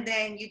kayo and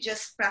then you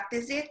just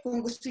practice it.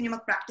 Kung gusto niyo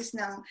mag-practice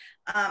ng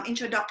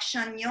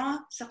introduction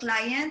nyo sa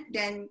client,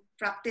 then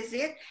practice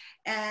it.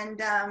 And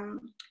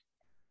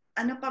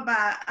ano pa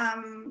ba?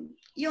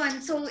 Yun.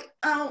 So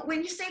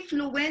when you say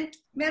fluent,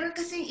 meron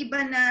kasing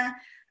iba na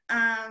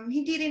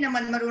hindi rin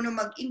naman marunong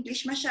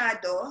mag-English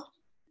masyado,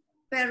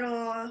 pero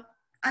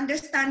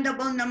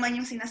understandable naman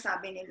yung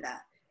sinasabi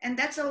nila. And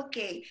that's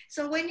okay.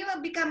 So when you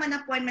become an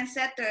appointment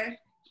setter,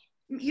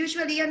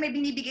 usually yan may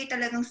binibigay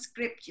talagang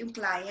script yung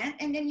client,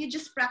 and then you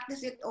just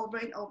practice it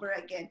over and over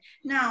again.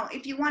 Now,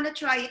 if you want to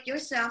try it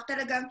yourself,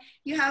 talagang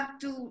you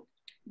have to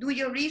do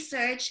your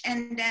research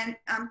and then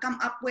come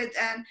up with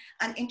an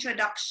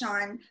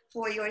introduction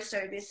for your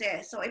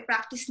services. So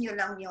i-practice nyo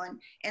lang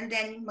yon, and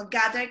then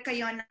mag-gather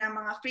kayo ng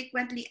mga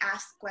frequently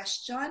asked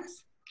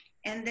questions,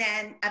 and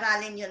then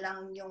aralin nyo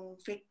lang yung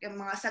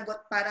mga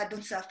sagot para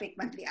dun sa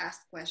frequently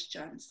asked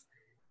questions.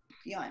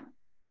 Yon.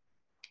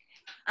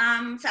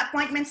 Sa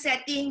appointment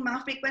setting,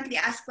 mga frequently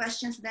asked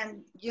questions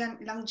then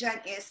lang dyan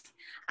is,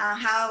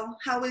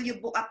 how will you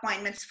book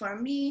appointments for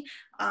me?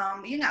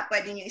 Yun nga,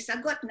 pwede nyo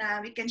isagot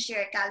na we can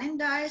share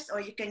calendars,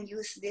 or you can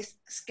use this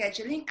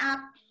scheduling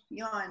app.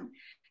 Yun.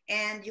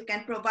 And you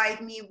can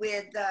provide me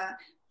with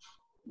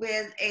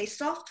a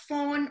soft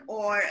phone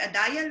or a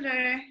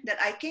dialer that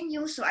I can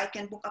use so I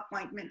can book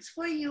appointments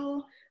for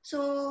you.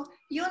 So,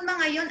 yun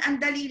mga yun, ang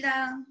dali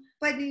lang,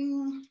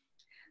 pwedeng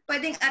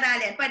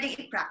aralin, pwedeng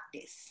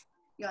i-practice.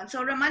 Yun.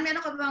 So, Roman,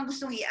 meron ka ba bang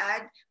gustong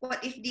i-add?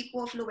 What if di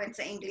po fluent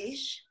sa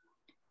English?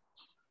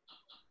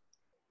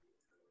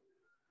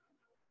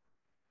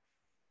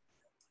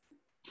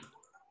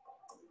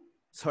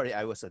 Sorry,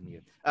 I was on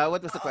mute.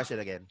 What was the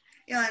question again?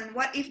 Yun.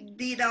 What if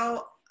di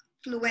daw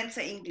fluent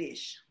sa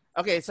English?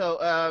 Okay, so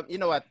you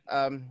know what?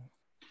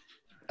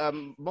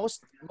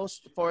 Most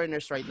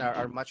foreigners right now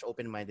are much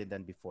open-minded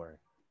than before.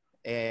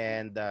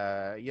 And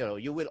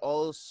you will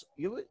always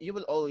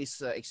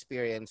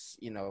experience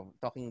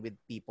talking with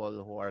people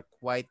who are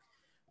quite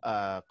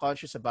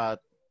conscious about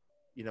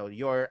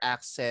your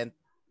accent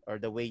or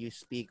the way you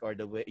speak or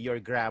the way your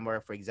grammar,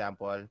 for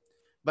example.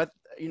 But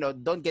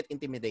don't get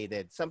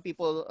intimidated. Some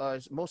people,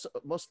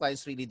 most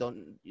clients really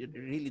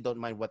don't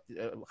mind what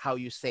how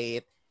you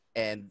say it,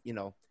 and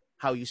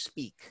how you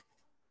speak.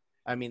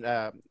 I mean,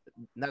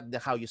 not the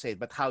how you say it,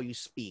 but how you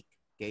speak.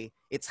 Okay,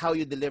 it's how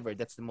you deliver.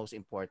 That's the most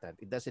important.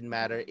 It doesn't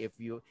matter if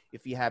you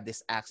have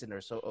this accent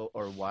or so,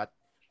 or what.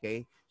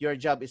 Okay, your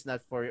job is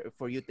not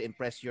for you to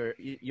impress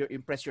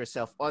impress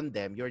yourself on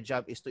them. Your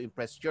job is to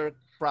impress your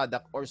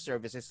product or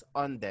services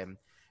on them.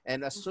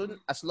 And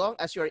as long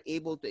as you're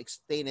able to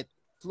explain it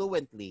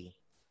fluently,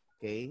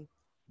 okay,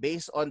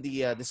 based on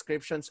the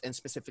descriptions and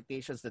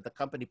specifications that the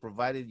company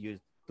provided you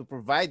to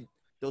provide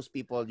those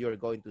people you're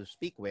going to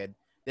speak with,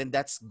 then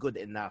that's good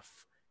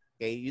enough.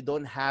 Okay, you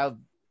don't have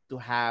to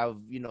have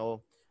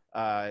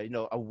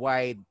a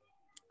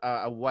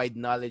wide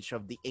knowledge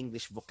of the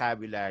English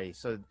vocabulary.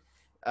 So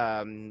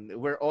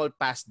we're all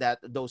past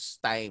those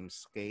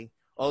times. Okay,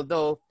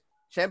 although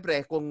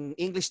syempre kung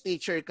English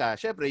teacher ka,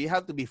 syempre you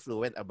have to be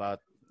fluent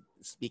about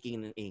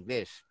speaking in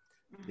English.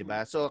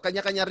 Diba? So,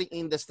 kanya-kanya ring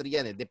industry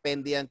yan eh.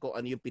 Depende yan kung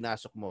ano yung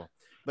pinasok mo.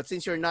 But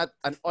since you're not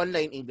an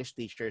online English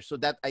teacher,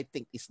 so that I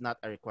think is not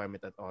a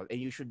requirement at all.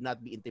 And you should not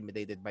be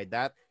intimidated by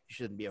that. You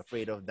shouldn't be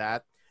afraid of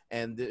that.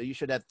 And you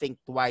should not think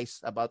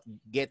twice about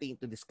getting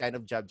into this kind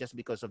of job just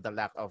because of the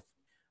lack of,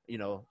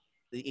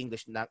 the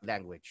English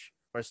language.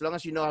 For as long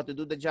as you know how to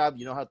do the job,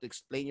 you know how to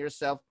explain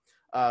yourself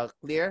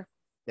clear,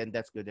 then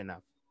that's good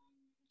enough.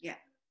 Yeah.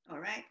 All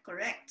right.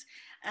 Correct.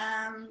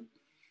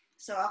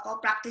 So ako,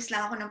 practice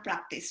lang ako ng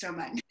practice,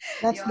 Roman.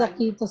 That's the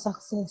key to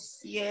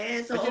success.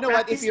 Yes. But you know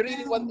what? If you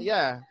really want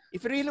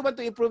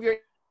to improve your,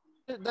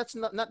 that's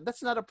not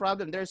a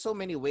problem. There are so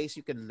many ways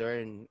you can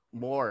learn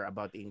more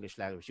about the English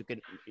language. You can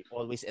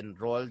always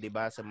enroll, di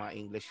ba, sa mga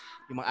English,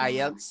 yung mga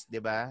IELTS, di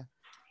ba?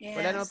 Yes.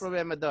 Wala namang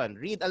problema doon.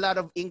 Read a lot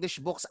of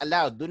English books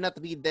aloud. Do not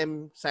read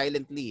them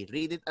silently.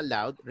 Read it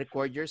aloud.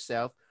 Record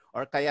yourself.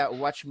 Or kaya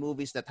watch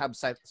movies that have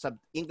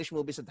English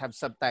movies that have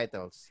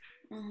subtitles.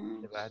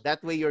 Diba? That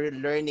way you're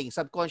learning.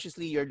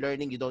 Subconsciously, you're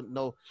learning. You don't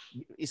know.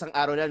 Isang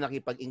araw lang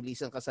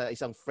nakipag-Englishan ka sa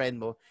isang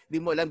friend mo. Hindi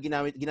mo alam,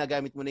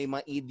 ginagamit mo na yung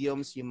mga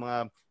idioms, yung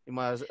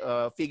mga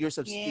figures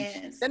of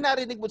speech. Yes. Then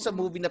narinig mo sa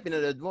movie na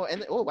pinanood mo.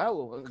 And, oh,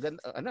 wow.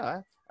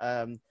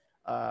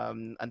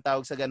 Ang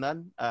tawag sa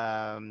ganon,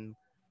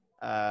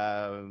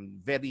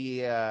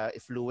 very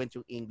fluent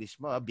yung English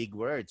mo. Big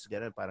words.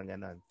 Ganon, parang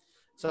ganon.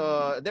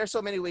 So there's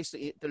so many ways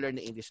to learn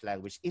the English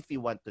language if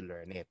you want to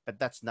learn it. But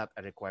that's not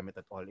a requirement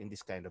at all in this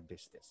kind of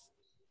business.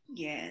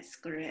 Yes,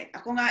 correct.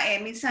 Ako nga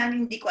minsan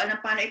hindi ko alam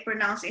paano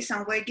i-pronounce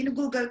isang word.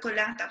 Ginugoogle ko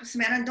lang. Tapos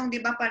meron dong,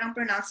 di ba, parang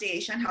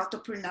pronunciation, how to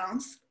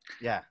pronounce.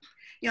 Yeah.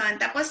 Yun.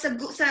 Tapos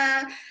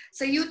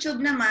sa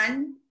YouTube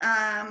naman,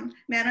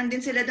 meron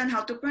din sila doon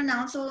how to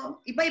pronounce. So,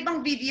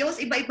 iba-ibang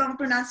videos, iba-ibang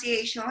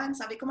pronunciation.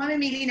 Sabi ko,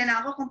 mamimili na lang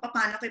ako kung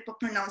paano ko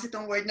ipopronounce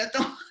itong word na to.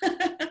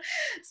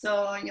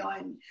 So,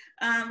 yun.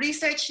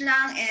 Research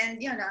lang and,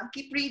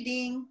 keep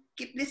reading,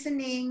 keep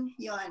listening,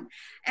 yun.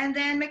 And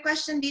then, may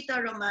question dito,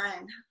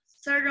 Roman.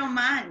 Sir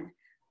Roman,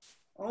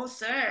 oh,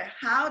 sir,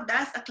 how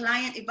does a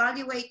client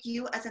evaluate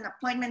you as an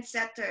appointment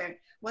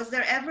setter? Was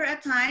there ever a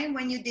time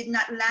when you did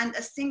not land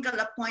a single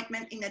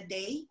appointment in a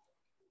day?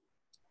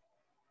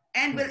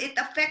 And will it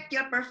affect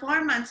your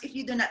performance if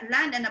you do not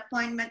land an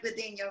appointment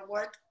within your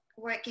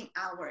working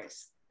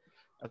hours?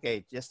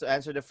 Okay, just to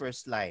answer the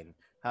first line,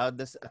 how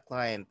does a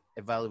client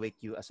evaluate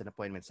you as an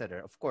appointment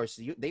setter? Of course,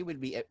 you will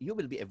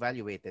be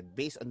evaluated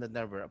based on the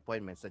number of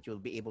appointments that you'll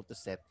be able to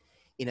set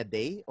in a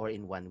day or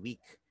in 1 week,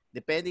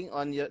 depending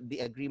on the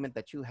agreement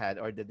that you had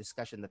or the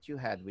discussion that you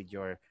had with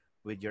your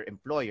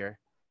employer.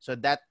 So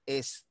that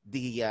is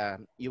the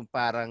yung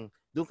parang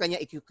doon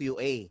kanya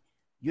i-QA.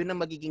 Yun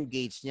ang magiging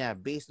gauge niya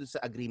based sa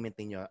agreement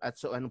niyo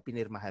at so anong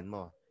pinirmahan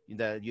mo.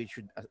 You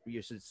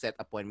should set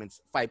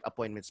appointments, 5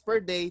 appointments per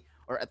day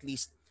or at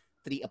least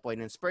 3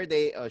 appointments per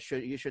day. Or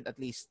you should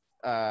at least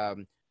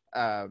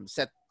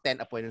set 10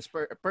 appointments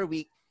per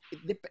week.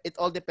 It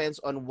all depends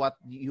on what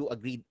you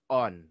agreed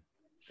on.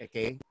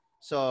 Okay?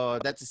 So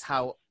that is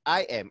how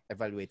I am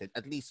evaluated,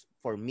 at least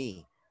for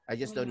me. I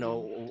just don't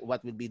know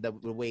what would be the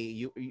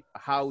way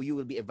how you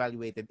will be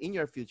evaluated in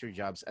your future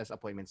jobs as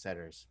appointment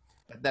setters.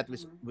 But that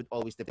would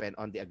always depend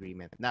on the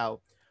agreement.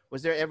 Now,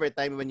 was there ever a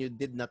time when you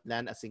did not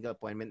land a single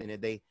appointment in a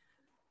day?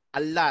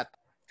 A lot.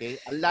 Okay?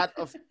 A lot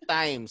of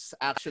times,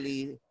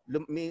 actually,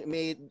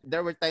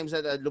 there were times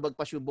that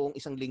lumagpas yung buong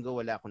isang linggo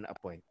wala akong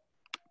na-appoint.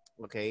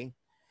 Okay?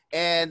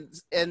 And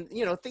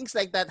things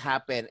like that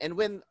happen. And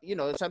when,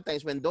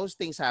 sometimes when those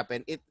things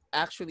happen, it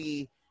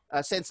actually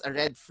sends a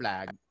red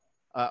flag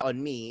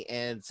on me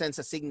and sends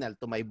a signal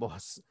to my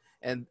boss,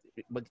 and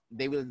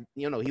they will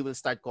he will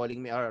start calling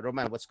me,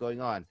 Roman, what's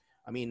going on?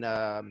 I mean,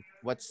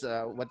 what's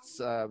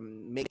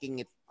making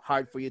it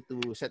hard for you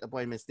to set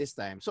appointments this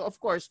time? So of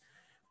course,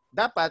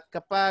 dapat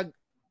kapag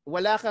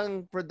wala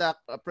kang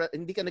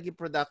hindi ka naging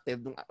productive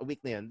nung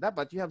week na yun,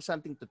 dapat you have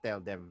something to tell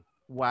them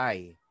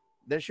why.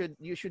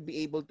 You should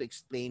be able to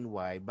explain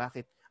why,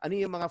 bakit, ano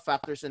yung mga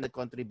factors na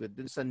nag-contribute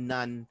dun sa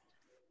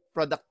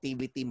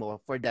productivity mo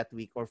for that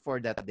week or for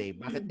that day.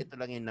 Bakit ito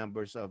lang yung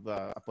numbers of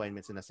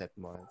appointments na set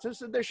mo? So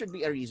there should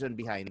be a reason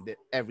behind it,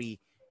 everything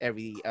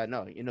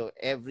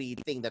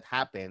that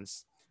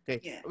happens. Okay.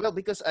 Yeah. Well,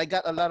 because I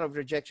got a lot of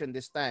rejection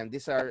this time.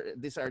 These are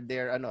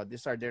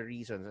their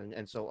reasons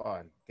and so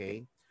on.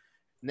 Okay.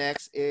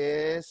 Next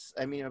is,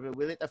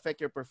 will it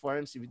affect your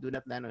performance if you do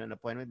not land on an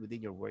appointment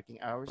within your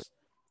working hours?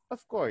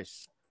 Of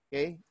course.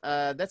 Okay?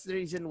 That's the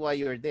reason why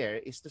you're there,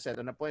 is to set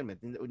an appointment.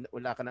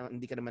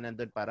 Hindi ka naman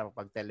nandun para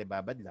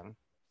makapag-telebabad lang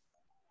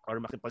or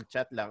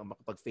makipag-chat lang or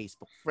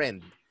makipag-Facebook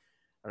friend.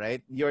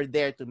 Right? You're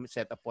there to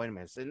set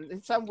appointments. And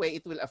in some way,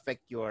 it will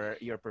affect your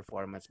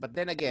performance. But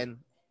then again,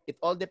 it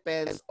all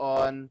depends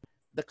on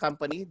the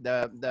company,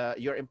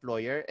 your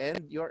employer,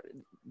 and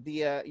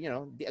the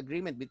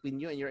agreement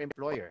between you and your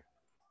employer.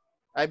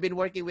 I've been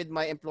working with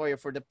my employer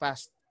for the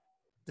past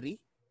 3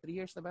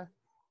 years na ba?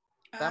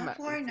 Tama.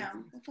 4 na.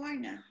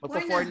 4 na.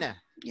 Magpa-4 na.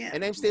 Yeah.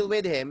 And I'm still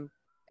with him.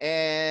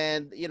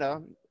 And,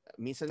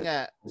 minsan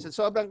nga,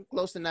 sobrang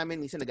close na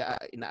namin, minsan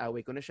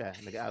inaaway ko na siya.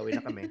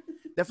 Nag-aaway na kami.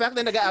 The fact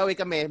na nag-aaway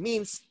kami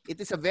means it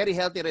is a very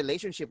healthy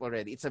relationship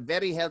already. It's a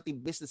very healthy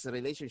business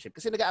relationship.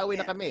 Kasi nag-aaway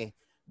na kami.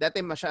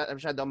 Dati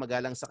masyado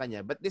magalang sa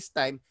kanya. But this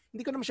time,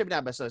 hindi ko naman siya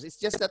binabastos. It's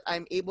just that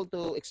I'm able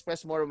to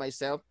express more of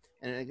myself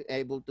and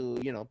able to,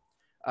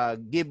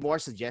 give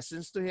more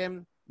suggestions to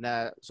him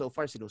na so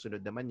far sinusunod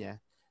naman niya.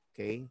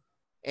 Okay?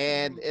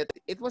 And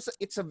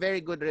it's a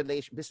very good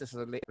business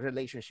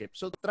relationship.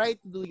 So try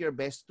to do your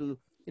best to,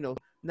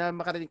 na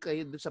makarating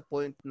kayo doon sa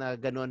point na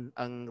ganun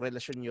ang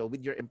relasyon nyo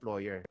with your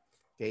employer.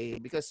 Okay?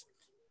 Because,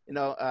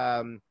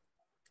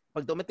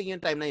 pag dumating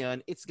yung time na yon,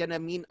 it's gonna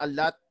mean a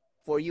lot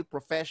for you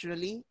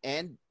professionally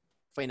and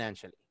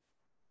financially.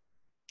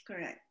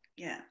 Correct.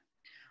 Yeah.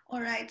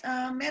 Alright.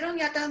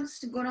 Meron yata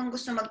sigurong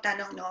gusto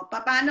magtanong, no?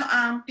 Paano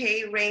ang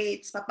pay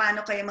rates?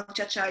 Paano kayo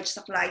mag-charge sa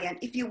client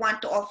if you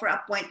want to offer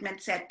appointment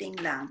setting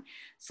lang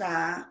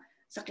sa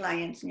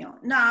clients nyo?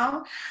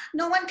 Now,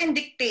 no one can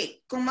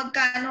dictate kung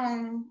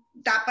magkano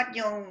dapat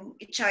yung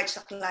i-charge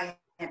sa client.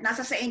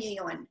 Nasa sa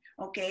inyo yun.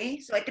 Okay?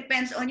 So, it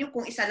depends on you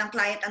kung isa lang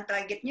client ang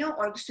target nyo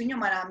or gusto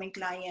nyo maraming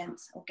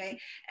clients. Okay?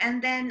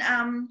 And then,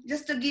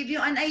 just to give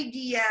you an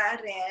idea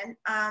rin,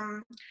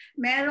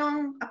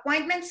 merong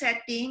appointment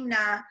setting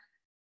na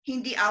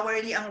hindi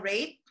hourly ang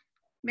rate.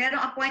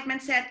 Merong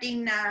appointment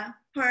setting na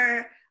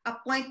per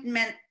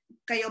appointment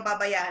kayo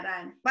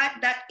babayaran.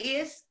 But that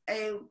is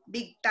a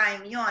big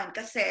time yon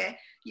kasi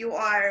you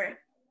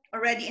are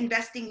already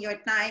investing your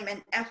time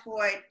and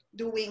effort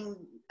doing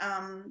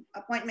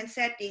appointment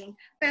setting.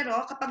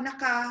 Pero kapag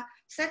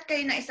naka-set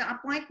kayo na isang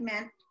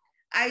appointment,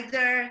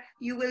 either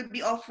you will be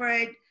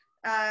offered,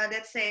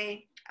 let's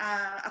say,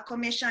 a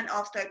commission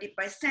of 30%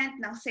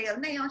 ng sale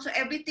na yon. So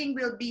everything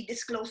will be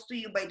disclosed to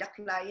you by the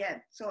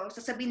client. So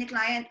sasabihin ni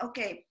client,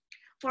 okay,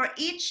 for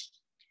each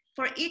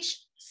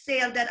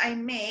sale that I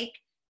make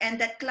and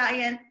that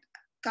client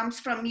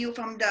comes from you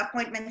from the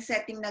appointment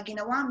setting na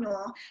ginawa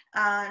mo,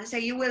 say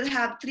you will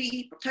have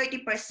 30%.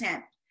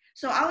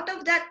 So out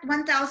of that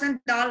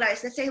 $1,000,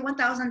 let's say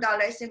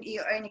 $1,000 yung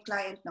i-earn ni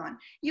client nun,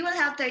 you will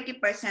have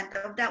 30%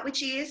 of that, which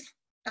is,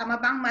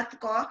 tama bang math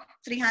ko,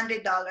 $300.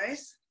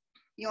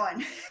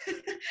 Yon.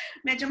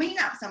 Medyo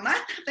mahina sa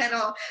math,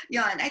 pero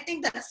yon. I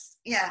think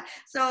that's, yeah.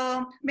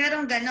 So,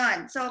 merong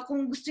ganon. So,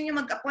 kung gusto niyo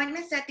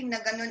mag-appointment setting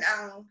na ganon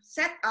ang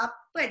setup,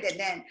 pwede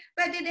din.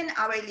 Pwede din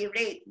hourly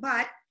rate,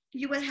 but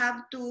you will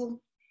have to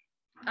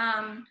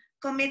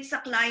commit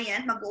sa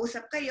client,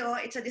 mag-uusap kayo,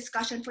 it's a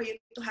discussion for you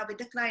to have with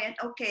the client.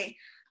 Okay,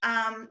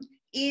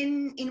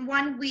 in 1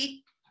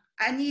 week,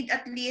 I need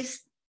at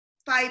least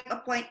 5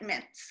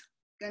 appointments.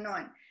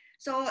 Ganon.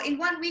 So, in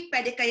 1 week,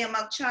 pwede kayo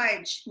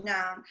mag-charge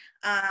na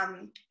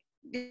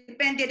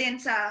depende din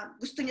sa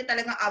gusto niyo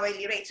talagang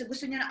hourly rate. So,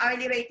 gusto niyo ng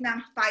hourly rate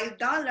ng $5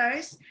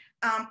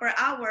 per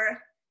hour,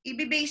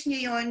 i-base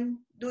niyo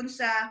yun dun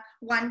sa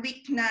 1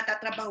 week na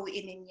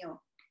tatrabahuin ninyo.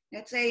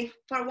 Let's say,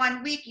 for 1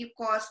 week, you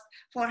cost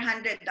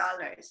 $400.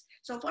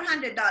 So,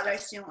 $400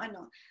 yung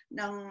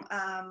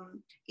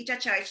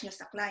i-charge niyo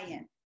sa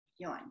client.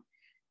 Yun.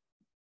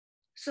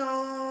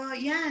 So,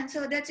 yeah,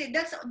 so that's it.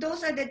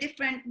 Those are the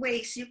different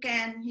ways you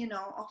can,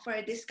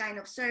 offer this kind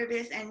of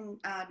service and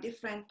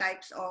different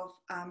types of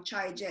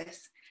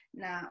charges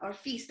or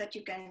fees that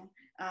you can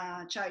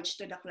charge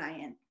to the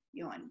client.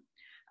 Yun.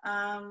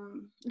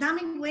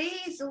 Daming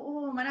ways.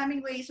 Oo,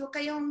 maraming ways. Huwag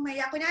kayong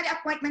maya. Kunyari,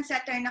 appointment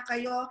setter na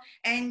kayo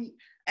and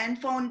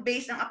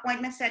phone-based ang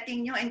appointment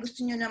setting nyo and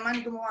gusto nyo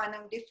naman gumawa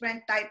ng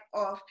different type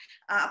of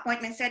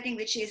appointment setting,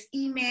 which is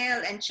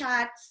email and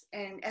chats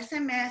and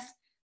SMS.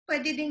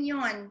 Pwede din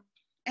yun.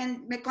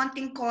 And may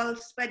konting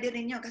calls, pwede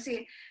rin yun.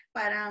 Kasi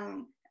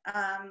parang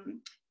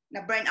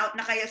na-burn out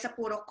na kayo sa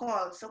puro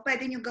call. So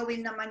pwede nyo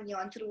gawin naman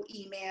yun through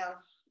email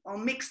o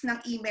mix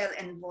ng email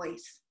and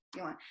voice.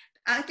 Yun.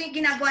 I think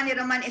ginagawa ni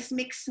Roman is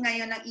mix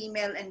ngayon ng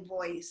email and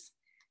voice.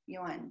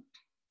 Yun.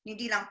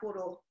 Hindi lang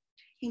puro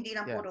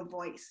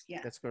voice.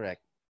 Yeah. That's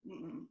correct.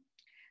 Mm-mm.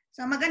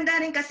 So maganda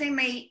rin kasi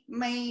may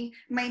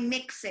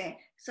mix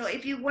eh. So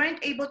if you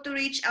weren't able to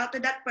reach out to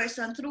that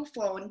person through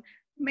phone,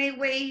 may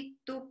way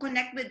to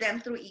connect with them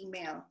through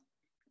email.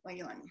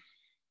 Ayun.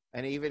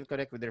 And even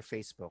connect with their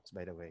Facebooks,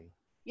 by the way.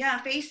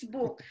 Yeah,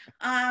 Facebook.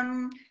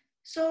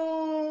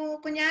 So,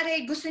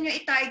 kunyari, gusto nyo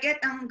i-target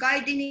ang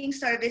gardening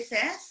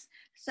services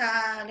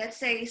sa, let's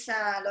say,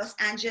 sa Los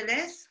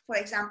Angeles. For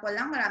example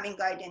lang, maraming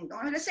garden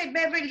doon. Let's say,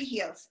 Beverly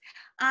Hills.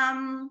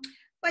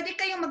 Pwede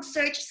kayong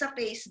mag-search sa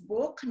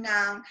Facebook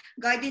ng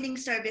gardening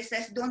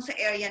services doon sa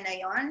area na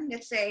yon.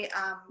 Let's say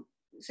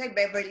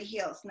Beverly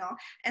Hills, no?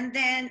 And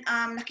then,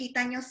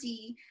 nakita nyo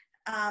si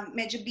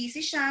medyo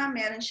busy siya,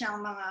 meron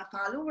siyang mga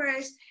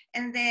followers,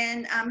 and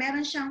then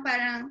meron siyang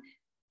parang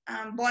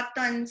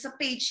button sa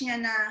page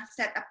niya na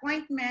set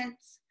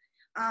appointments.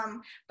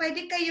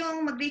 Pwede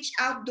kayong mag-reach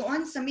out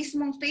doon sa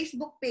mismong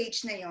Facebook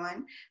page na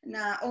yon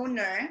na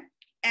owner,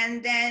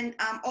 and then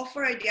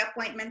offer the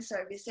appointment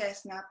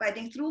services na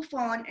pwedeng through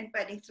phone and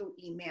pwedeng through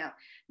email.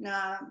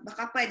 Na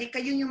baka pwede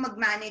kayo yung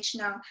mag-manage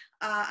ng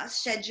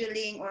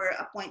scheduling or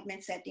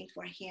appointment setting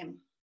for him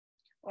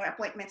or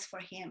appointments for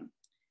him.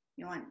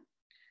 Yun.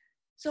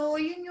 So,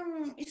 yun yung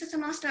isa sa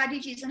mga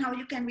strategies on how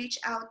you can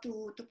reach out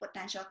to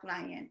potential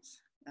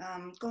clients.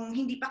 Kung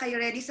hindi pa kayo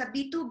ready sa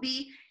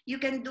B2B, you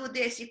can do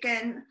this. You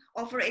can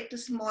offer it to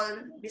small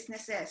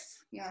businesses,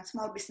 yan,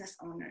 small business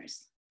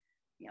owners.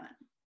 Yan.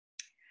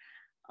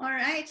 All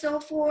right. So,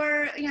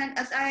 yan,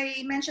 as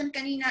I mentioned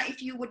kanina,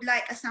 if you would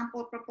like a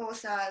sample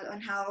proposal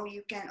on how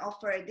you can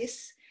offer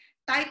this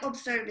type of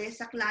service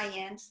sa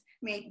clients,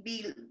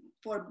 maybe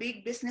for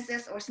big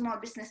businesses or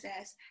small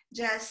businesses,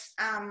 just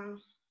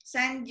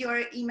send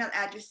your email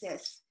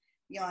addresses.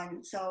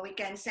 Yon. So we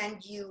can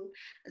send you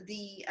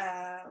the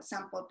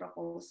sample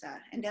proposal.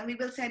 And then we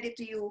will send it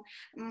to you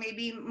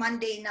maybe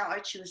Monday now or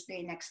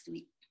Tuesday next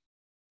week.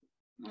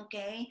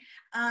 Okay.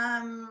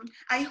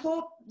 I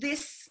hope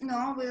this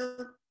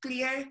will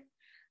clear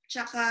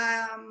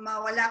tsaka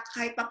mawala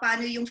kahit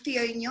papano yung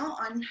fear nyo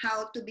on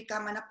how to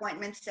become an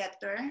appointment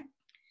setter.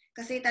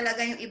 Kasi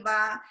talaga yung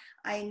iba,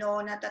 I know,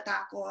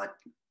 natatakot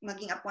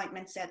maging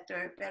appointment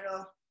setter.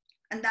 Pero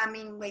ang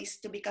daming ways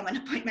to become an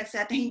appointment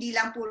setter, hindi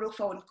lang puro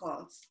phone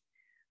calls.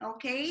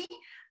 Okay?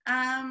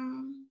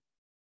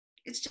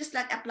 It's just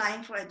like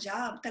applying for a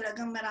job.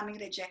 Talagang maraming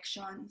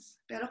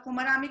rejections. Pero kung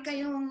marami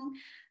kayong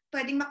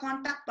pwedeng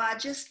makontak pa,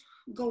 just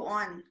go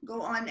on. Go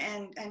on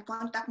and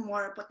contact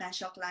more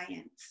potential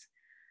clients.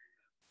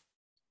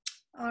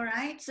 All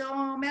right. So,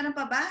 meron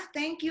pa ba?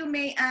 Thank you,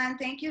 May Ann.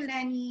 Thank you,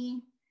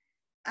 Lenny.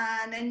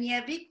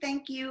 Nanyevik,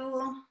 thank you.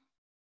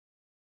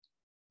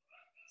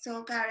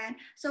 So, Karen,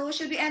 so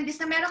should we end this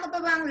na? Meron ka pa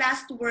bang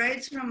last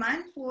words,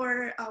 Roman,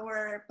 for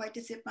our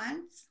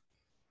participants?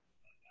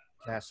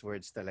 Last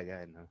words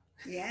talaga, no?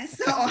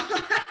 Yes. So,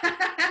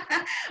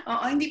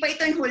 oo, hindi pa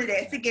ito yung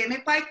huli. Sige,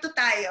 may part 2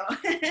 tayo.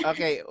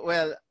 Okay,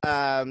 well,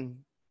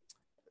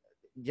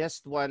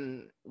 just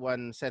one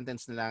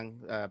sentence na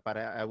lang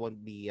para I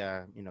won't be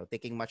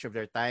taking much of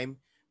their time.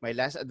 My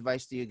last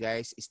advice to you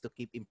guys is to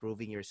keep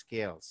improving your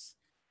skills.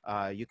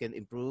 You can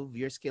improve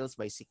your skills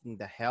by seeking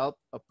the help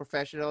of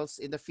professionals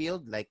in the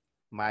field like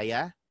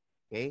Maya,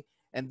 okay?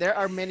 And there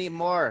are many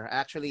more,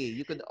 actually.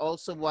 You could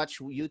also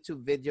watch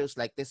YouTube videos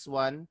like this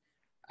one.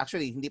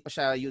 Actually, hindi pa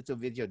siya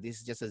YouTube video.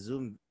 This is just a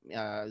Zoom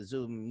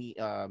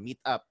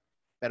meetup.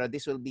 Pero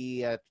this will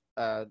be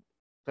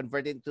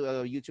converted to a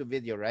YouTube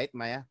video, right,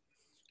 Maya?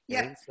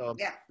 Okay?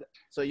 Yeah.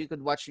 So you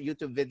could watch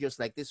YouTube videos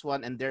like this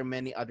one, and there are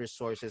many other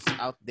sources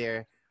out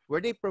there where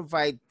they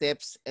provide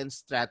tips and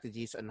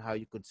strategies on how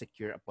you could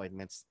secure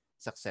appointments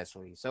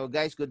successfully. So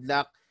guys, good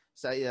luck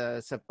sa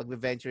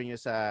pag-venture nyo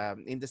sa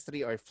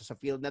industry or sa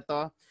field na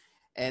to.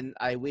 And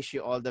I wish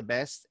you all the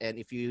best. And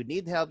if you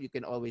need help, you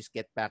can always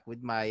get back with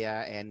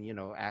Maya and,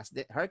 ask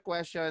her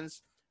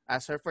questions,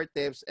 ask her for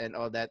tips and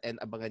all that. And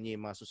abangan nyo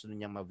yung mga susunod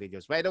niyang mga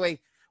videos. By the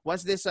way,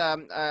 once this,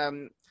 I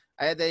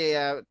had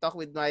a talk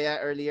with Maya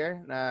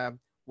earlier na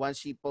once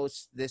she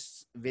posts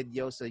this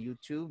video sa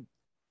YouTube,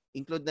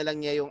 include na lang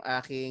niya yung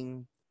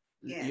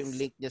yung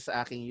link niya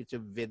sa aking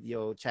YouTube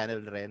video channel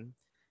rin.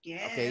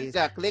 Yes. Okay.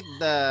 So, click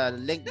the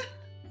link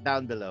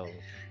down below.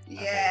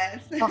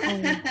 Yes.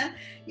 Okay.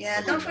 Yeah,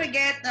 don't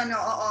forget,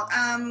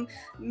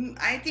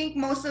 I think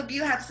most of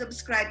you have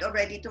subscribed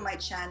already to my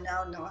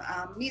channel,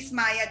 Miss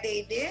Maya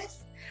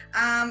Davis.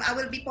 I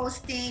will be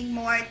posting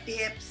more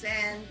tips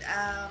and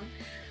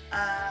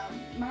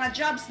mga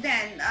jobs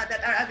then that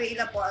are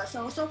available.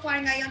 So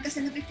far ngayon kasi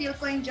nafe-feel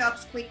ko yung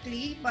jobs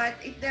quickly, but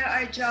if there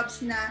are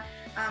jobs na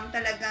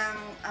talagang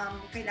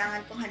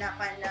kailangan kong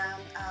hanapan ng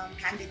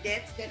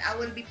candidates, then I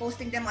will be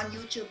posting them on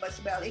YouTube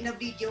as well in a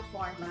video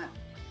format.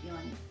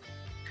 Yun.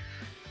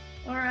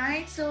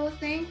 Alright, so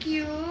thank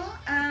you.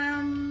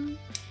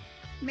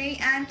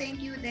 May Ann, thank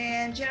you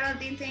then.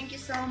 Geraldine, thank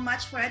you so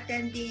much for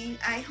attending.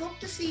 I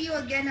hope to see you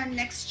again on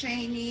next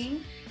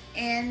training.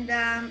 And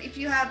if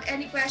you have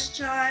any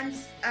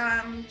questions,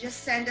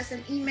 just send us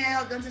an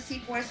email doon sa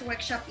C4's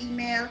workshop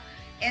email.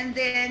 And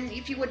then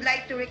if you would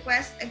like to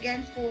request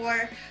again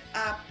for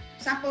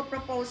sample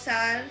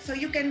proposal, so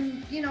you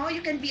can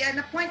be an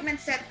appointment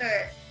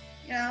setter.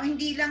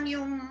 Hindi lang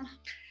yung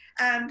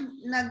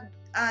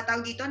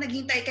tawag dito,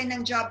 naghintay ka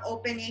ng job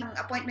opening,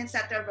 appointment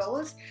setter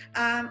roles,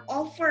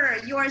 offer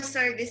your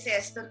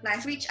services to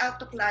clients, reach out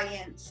to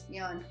clients.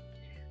 Yun.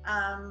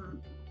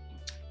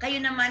 Kayo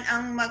naman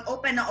ang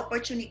mag-open ng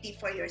opportunity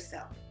for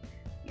yourself.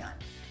 Yun.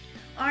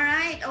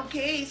 Alright,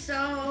 okay. So,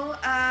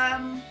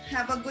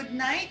 have a good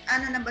night.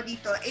 Ano na ba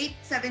dito?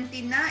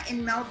 8:17 na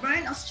in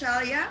Melbourne,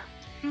 Australia.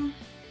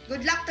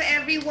 Good luck to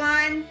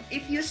everyone.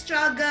 If you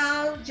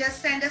struggle,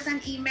 just send us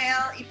an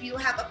email. If you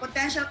have a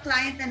potential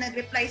client na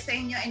nag-reply sa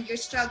inyo and you're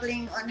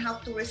struggling on how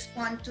to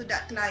respond to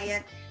that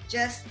client,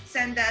 just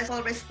send us a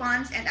full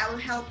response and I will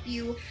help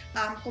you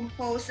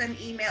compose an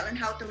email on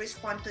how to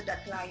respond to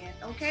that client.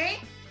 Okay?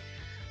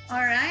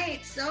 All right,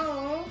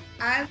 so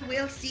I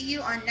will see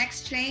you on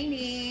next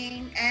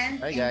training and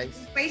Bye, guys.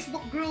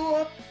 Facebook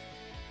group.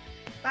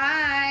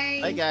 Bye.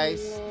 Bye,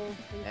 guys.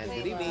 And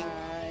good evening.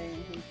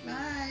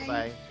 Bye. Bye.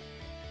 Bye.